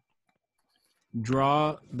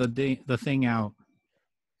 Draw the thing out.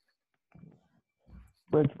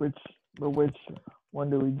 Which one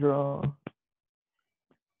do we draw?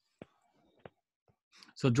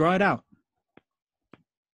 So draw it out.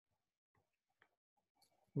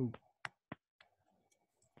 Ooh.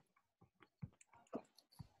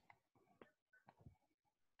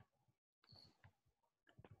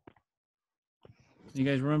 You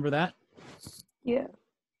guys remember that? Yeah.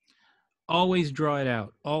 Always draw it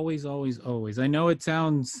out. Always, always, always. I know it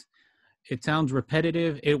sounds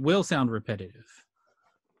repetitive. It will sound repetitive.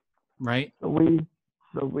 Right? So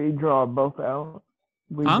we draw both out.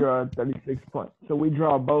 We draw 36 point. So we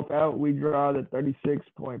draw both out. We draw the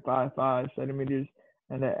 36.55 centimeters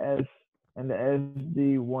and the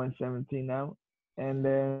SD 117 out, and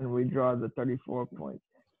then we draw the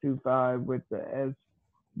 34.25 with the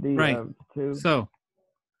SD of 2. So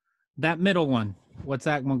that middle one, what's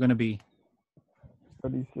that one going to be?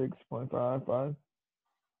 36.55.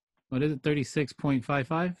 What is it?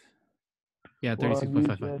 36.55? Yeah,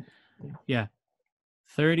 36.55. Yeah.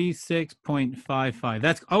 36.55.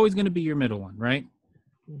 That's always going to be your middle one, right?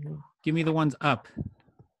 Mm-hmm. Give me the ones up.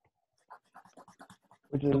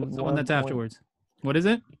 Which is the one that's afterwards. What is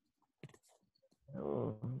it?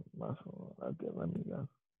 Oh, okay, let me go.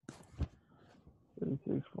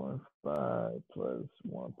 36.5 plus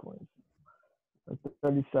 1 point.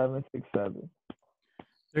 37.67.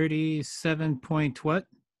 37 point what?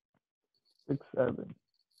 67.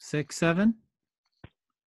 67?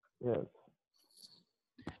 Yes.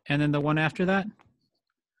 And then the one after that?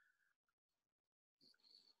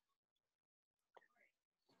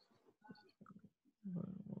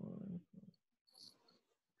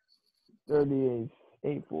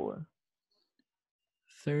 38.84.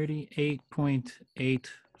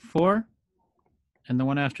 38.84. And the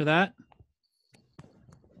one after that?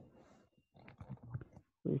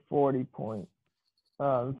 40.01.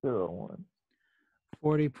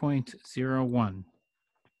 40.01.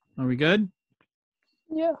 Are we good?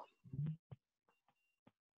 Yeah.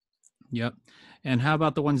 Yep. And how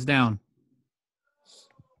about the ones down?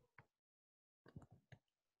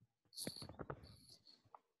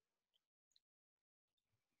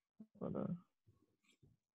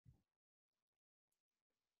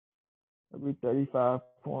 It'll be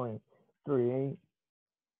 35.38.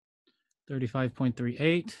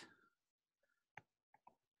 35.38.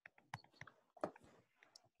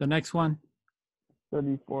 The next one?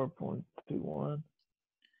 34.21.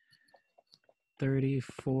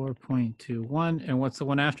 34.21. And what's the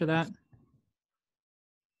one after that?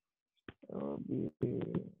 It'll be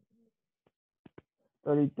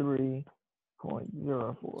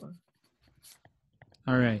 33.04.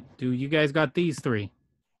 All right. Do you guys got these three?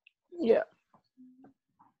 Yeah.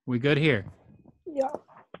 We good here? Yeah.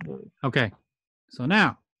 Okay. So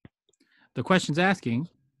now, the question's asking,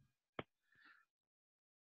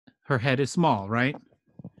 her head is small, right?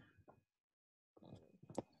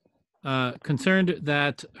 Concerned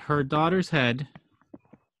that her daughter's head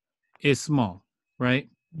is small, right?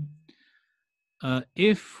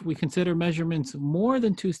 If we consider measurements more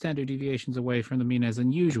than 2 standard deviations away from the mean as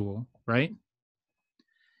unusual, right?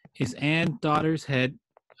 Is Anne's daughter's head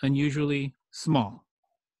unusually small?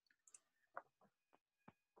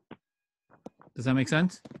 Does that make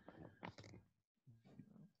sense?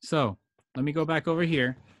 So let me go back over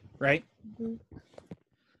here, right? Mm-hmm.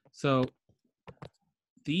 So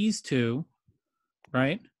these two,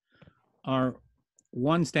 right, are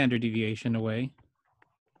 1 standard deviation away,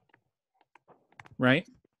 right?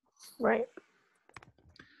 Right.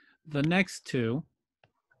 The next two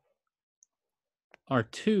are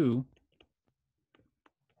 2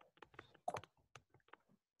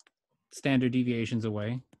 standard deviations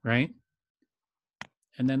away, right?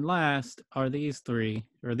 And then last are these 3,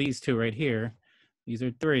 or these 2 right here. These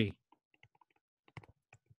are 3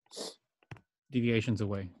 deviations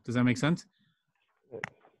away. Does that make sense?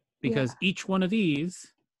 Because each one of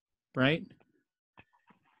these, right,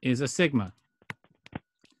 is a sigma.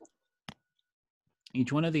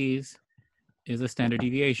 Each one of these is a standard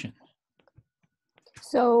deviation.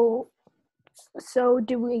 So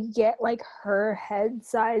do we get like her head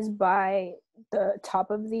size by the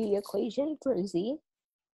top of the equation for Z?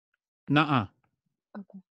 Nuh-uh.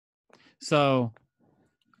 Okay. So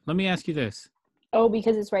let me ask you this. Oh,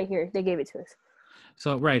 because it's right here. They gave it to us.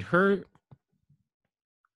 So, right, her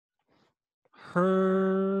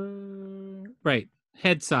right,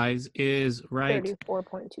 head size is right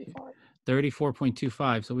 34.25.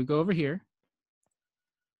 34.25. So we go over here.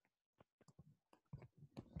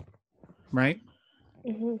 Right?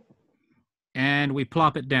 Mm-hmm. And we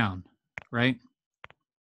plop it down, right?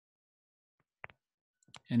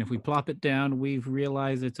 And if we plop it down, we've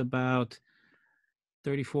realized it's about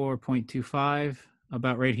 34.25,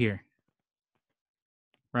 about right here.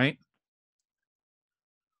 Right?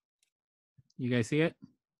 You guys see it?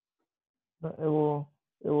 It will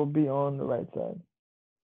be on the right side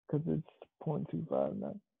because it's 0.25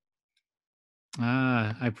 now.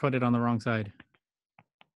 Ah, I put it on the wrong side.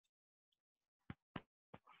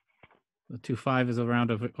 The 2.5 is around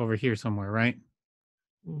over here somewhere, right?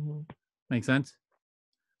 Mm-hmm. Make sense?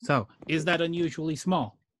 So, is that unusually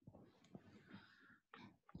small?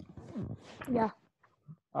 Yeah.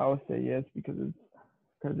 I would say yes because it's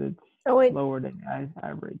lower than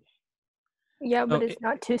average. Yeah, but So it's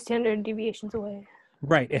not 2 standard deviations away.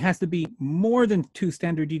 Right. It has to be more than 2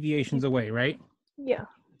 standard deviations away, right? Yeah.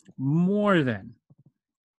 More than.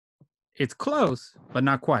 It's close, but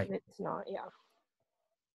not quite. It's not, yeah.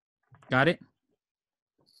 Got it?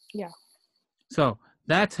 Yeah. So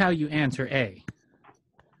that's how you answer A.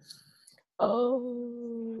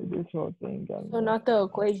 Oh. This whole thing got So not the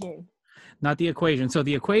equation. Not the equation. So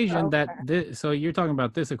the equation so you're talking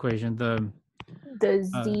about this equation, the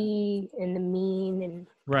Z and the mean and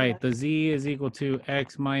right, the Z is equal to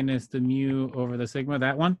X minus the mu over the sigma,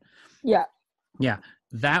 that one? Yeah. Yeah.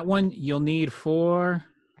 That one you'll need for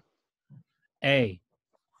A.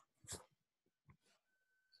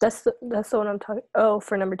 That's the one I'm talking. Oh,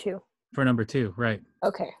 for number 2. For number 2, right.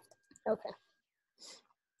 Okay.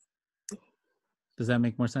 Does that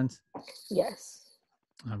make more sense? Yes.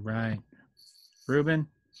 All right. Ruben?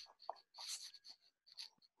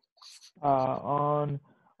 On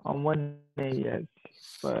 1A, yes,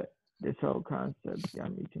 but this whole concept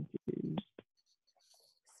got me confused.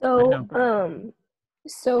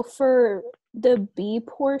 So for the B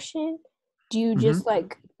portion, do you just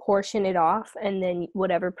like portion it off and then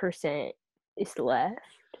whatever percent is left?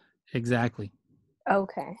 Exactly.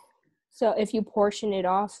 Okay. So if you portion it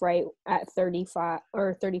off right at 35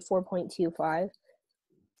 or 34.25,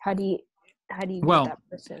 how do you get that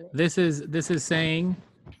percentage? This is saying,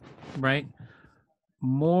 right,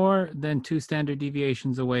 more than 2 standard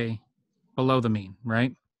deviations away below the mean,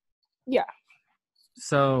 right? Yeah.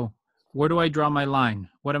 So where do I draw my line?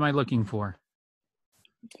 What am I looking for?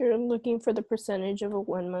 You're looking for the percentage of a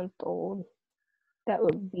 1-month-old that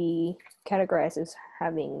would be categorized as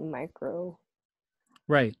having micro.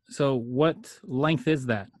 Right. So what length is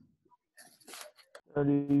that?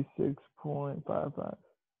 36.55.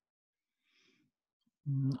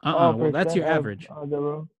 Well, that's your average.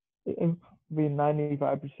 It would be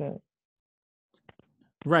 95%.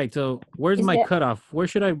 Right. So where's Is my that- cutoff? Where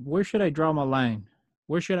should I draw my line?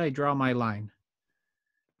 Where should I draw my line?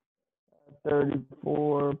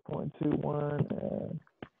 34.21.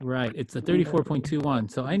 Right. It's a 34.21.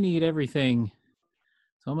 So I need everything.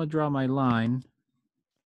 So I'm gonna draw my line.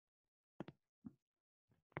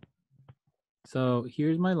 So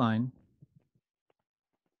here's my line.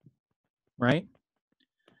 Right?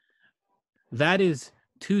 That is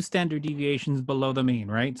 2 standard deviations below the mean,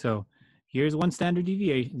 right? So here's 1 standard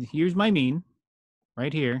deviation. Here's my mean,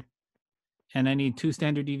 right here. And I need 2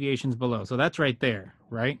 standard deviations below. So that's right there,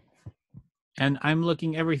 right? And I'm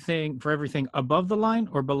looking for everything above the line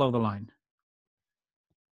or below the line?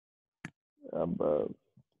 Above.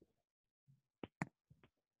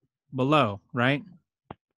 Below, right?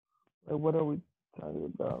 What are we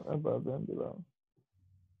talking about? Above and below.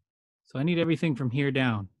 So I need everything from here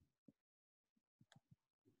down.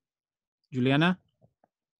 Juliana,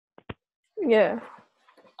 Yeah.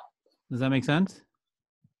 does that make sense?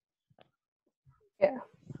 Yeah.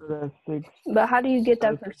 So that's 6. But how do you get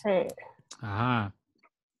that percent? Aha.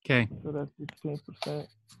 Okay. So that's 16%.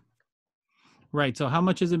 Right. So how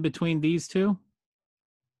much is in between these two?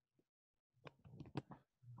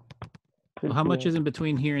 So how much is in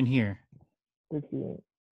between here and here? 68.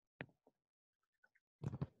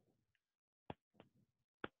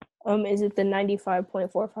 Is it the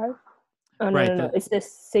 95.45? Oh no, Right, no. It's the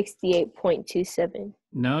 68.27.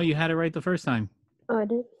 No, you had it right the first time. Oh, I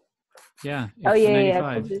did. Yeah. Oh it's yeah,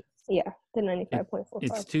 95. yeah. The 95.45.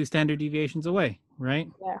 It's 2 standard deviations away, right?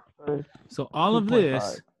 Yeah. So all of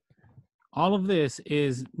this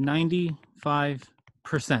is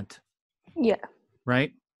 95%. Yeah.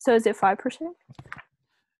 Right? So is it 5%?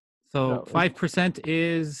 So 5%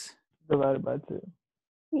 is divided by 2.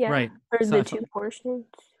 Yeah. Right. For So the 2 portions.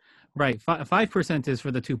 Right. 5% is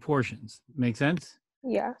for the 2 portions. Make sense?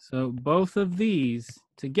 Yeah. So both of these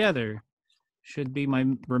together should be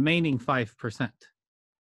my remaining 5%.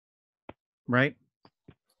 Right?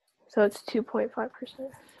 So it's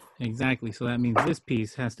 2.5%. Exactly. So that means this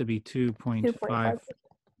piece has to be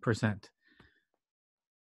 2.5%.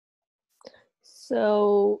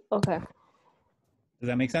 So, okay. Does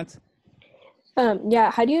that make sense? Yeah,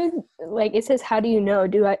 how do you, like, it says, how do you know?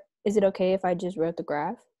 Is it okay if I just wrote the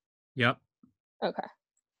graph? Yep. Okay.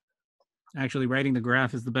 Actually, writing the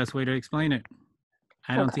graph is the best way to explain it.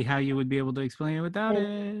 I don't see how you would be able to explain it without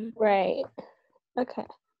it. Right. Okay.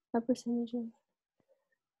 What percentage?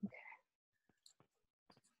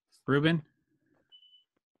 Ruben?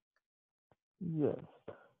 Yes.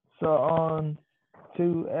 So on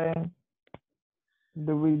 2A,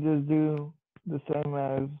 do we just do the same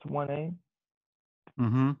as 1A?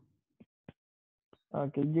 Mm-hmm.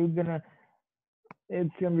 Okay,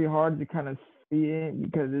 it's gonna be hard to kind of see it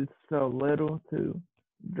because it's so little to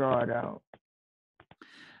draw it out.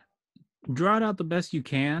 Draw it out the best you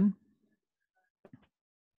can.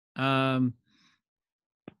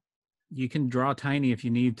 You can draw tiny if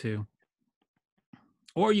you need to.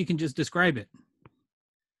 Or you can just describe it.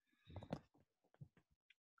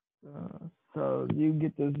 So you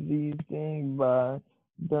get this Z thing by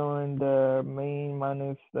doing the mean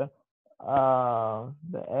minus the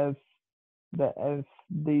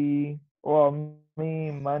SD, or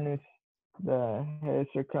mean minus the head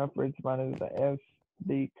circumference minus the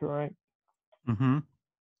SD, correct? Mm-hmm.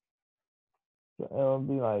 So it'll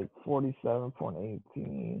be like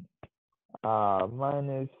 47.18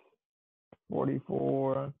 minus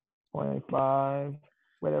 44.5,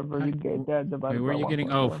 whatever you get that divided Wait, where by are you getting?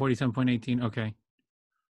 1.4. Oh, 47.18. Okay.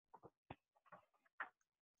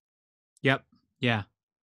 Yep. Yeah.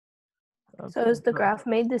 So is the graph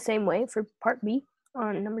made the same way for part B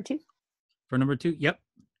on number 2? For number 2, yep.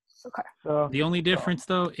 Okay. So the only difference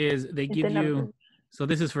though is they give you, so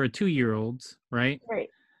this is for a 2-year-olds, right? Right.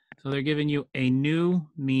 So they're giving you a new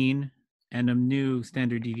mean and a new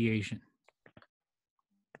standard deviation.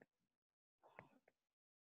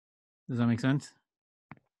 Does that make sense?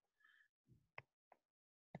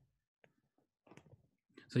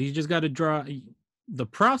 So you just got to draw. The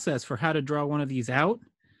process for how to draw one of these out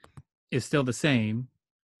is still the same.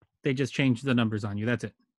 They just changed the numbers on you. That's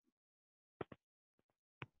it.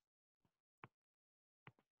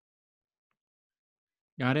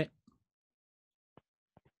 Got it?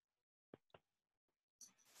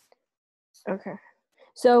 Okay.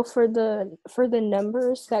 So for the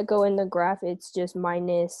numbers that go in the graph, it's just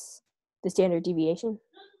minus the standard deviation?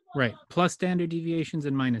 Right. Plus standard deviations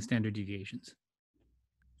and minus standard deviations.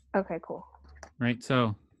 Okay, cool. Right.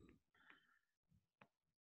 So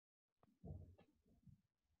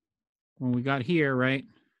when we got here, right,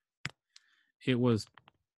 it was,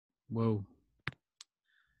 whoa.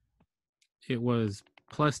 It was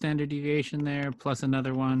plus standard deviation there, plus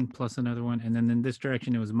another one, and then in this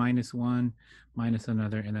direction it was -1, minus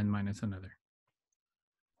another, and then minus another.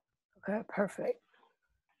 Okay, perfect.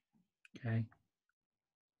 Okay.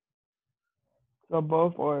 So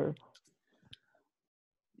both are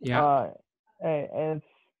Yeah. and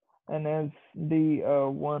it's the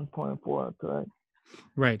 1.4, correct?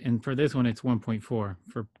 Right, and for this one it's 1.4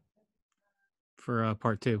 for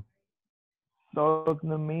part 2. So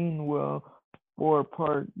the mean will for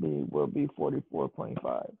part B will be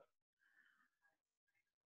 44.5.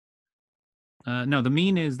 No, the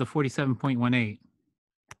mean is the 47.18.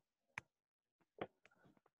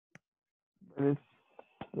 But it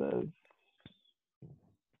says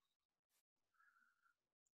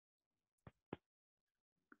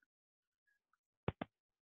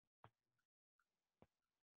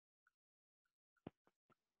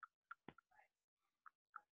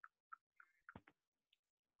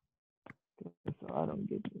so I don't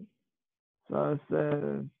get you. So it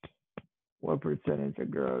says what percentage of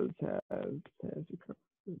girls has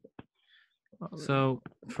So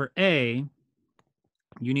for A,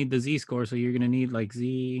 you need the z-score, so you're going to need like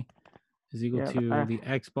z is equal to the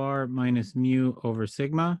x bar minus mu over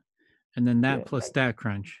sigma, and then that plus stat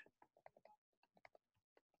crunch.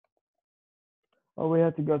 Oh, we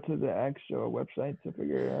have to go to the actual website to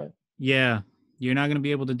figure it out. Yeah, you're not going to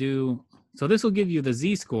be able to do, so this will give you the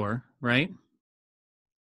z-score, right?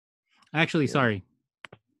 Actually, sorry.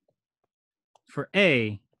 For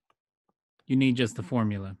A, you need just the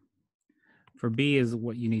formula. For B is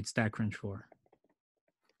what you need StatCrunch for.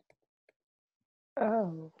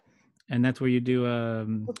 Oh. And that's where you do,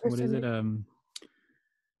 what is it?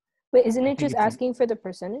 Wait, isn't it just asking for the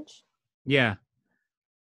percentage? Yeah.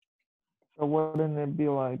 So wouldn't it be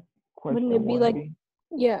like question Wouldn't it be 1B? like,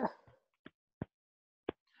 yeah.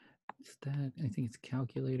 Stat, I think it's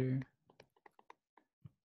calculator.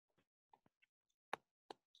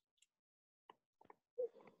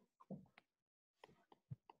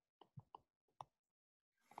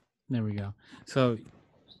 There we go. So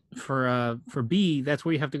for B, that's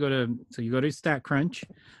where you have to go to. So you go to StatCrunch,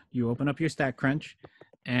 you open up your StatCrunch,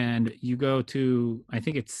 and you go to, I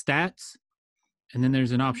think it's stats, and then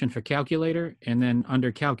there's an option for calculator, and then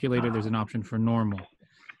under calculator there's an option for normal.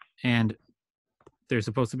 And there's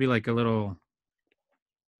supposed to be like a little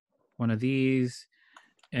one of these,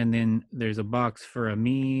 and then there's a box for a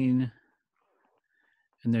mean,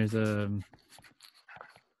 and there's a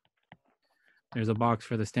box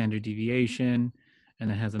for the standard deviation, and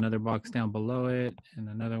it has another box down below it, and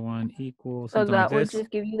another one equal, So something that like would this. just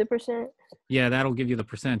give you the percent? Yeah, that'll give you the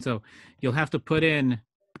percent. So you'll have to put in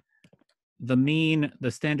the mean, the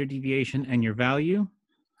standard deviation, and your value,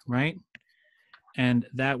 right? And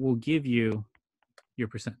that will give you your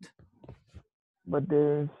percent. But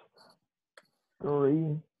there's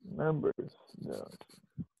 3 numbers. No.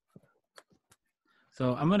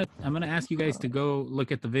 So I'm gonna ask you guys to go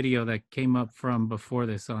look at the video that came up from before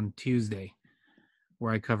this on Tuesday,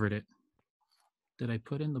 where I covered it. Did I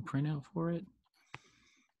put in the printout for it?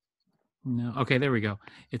 No. Okay, there we go.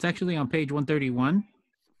 It's actually on page 131.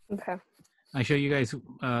 Okay. I show you guys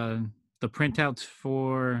the printouts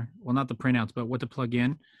for, well, not the printouts, but what to plug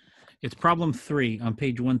in. It's problem 3 on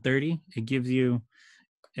page 130. It gives you,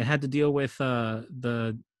 it had to deal with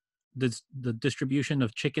the distribution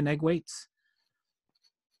of chicken egg weights.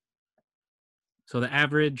 So the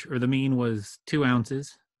average or the mean was 2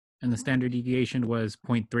 ounces, and the standard deviation was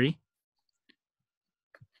 0.3.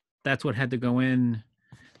 That's what had to go in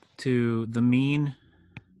to the mean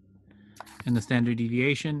and the standard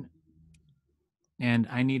deviation. And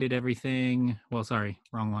I needed everything, well, sorry,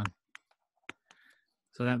 wrong one.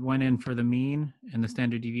 So that went in for the mean and the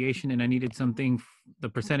standard deviation, and I needed something, the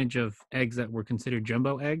percentage of eggs that were considered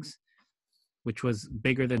jumbo eggs, which was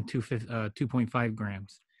bigger than 2.5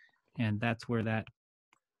 grams. And that's where that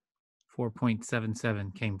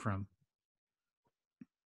 4.77 came from.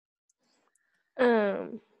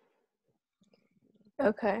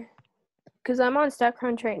 Okay. Because I'm on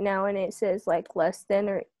StatCrunch right now, and it says like less than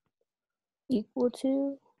or equal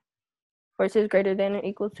to, or it says greater than or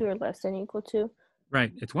equal to, or less than equal to.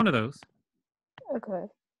 Right. It's one of those. Okay.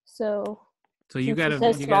 So you got to. It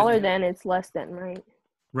says smaller than, it's less than, right?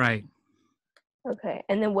 Right. Okay.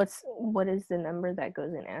 And then what is the number that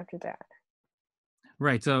goes in after that?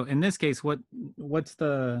 Right. So in this case, what's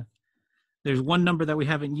the? There's one number that we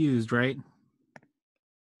haven't used, right?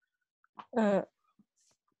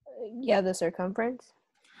 Yeah, the circumference.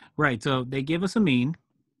 Right. So they give us a mean.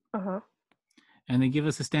 Uh-huh. And they give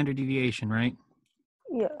us a standard deviation, right?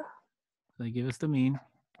 Yeah. They give us the mean,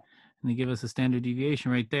 and they give us a standard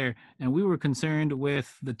deviation right there. And we were concerned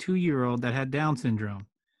with the 2-year-old that had Down syndrome.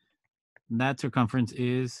 And that circumference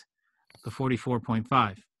is the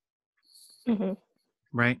 44.5. Mm-hmm.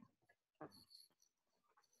 Right?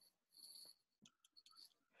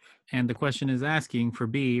 And the question is asking for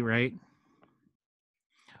B, right?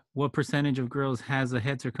 What percentage of girls has a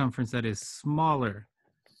head circumference that is smaller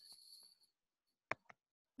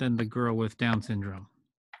than the girl with Down syndrome?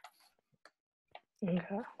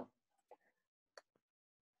 Okay.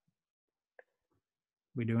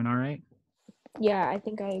 We doing all right? Yeah, I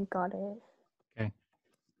think I got it. Okay.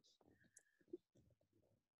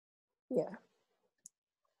 Yeah.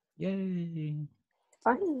 Yay.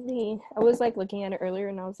 Finally. I was like looking at it earlier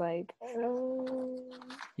and I was like,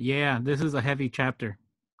 Yeah, this is a heavy chapter.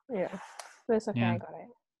 yeah. But it's okay, Yeah. I got it.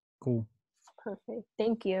 Cool. Perfect.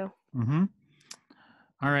 Thank you. Mm-hmm.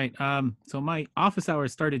 All right. So my office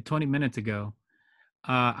hours started 20 minutes ago.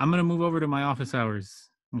 I'm gonna move over to my office hours.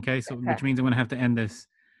 Okay. So which means I'm gonna have to end this.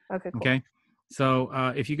 Okay, cool. Okay. So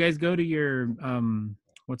if you guys go to your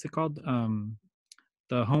what's it called?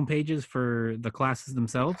 The home pages for the classes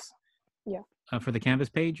themselves. Yeah. For the Canvas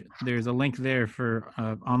page, there's a link there for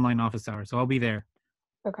online office hours. So I'll be there.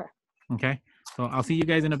 Okay. Okay. So I'll see you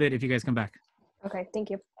guys in a bit if you guys come back. Okay, thank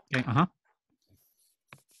you. Okay. Uh-huh.